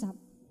nag-uusap.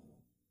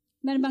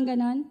 Meron bang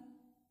ganon?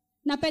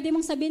 Na pwede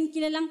mong sabihin,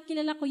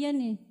 kilala ko yan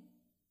eh.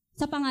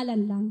 Sa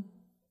pangalan lang.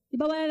 Di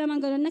ba wala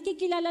naman ganon?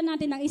 Nakikilala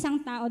natin ang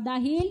isang tao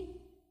dahil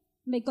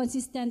may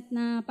consistent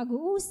na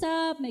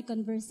pag-uusap, may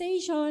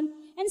conversation,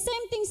 and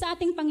same thing sa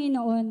ating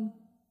Panginoon.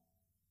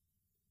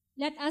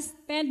 Let us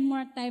spend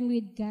more time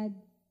with God.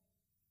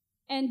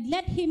 And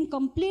let Him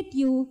complete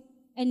you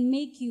and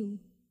make you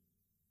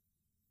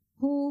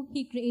who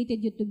He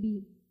created you to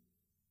be.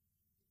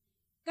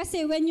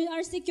 Kasi when you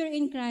are secure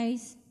in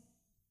Christ,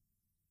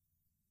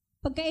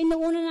 pagka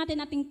inuuna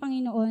natin ating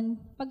Panginoon,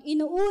 pag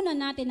inuuna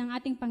natin ang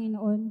ating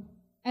Panginoon,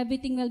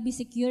 everything will be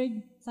secured.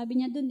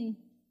 Sabi niya dun eh,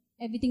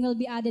 everything will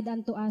be added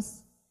unto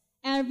us.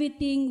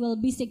 Everything will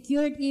be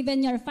secured, even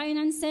your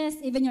finances,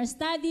 even your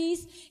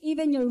studies,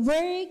 even your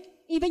work,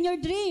 even your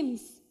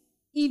dreams,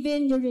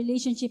 even your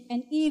relationship,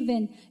 and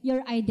even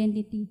your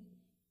identity.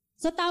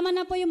 So tama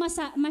na po yung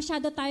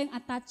masyado tayong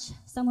attached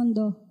sa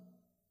mundo.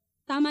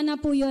 Tama na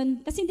po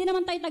yun. Kasi hindi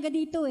naman tayo taga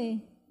dito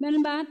eh.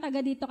 Meron ba taga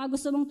dito ka?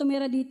 Gusto mong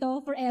tumira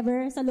dito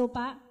forever sa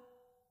lupa?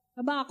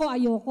 Aba ako,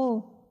 ayoko.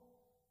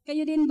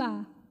 Kayo din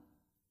ba?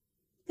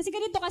 Kasi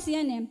ganito kasi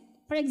yan eh.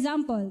 For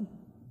example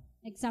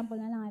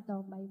na lang ito,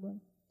 Bible.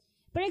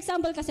 For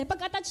example kasi, pag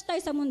attached tayo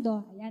sa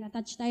mundo, ayan,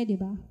 attached tayo, di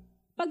ba?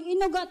 Pag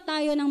inugat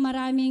tayo ng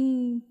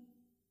maraming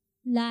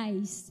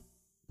lies,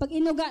 pag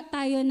inugat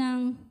tayo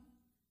ng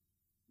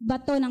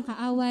bato ng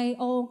kaaway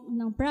o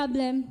ng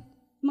problem,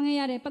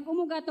 mangyayari, pag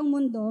umuga tong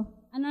mundo,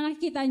 ano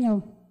nakikita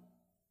nyo?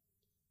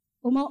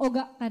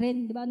 Umuuga ka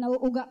rin, di ba?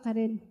 Nauuga ka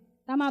rin.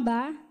 Tama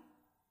ba?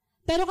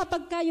 Pero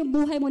kapag ka yung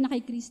buhay mo na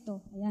kay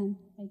Kristo, ayan,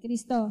 kay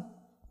Kristo,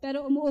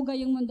 pero umuuga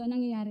yung mundo,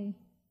 nangyayari?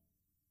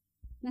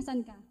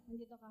 Nasaan ka?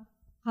 Nandito ka.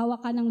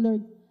 Hawak ka ng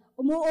Lord.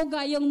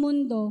 Umuuga yung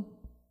mundo,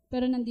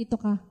 pero nandito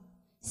ka.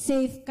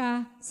 Safe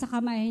ka sa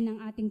kamay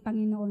ng ating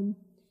Panginoon.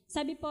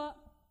 Sabi po,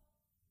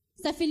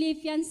 sa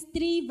Philippians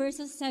 3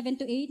 verses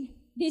 7 to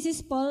 8, this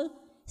is Paul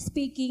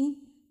speaking,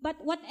 but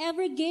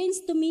whatever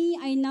gains to me,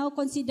 I now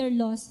consider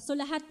loss. So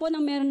lahat po ng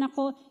meron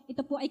ako,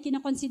 ito po ay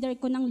kinakonsider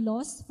ko ng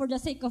loss for the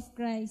sake of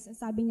Christ.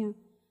 Sabi niya,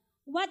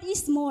 what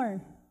is more?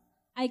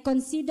 I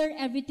consider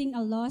everything a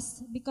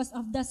loss because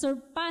of the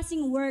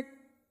surpassing worth.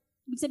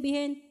 Ibig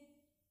sabihin,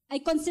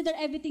 I consider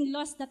everything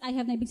lost that I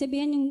have na. Ibig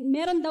sabihin, yung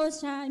meron daw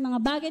siya, yung mga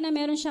bagay na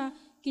meron siya,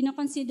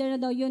 kinakonsider na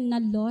daw yun na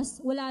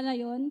loss. Wala na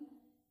yun.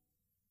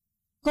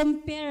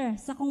 Compare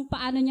sa kung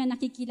paano niya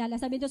nakikilala.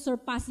 Sabi ito,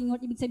 surpassing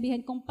worth. Ibig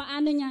sabihin, kung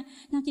paano niya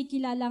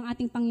nakikilala ang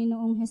ating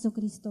Panginoong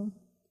Hesukristo.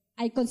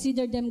 I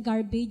consider them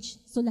garbage.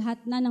 So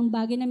lahat na ng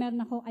bagay na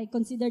meron ako, I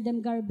consider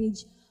them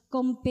garbage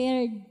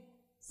compared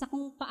sa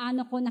kung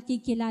paano ko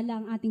nakikilala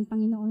ang ating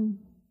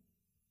Panginoon.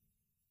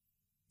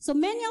 So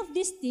many of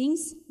these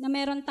things na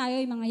meron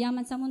tayo, yung mga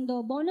yaman sa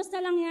mundo, bonus na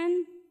lang yan.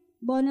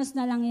 Bonus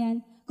na lang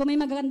yan. Kung may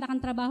maganda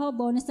kang trabaho,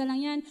 bonus na lang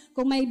yan.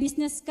 Kung may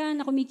business ka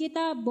na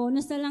kumikita,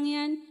 bonus na lang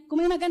yan.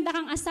 Kung may maganda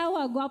kang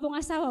asawa, gwapong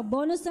asawa,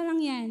 bonus na lang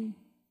yan.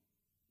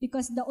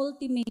 Because the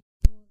ultimate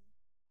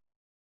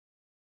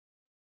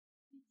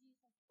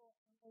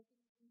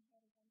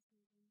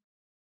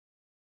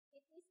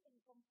it is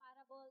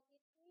incomparable,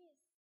 it is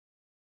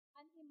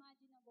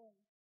unimaginable.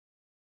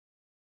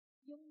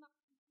 Yung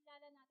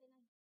makikilala natin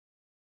ang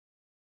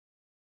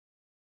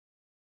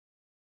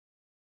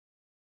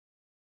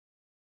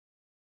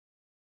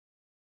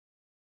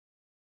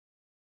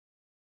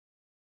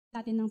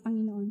natin ng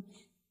Panginoon.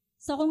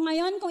 So kung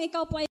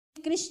ikaw po ay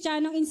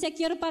Kristiyanong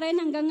insecure pa rin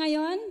hanggang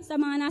ngayon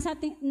sa mga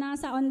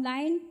nasa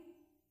online,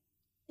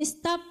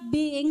 stop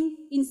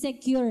being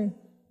insecure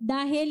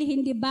dahil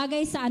hindi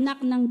bagay sa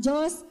anak ng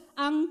Diyos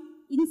ang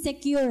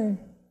insecure.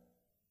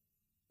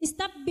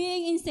 Stop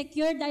being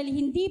insecure dahil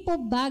hindi po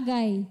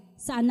bagay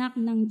sa anak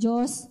ng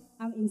Diyos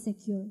ang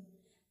insecure.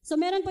 So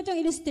meron po itong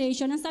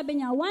illustration. Ang sabi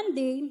niya, one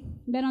day,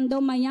 meron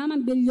daw mayaman,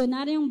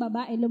 bilyonaryong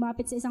babae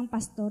lumapit sa isang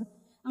pastor.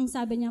 Ang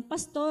sabi niya,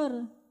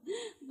 Pastor,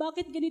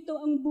 Bakit ganito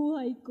ang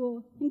buhay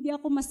ko? Hindi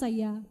ako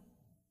masaya.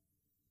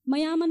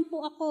 Mayaman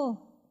po ako.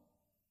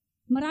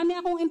 Marami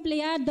akong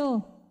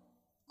empleyado.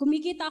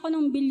 Kumikita ako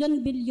ng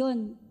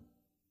bilyon-bilyon.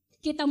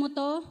 Kita mo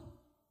to?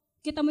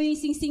 Kita mo yung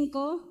singsing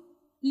ko?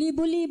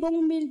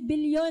 Libo-libong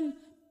bilyon.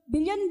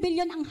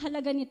 Bilyon-bilyon ang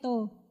halaga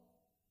nito.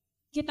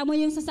 Kita mo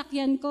yung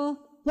sasakyan ko?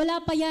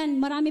 Wala pa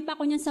yan. Marami pa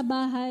ako niyan sa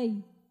bahay.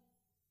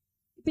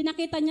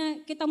 Pinakita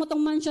niya, kita mo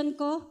tong mansion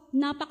ko?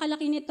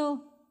 Napakalaki nito.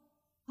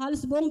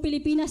 Halos buong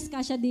Pilipinas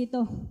kasya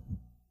dito.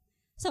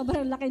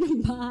 Sobrang laki ng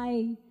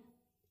bahay.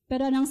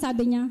 Pero anong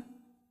sabi niya?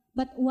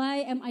 But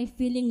why am I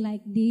feeling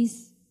like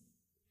this?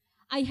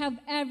 I have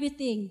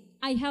everything.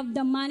 I have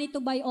the money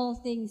to buy all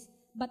things.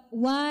 But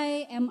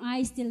why am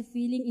I still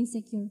feeling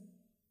insecure?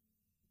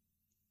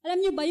 Alam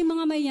niyo ba, yung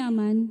mga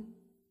mayaman,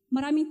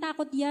 maraming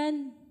takot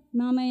yan,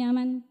 mga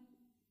mayaman.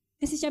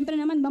 Kasi syempre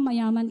naman ba,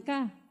 mayaman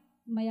ka.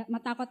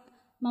 Matakot,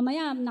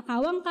 mamaya,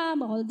 nakawang ka,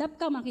 ma-hold up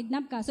ka,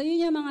 makidnap ka. So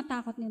yun yung mga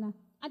takot nila.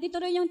 At ito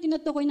rin yung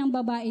tinutukoy ng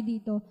babae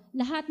dito.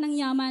 Lahat ng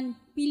yaman,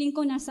 feeling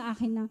ko nasa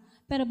akin na.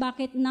 Pero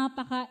bakit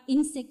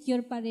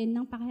napaka-insecure pa rin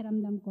ng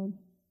pakiramdam ko?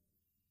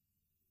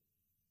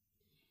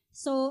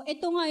 So,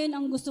 ito ngayon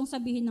ang gustong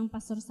sabihin ng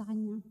pastor sa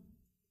kanya.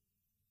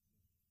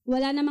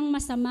 Wala namang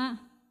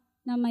masama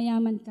na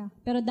mayaman ka.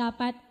 Pero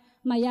dapat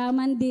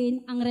mayaman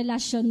din ang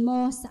relasyon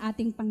mo sa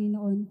ating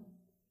Panginoon.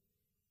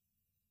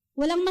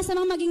 Walang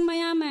masamang maging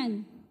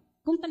mayaman.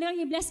 Kung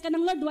talagang i-bless ka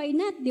ng Lord, why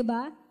not, di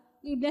ba?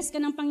 I-bless ka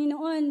ng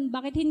Panginoon,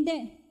 bakit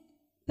hindi?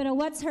 Pero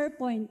what's her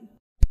point?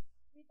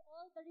 With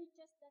all the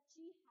riches that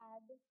she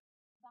had,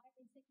 bakit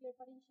insecure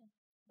pa rin siya?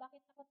 Bakit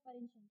takot pa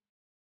rin siya?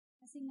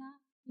 Kasi nga,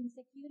 yung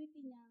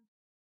security niya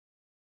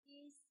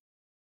is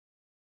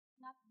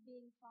not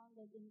being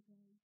founded in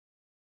Christ.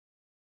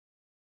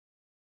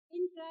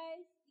 In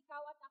Christ,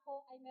 ikaw at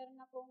ako ay meron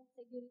na pong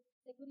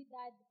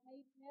seguridad.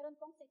 Meron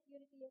pong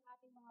security yung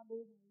ating mga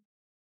buhay.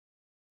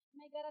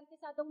 May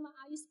garantisadong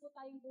maayos po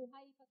tayong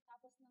buhay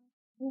pagtapos ng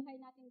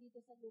buhay natin dito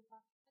sa lupa.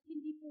 At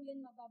hindi po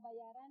yan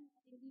mababayaran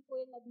at hindi po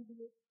yan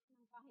mabibili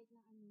ng kahit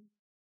na ano.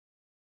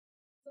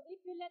 So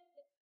if you let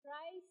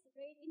Christ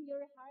reign in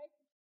your heart,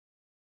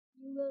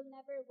 you will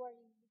never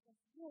worry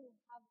because you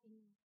have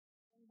enough.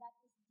 And that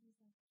is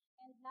Jesus.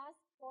 And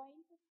last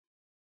point,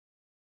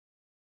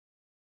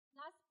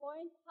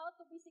 how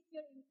to be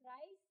secure in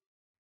Christ?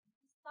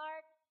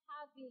 Start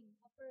having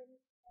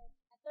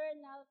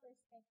eternal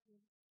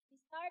perspective.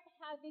 Start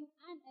having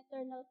an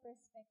eternal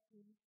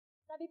perspective.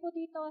 Sabi po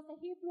dito sa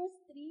Hebrews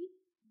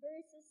 3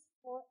 verse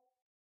 14,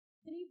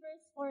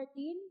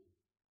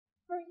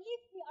 for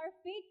if we are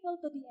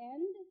faithful to the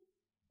end,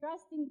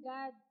 trusting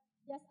God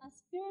just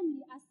as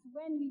firmly as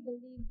when we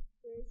believed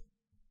first,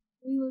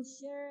 we will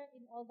share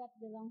in all that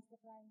belongs to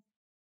Christ.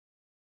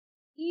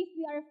 If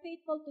we are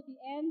faithful to the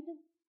end,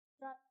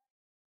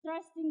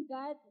 trusting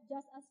God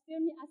just as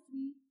firmly as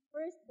we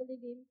first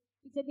believed Him,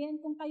 ibig sabihin,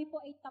 kung kayo po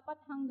ay tapat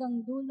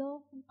hanggang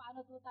dulo, kung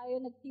paano po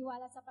tayo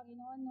nagtiwala sa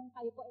Panginoon nung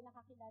kayo po ay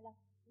nakakilala,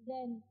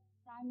 then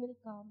time will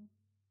come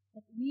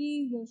that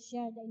we will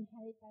share the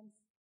inheritance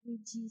with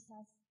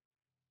Jesus.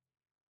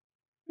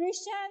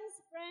 Christians,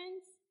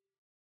 friends,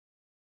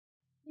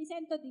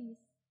 listen to this.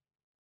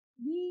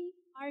 We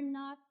are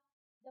not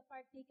the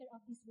partaker of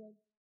this world.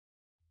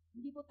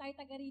 Hindi po tayo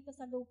taga rito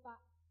sa lupa.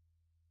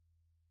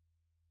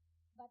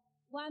 But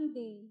one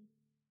day,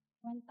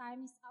 when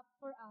time is up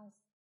for us,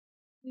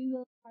 we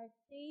will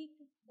partake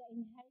the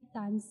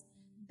inheritance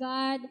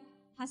God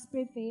has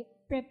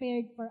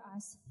prepared for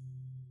us.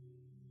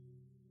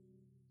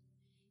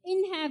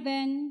 In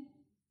heaven,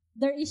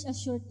 there is a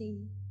sure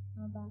thing.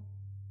 Diba?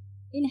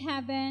 In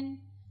heaven,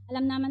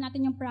 alam naman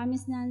natin yung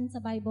promise nan sa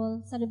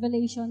Bible, sa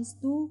Revelations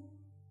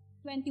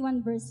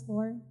 2:21 verse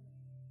 4.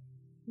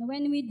 Na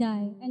when we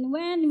die, and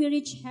when we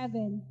reach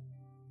heaven,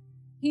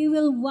 He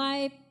will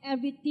wipe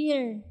every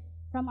tear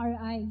from our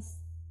eyes.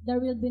 There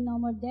will be no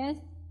more death,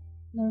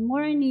 nor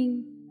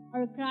mourning,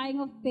 or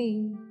crying of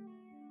pain,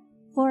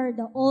 for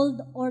the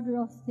old order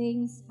of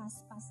things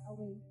has passed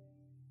away.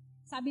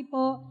 Sabi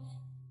po,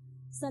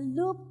 sa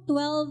Luke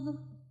 12,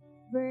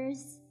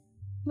 verse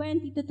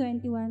 20 to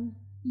 21,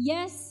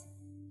 yes,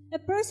 a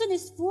person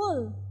is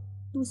full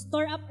to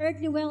store up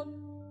earthly wealth,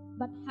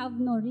 but have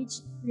no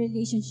rich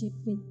relationship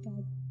with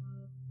God.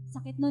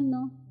 Sakit nun,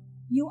 no?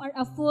 You are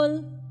a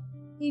fool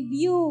if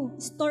you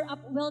store up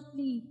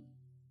wealthly.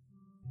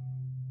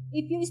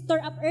 If you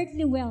store up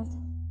earthly wealth,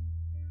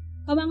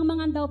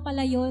 kamang-mangan daw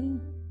pala yun,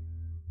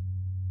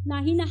 na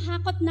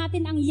hinahakot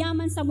natin ang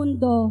yaman sa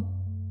mundo,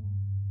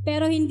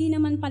 pero hindi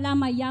naman pala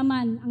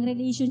mayaman ang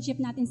relationship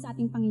natin sa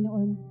ating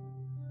Panginoon.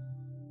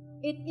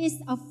 It is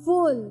a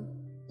fool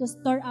to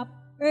store up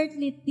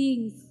earthly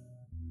things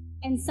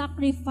and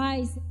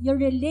sacrifice your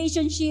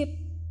relationship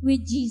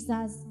with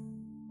Jesus.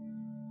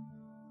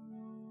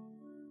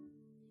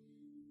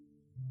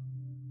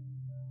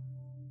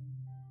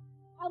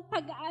 Ang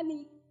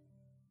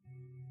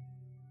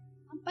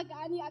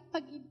pag-aani at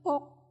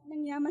pag-impok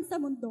ng yaman sa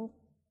mundo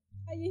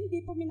ay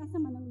hindi po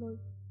minasama ng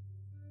Lord.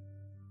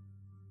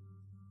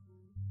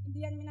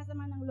 Hindi yan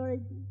minasama ng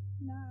Lord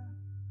na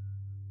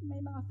may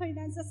mga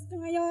finances ka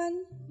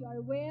ngayon, you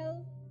are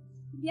well.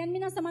 Diyan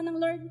minasama ng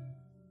Lord.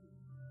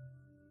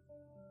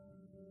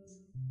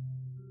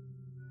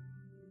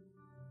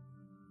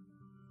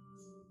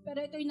 Pero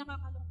ito'y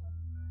nakakalungkot.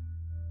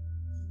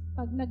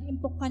 Pag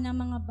nag-impok ka ng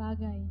mga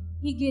bagay,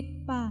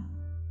 higit pa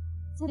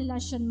sa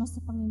relasyon mo sa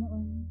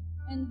Panginoon.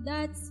 And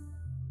that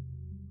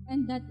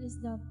is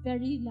the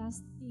very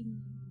last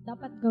thing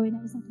dapat gawin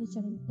ng isang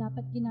Kristiyano.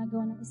 Dapat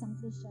ginagawa ng isang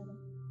Kristiyano.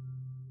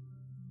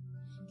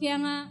 Kaya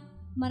nga,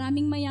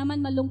 maraming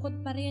mayaman,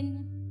 malungkot pa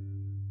rin.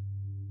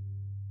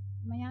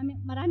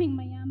 Maraming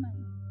mayaman.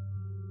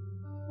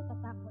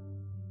 Natatakot.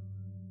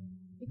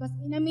 Because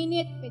in a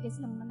minute, pwede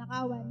silang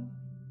manakawan.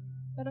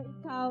 Pero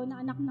ikaw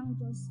na anak ng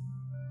Diyos,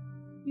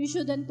 you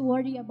shouldn't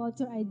worry about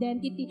your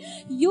identity.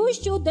 You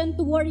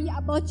shouldn't worry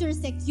about your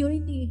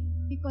security.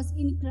 Because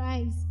in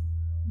Christ,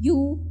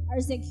 you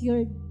are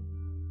secured.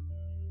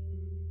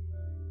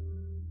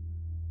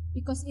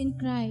 Because in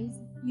Christ,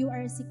 you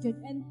are secured.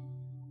 And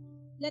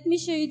let me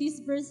share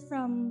this verse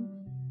from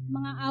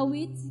mga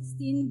awit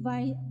 16,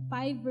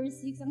 5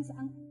 verse 6.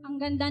 Ang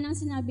ganda ng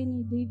sinabi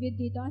ni David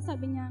dito. Ang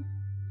sabi niya,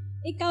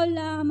 ikaw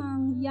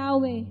lamang,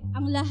 Yahweh,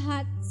 ang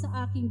lahat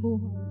sa aking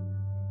buhay.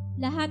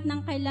 Lahat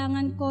ng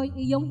kailangan ko'y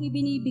iyong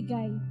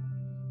ibinibigay.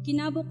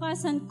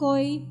 Kinabukasan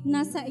ko'y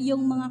nasa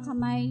iyong mga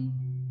kamay.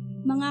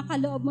 Mga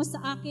kaloob mo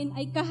sa akin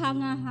ay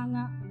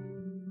kahanga-hanga.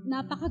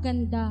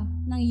 Napakaganda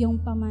ng iyong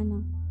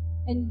pamana.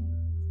 And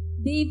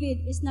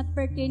David is not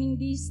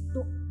pertaining this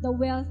to the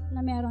wealth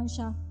na meron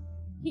siya.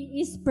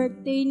 He is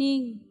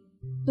pertaining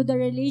to the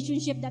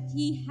relationship that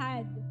he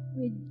had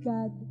with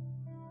God.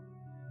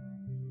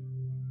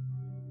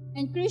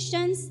 And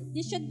Christians,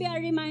 this should be a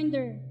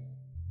reminder.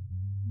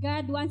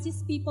 God wants His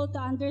people to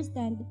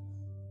understand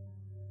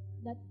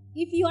that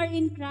if you are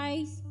in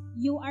Christ,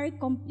 you are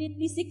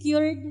completely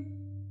secured.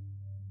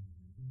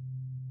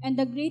 And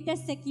the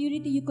greatest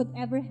security you could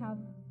ever have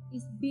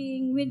is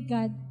being with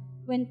God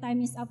when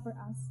time is up for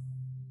us.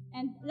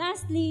 And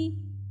lastly,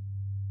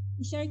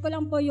 i-share ko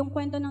lang po yung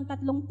kwento ng 3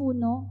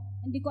 puno.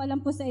 Hindi ko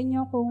alam po sa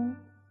inyo kung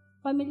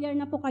familiar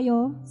na po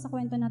kayo sa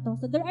kwento na to.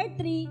 So there are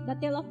 3, the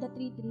tale of the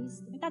 3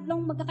 trees. May 3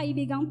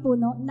 magkakaibigang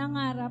puno,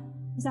 nangarap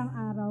isang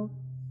araw.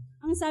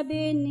 Ang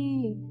sabi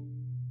ni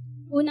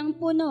unang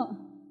puno,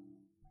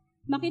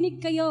 makinig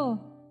kayo,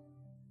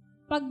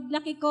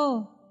 paglaki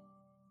ko,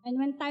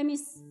 and when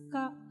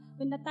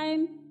the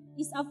time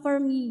is up for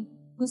me,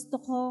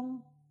 gusto kong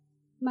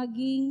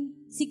maging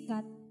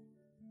sikat.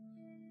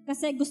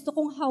 Kasi gusto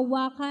kong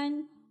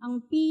hawakan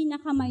ang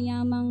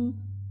pinakamayamang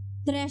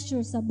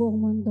treasure sa buong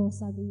mundo,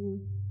 sabi niya.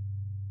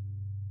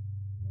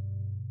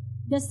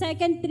 The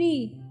second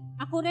tree,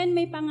 ako rin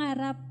may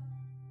pangarap.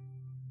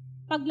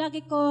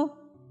 Paglaki ko,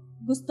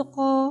 gusto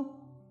ko,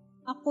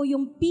 ako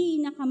yung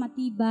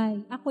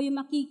pinakamatibay. Ako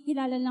yung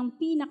makikilala ng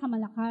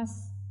pinakamalakas.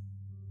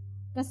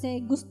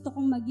 Kasi gusto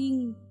kong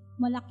maging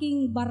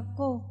malaking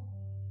barko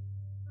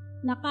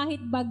na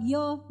kahit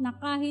bagyo, na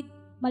kahit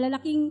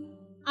malalaking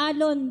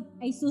alon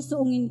ay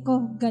susuungin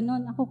ko.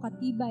 Ganon ako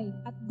katibay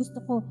at gusto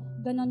ko,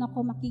 ganon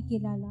ako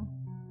makikilala.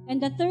 And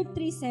the third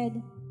tree said,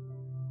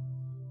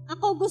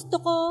 ako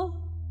gusto ko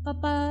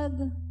kapag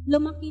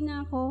lumaki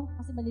na ako,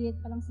 kasi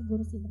maliliit pa lang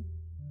siguro sila.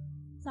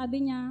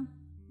 Sabi niya,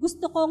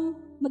 gusto kong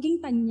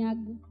maging tanyag.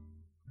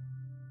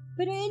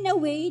 Pero in a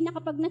way, na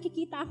kapag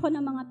nakikita ako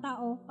ng mga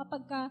tao,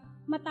 kapag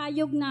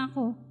matayog na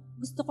ako,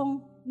 gusto kong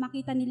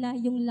makita nila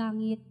yung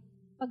langit.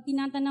 Pag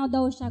tinatanaw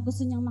daw siya,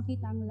 gusto niyang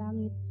makita ang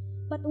langit.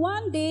 But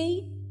one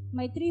day,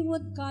 may 3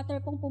 woodcutter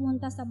pong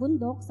pumunta sa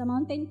bundok, sa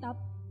mountain top.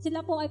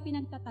 Sila po ay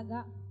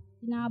pinagtataga.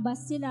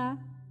 Pinabas sila,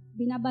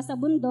 binabas sa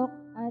bundok,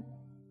 at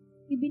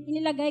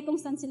inilagay kung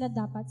saan sila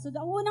dapat. So,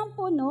 ang unang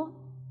puno,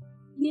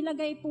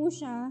 inilagay po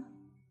siya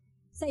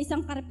sa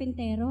isang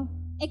karpentero.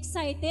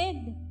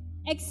 Excited.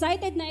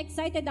 Excited na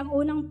excited ang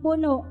unang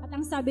puno. At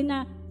ang sabi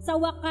na, sa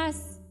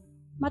wakas,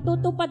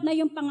 matutupad na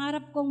yung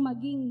pangarap kong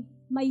maging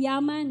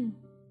mayaman.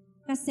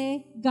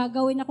 Kasi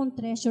gagawin akong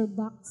treasure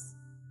box.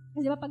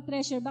 Kasi diba pag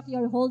treasure box,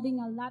 you're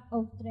holding a lot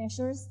of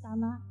treasures.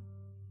 Tama?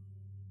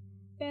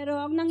 Pero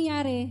ang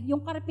nangyari,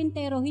 yung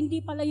karpentero,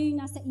 hindi pala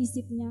yung nasa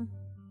isip niya.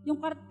 Yung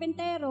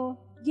karpentero,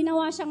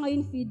 ginawa siya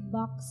ngayon feed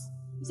box.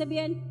 Ibig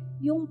sabihin,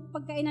 yung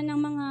pagkainan ng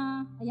mga,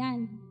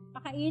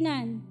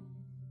 pakainan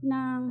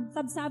ng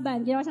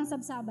sabsaban, ginawa siyang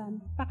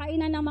sabsaban,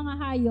 pakainan ng mga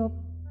hayop,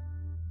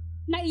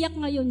 naiyak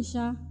ngayon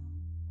siya.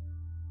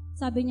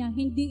 Sabi niya,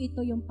 hindi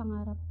ito yung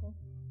pangarap ko.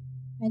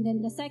 And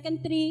then the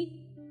second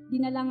tree,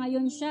 dinala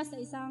ngayon siya sa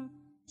isang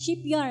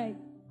shipyard,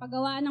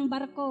 paggawaan ng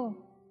barko.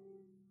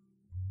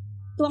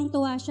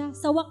 Tuwang-tuwa siya.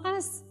 Sa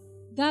wakas,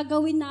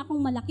 gagawin na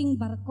akong malaking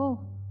barko.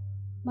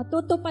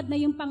 Matutupad na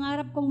yung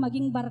pangarap kong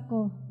maging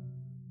barko.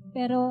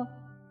 Pero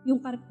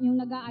yung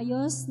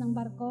nag-aayos ng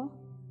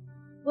barko,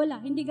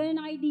 wala, hindi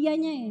ganun ang idea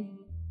niya eh.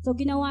 So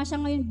ginawa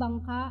siya ngayon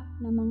bangka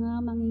ng mga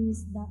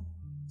mangingisda.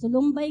 So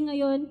lumbay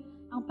ngayon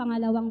ang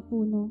pangalawang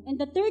puno. And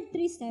the third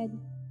tree said,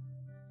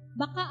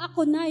 baka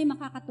ako na ay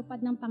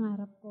makakatupad ng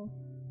pangarap ko.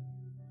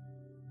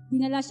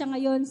 Dinala siya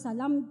ngayon sa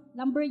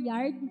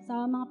lumberyard,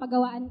 sa mga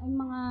pagawaan, ang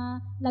mga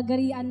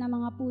lagarian na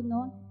mga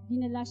puno.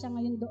 Dinala siya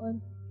ngayon doon.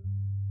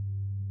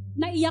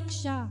 Naiyak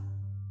siya.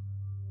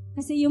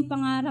 Kasi yung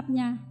pangarap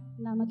niya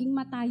na maging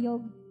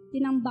matayog,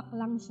 tinambak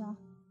lang siya.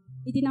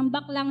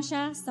 Itinambak lang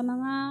siya sa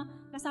mga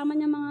kasama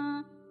niya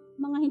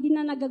mga hindi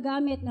na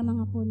nagagamit na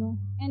mga puno.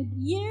 And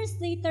years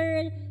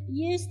later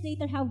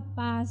have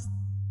passed.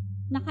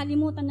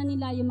 Nakalimutan na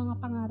nila yung mga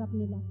pangarap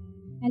nila.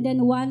 And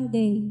then one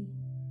day,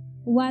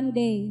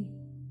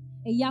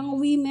 a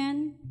young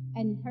woman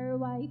and her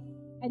wife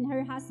and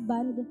her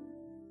husband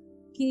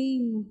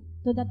came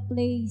to that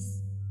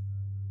place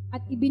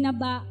at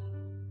ibinaba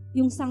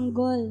yung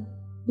sanggol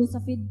doon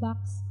sa feed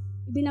box.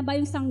 Ibinaba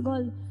yung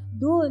sanggol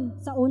doon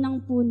sa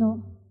unang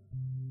puno.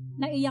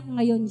 Naiyak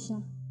ngayon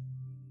siya.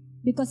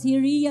 Because he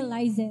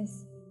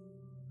realizes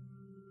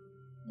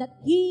that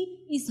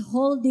he is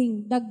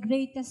holding the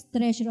greatest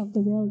treasure of the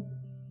world.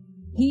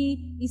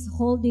 He is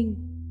holding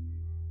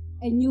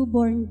a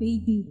newborn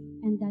baby,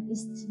 and that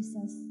is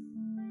Jesus.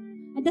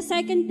 And the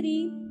second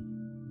tree,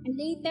 and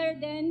later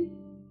then,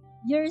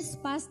 years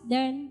passed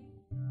then,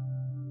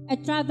 a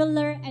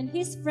traveler and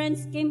his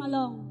friends came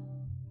along.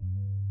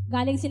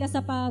 Galing sila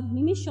sa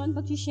pag-mission,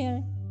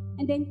 pag-share,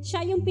 and then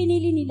siya yung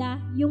pinili nila,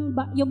 yung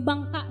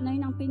bangka na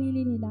yun ang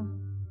pinili nila.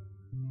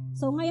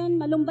 So ngayon,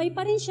 malumbay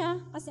pa rin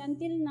siya kasi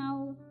until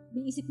now,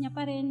 niisip niya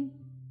pa rin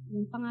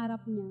yung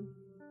pangarap niya.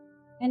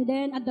 And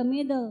then at the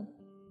middle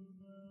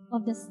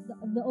of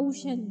the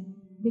ocean,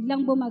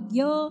 biglang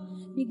bumagyo,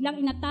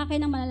 biglang inatake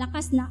ng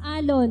malalakas na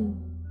alon.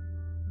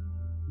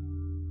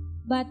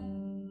 But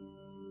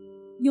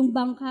yung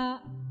bangka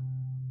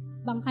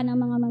ng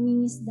mga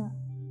mangingisda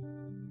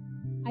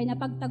ay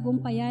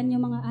napagtagumpayan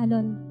yung mga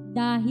alon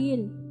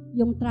dahil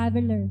yung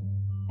traveler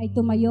ay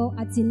tumayo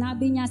at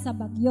sinabi niya sa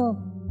bagyo,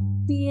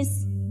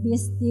 "Peace, be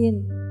still."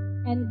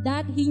 And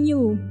that he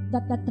knew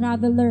that the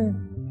traveler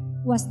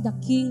was the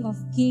King of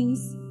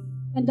Kings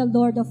and the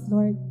Lord of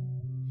Lords.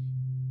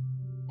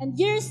 And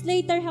years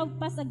later have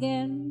passed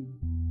again.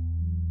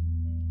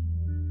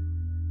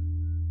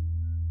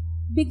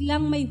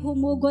 Biglang may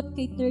humugot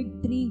kay third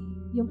tree,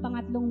 yung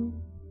pangatlong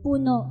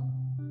puno.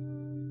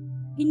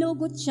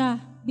 Hinugot siya.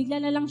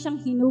 Bigla na lang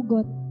siyang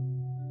hinugot.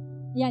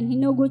 Yan,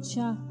 hinugot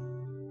siya.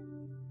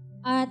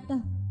 At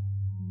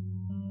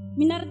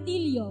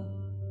minartilyo.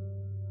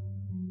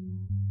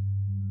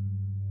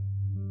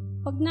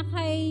 Pag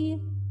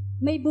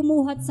may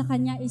bumuhat sa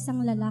kanya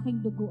isang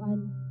lalaking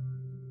duguan.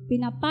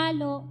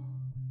 Pinapalo,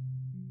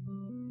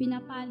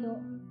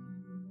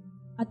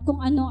 at kung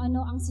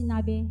ano-ano ang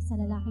sinabi sa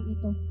lalaking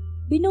ito.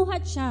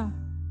 Binuhat siya.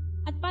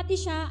 At pati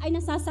siya ay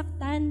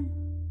nasasaktan.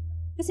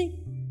 Kasi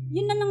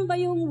yun na lang ba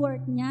yung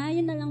work niya?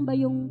 Yun na lang ba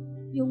yung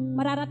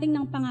mararating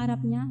ng pangarap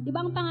niya? Di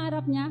ba ang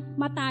pangarap niya?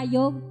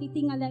 Matayog,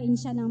 titingalain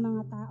siya ng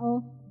mga tao.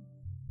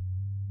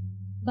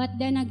 But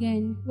then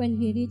again, when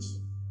he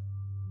reached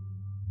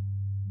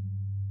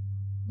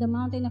the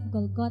mountain of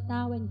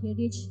Golgotha, when he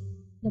reached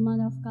the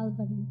Mount of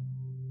Calvary,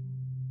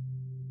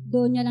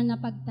 doon niya lang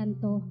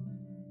napagtanto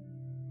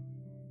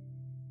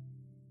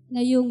na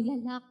yung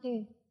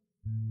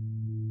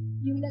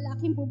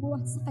lalaking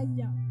bubuhat sa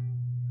kanya.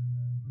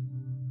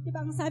 Diba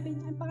ang sabi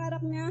niya, ang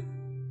pangarap niya,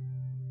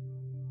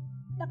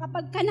 na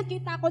kapag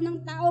nakita ko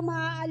ng tao,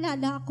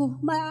 maaalala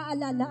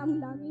ang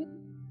langit.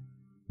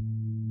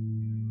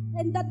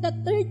 And that the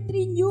third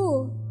tree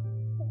knew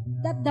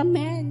that the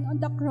man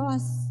on the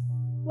cross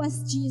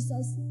was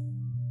Jesus.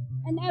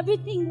 And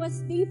everything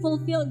was being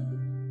fulfilled.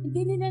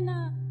 Hindi nila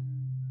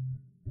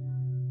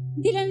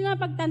na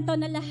pagtanto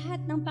na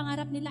lahat ng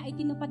pangarap nila ay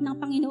tinupad ng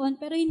Panginoon,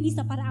 pero hindi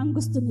sa paraang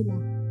gusto nila.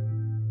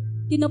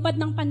 Tinupad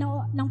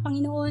ng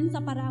Panginoon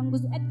sa paraang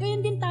gusto. At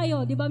gayon din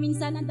tayo, di ba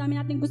minsan ang dami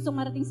nating gustong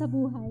marating sa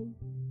buhay.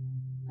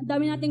 Ang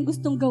dami nating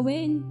gustong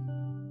gawin.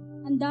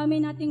 Ang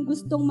dami nating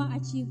gustong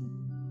ma-achieve.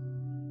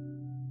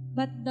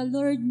 But the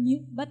Lord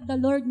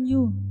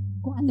knew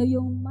kung ano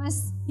yung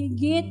mas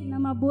higit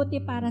na mabuti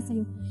para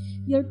sa'yo.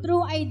 Your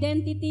true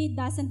identity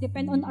doesn't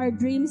depend on our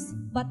dreams,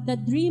 but the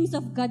dreams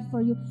of God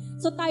for you.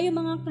 So tayo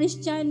mga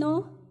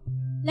Kristiyano,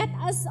 let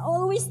us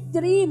always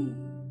dream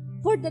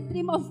for the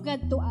dream of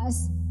God to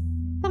us.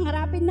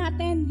 Pangarapin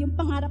natin yung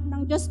pangarap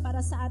ng Diyos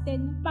para sa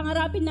atin.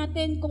 Pangarapin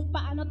natin kung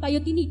paano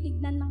tayo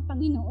tinitignan ng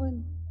Panginoon.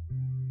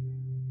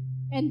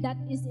 And that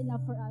is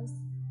enough for us.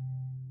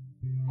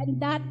 And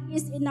that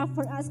is enough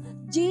for us.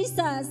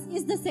 Jesus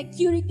is the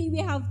security we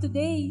have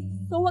today.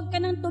 So wag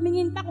ka nang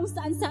tumingin pa kung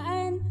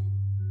saan-saan.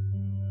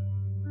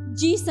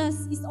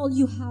 Jesus is all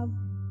you have.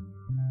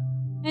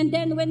 And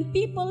then when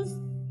people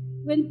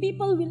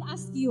will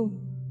ask you,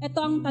 ito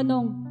ang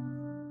tanong,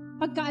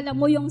 pagka alam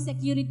mo yung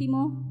security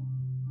mo,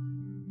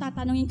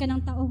 tatanungin ka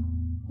ng tao,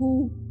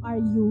 who are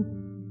you?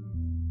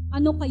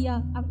 Ano kaya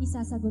ang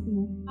isasagot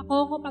mo?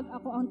 Kapag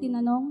ako ang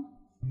tinanong,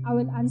 I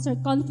will answer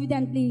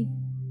confidently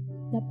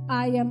that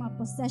I am a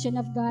possession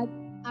of God,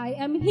 I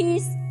am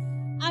His,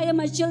 I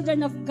am a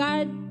children of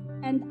God,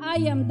 and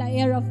I am the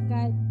heir of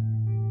God.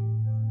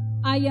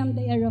 I am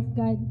the heir of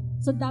God.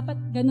 So dapat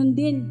ganun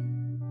din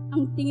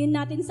ang tingin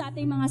natin sa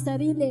ating mga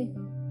sarili.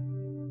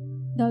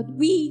 that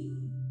we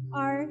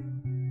are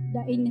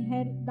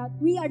that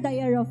we are the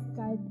heir of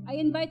God. I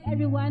invite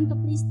everyone to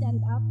please stand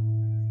up.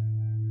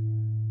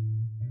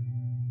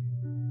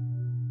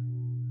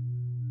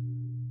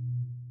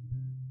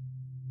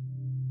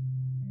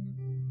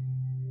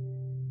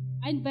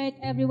 I invite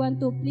everyone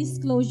to please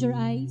close your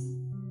eyes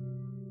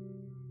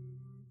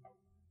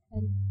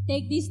and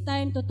take this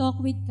time to talk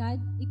with God.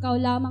 Ikaw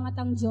lamang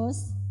at ang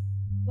Diyos.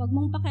 Huwag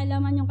mong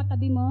pakialaman yung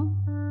katabi mo.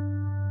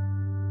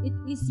 It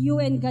is you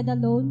and God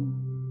alone.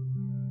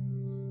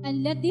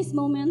 And let this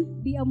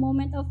moment be a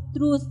moment of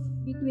truth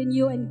between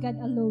you and God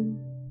alone.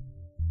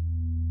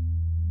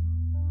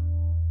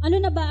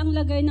 Ano na ba ang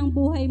lagay ng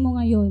buhay mo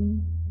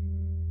ngayon?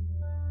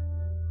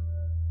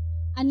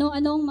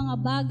 Ano-anong mga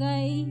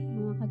bagay,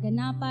 mga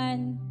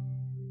kaganapan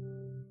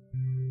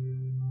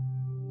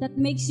that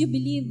makes you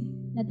believe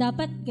na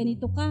dapat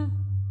ganito ka,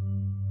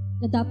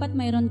 na dapat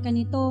mayroon ka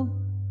nito,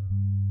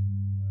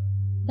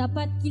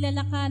 dapat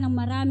kilala ka ng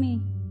marami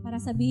para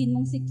sabihin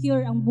mong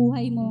secure ang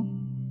buhay mo,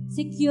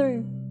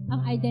 secure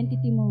ang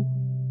identity mo.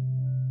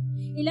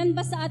 Ilan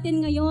ba sa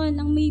atin ngayon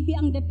ang maybe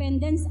ang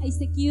dependence ay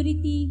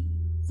security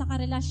sa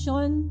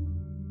karelasyon,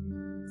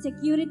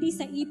 security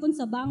sa ipon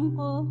sa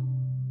bangko,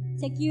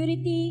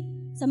 security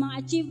sa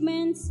mga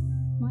achievements,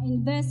 mga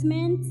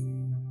investments,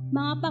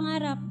 mga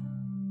pangarap.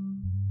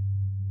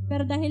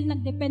 Pero dahil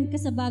nag-depend ka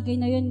sa bagay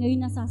na yun,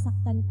 ngayon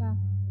nasasaktan ka.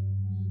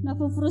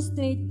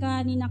 Nafu-frustrate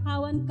ka,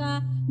 ninakawan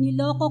ka,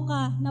 niloko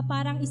ka, na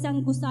parang isang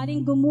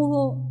gusaling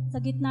gumuho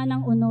sa gitna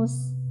ng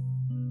unos.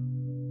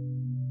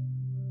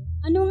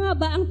 Ano nga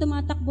ba ang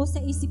tumatakbo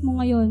sa isip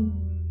mo ngayon,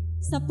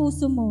 sa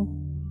puso mo,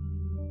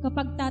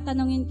 kapag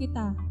tatanungin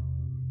kita,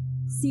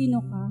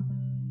 sino ka?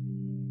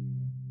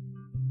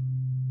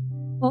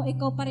 O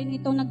ikaw pa rin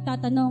itong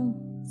nagtatanong,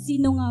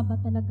 sino nga ba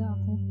talaga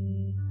ako?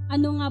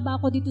 Ano nga ba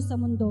ako dito sa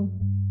mundo?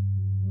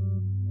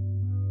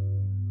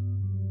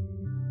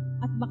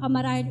 At baka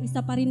marahil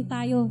isa pa rin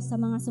tayo sa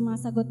mga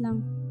sumasagot ng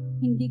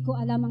hindi ko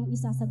alam ang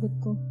isasagot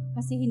ko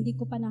kasi hindi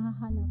ko pa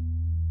nahahanap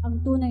ang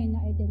tunay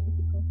na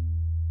identity ko.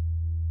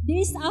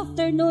 This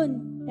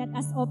afternoon, let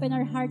us open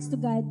our hearts to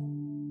God.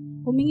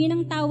 Humingi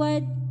ng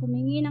tawad,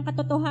 humingi ng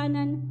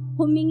katotohanan,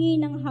 humingi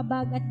ng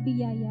habag at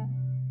biyaya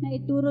na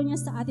ituro niya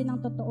sa atin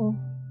ang totoo.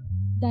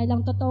 Dahil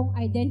ang totoong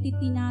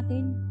identity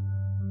natin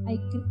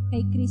ay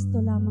kay Kristo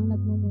lamang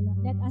nagmumula.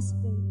 Let us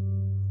pray.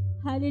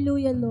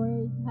 Hallelujah,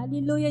 Lord.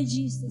 Hallelujah,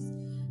 Jesus.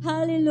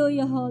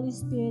 Hallelujah, Holy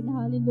Spirit.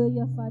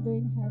 Hallelujah, Father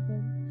in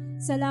heaven.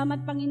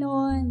 Salamat,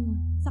 Panginoon,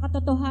 sa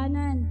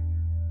katotohanan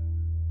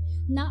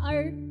na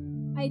our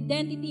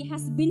identity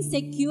has been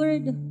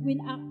secured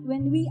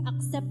when we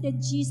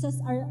accepted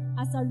Jesus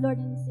as our Lord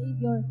and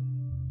Savior.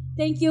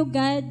 Thank you,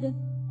 God,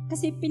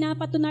 kasi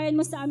pinapatunayan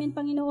mo sa amin,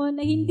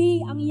 Panginoon, na hindi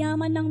ang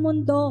yaman ng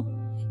mundo,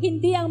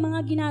 hindi ang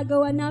mga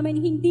ginagawa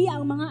namin, hindi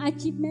ang mga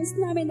achievements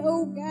namin,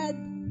 oh God,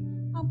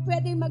 ang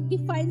pwedeng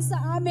mag-define sa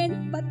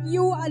amin, but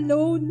you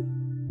alone.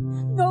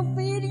 No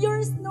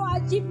failures, no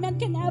achievement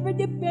can ever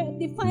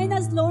define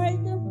us, Lord,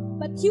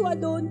 but you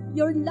alone,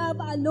 your love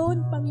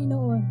alone,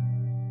 Panginoon.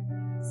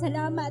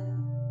 Salamat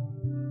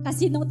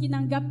kasi nung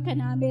tinanggap ka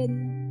namin,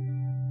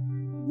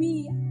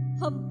 we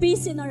have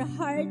peace in our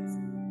hearts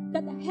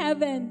that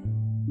heaven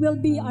will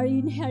be our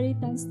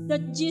inheritance,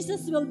 that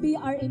Jesus will be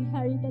our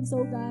inheritance,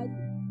 oh God.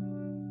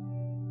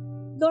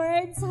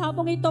 Lord, sa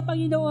hapong ito,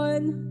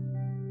 Panginoon,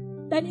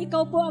 dahil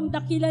ikaw po ang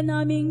dakila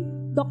naming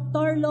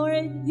doktor,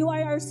 Lord, you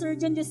are our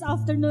surgeon this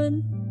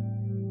afternoon.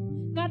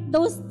 Cut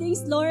those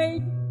things,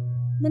 Lord,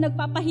 na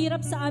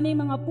nagpapahirap sa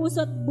aming mga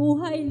puso at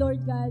buhay,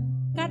 Lord God.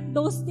 Cut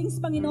those things,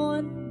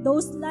 Panginoon,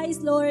 those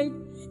lies, Lord,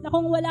 na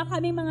kung wala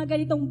kami mga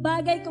ganitong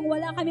bagay, kung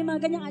wala kami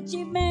mga ganyang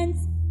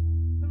achievements,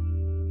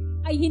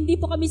 ay hindi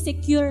po kami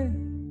secure.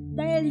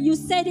 Dahil you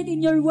said it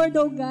in your word,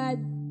 O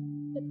God,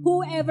 that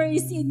whoever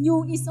is in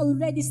you is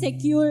already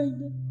secured.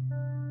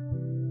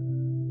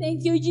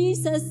 Thank you,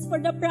 Jesus, for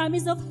the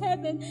promise of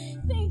heaven.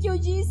 Thank you,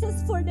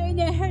 Jesus, for the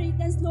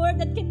inheritance, Lord,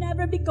 that can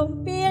never be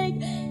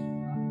compared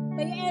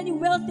by any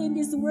wealth in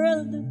this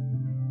world.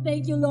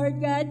 Thank you,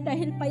 Lord God,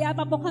 dahil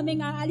payapa po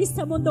kaming aalis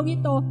sa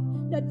mundong ito,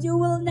 that you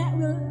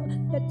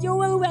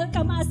will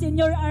welcome us in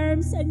your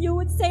arms and you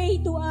would say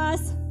to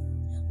us,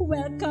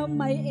 welcome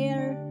my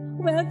heir,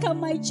 welcome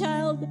my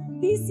child.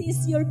 This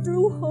is your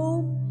true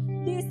home.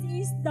 This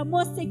is the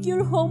most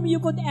secure home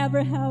you could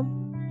ever have.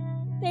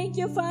 Thank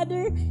you,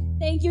 Father.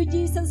 Thank you,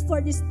 Jesus,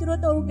 for this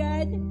truth, oh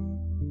God.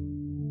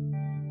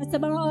 At sa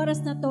mga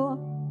oras na to,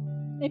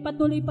 ay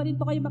patuloy pa rin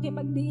po kayo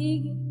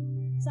makipagdiig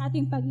sa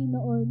ating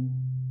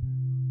Panginoon.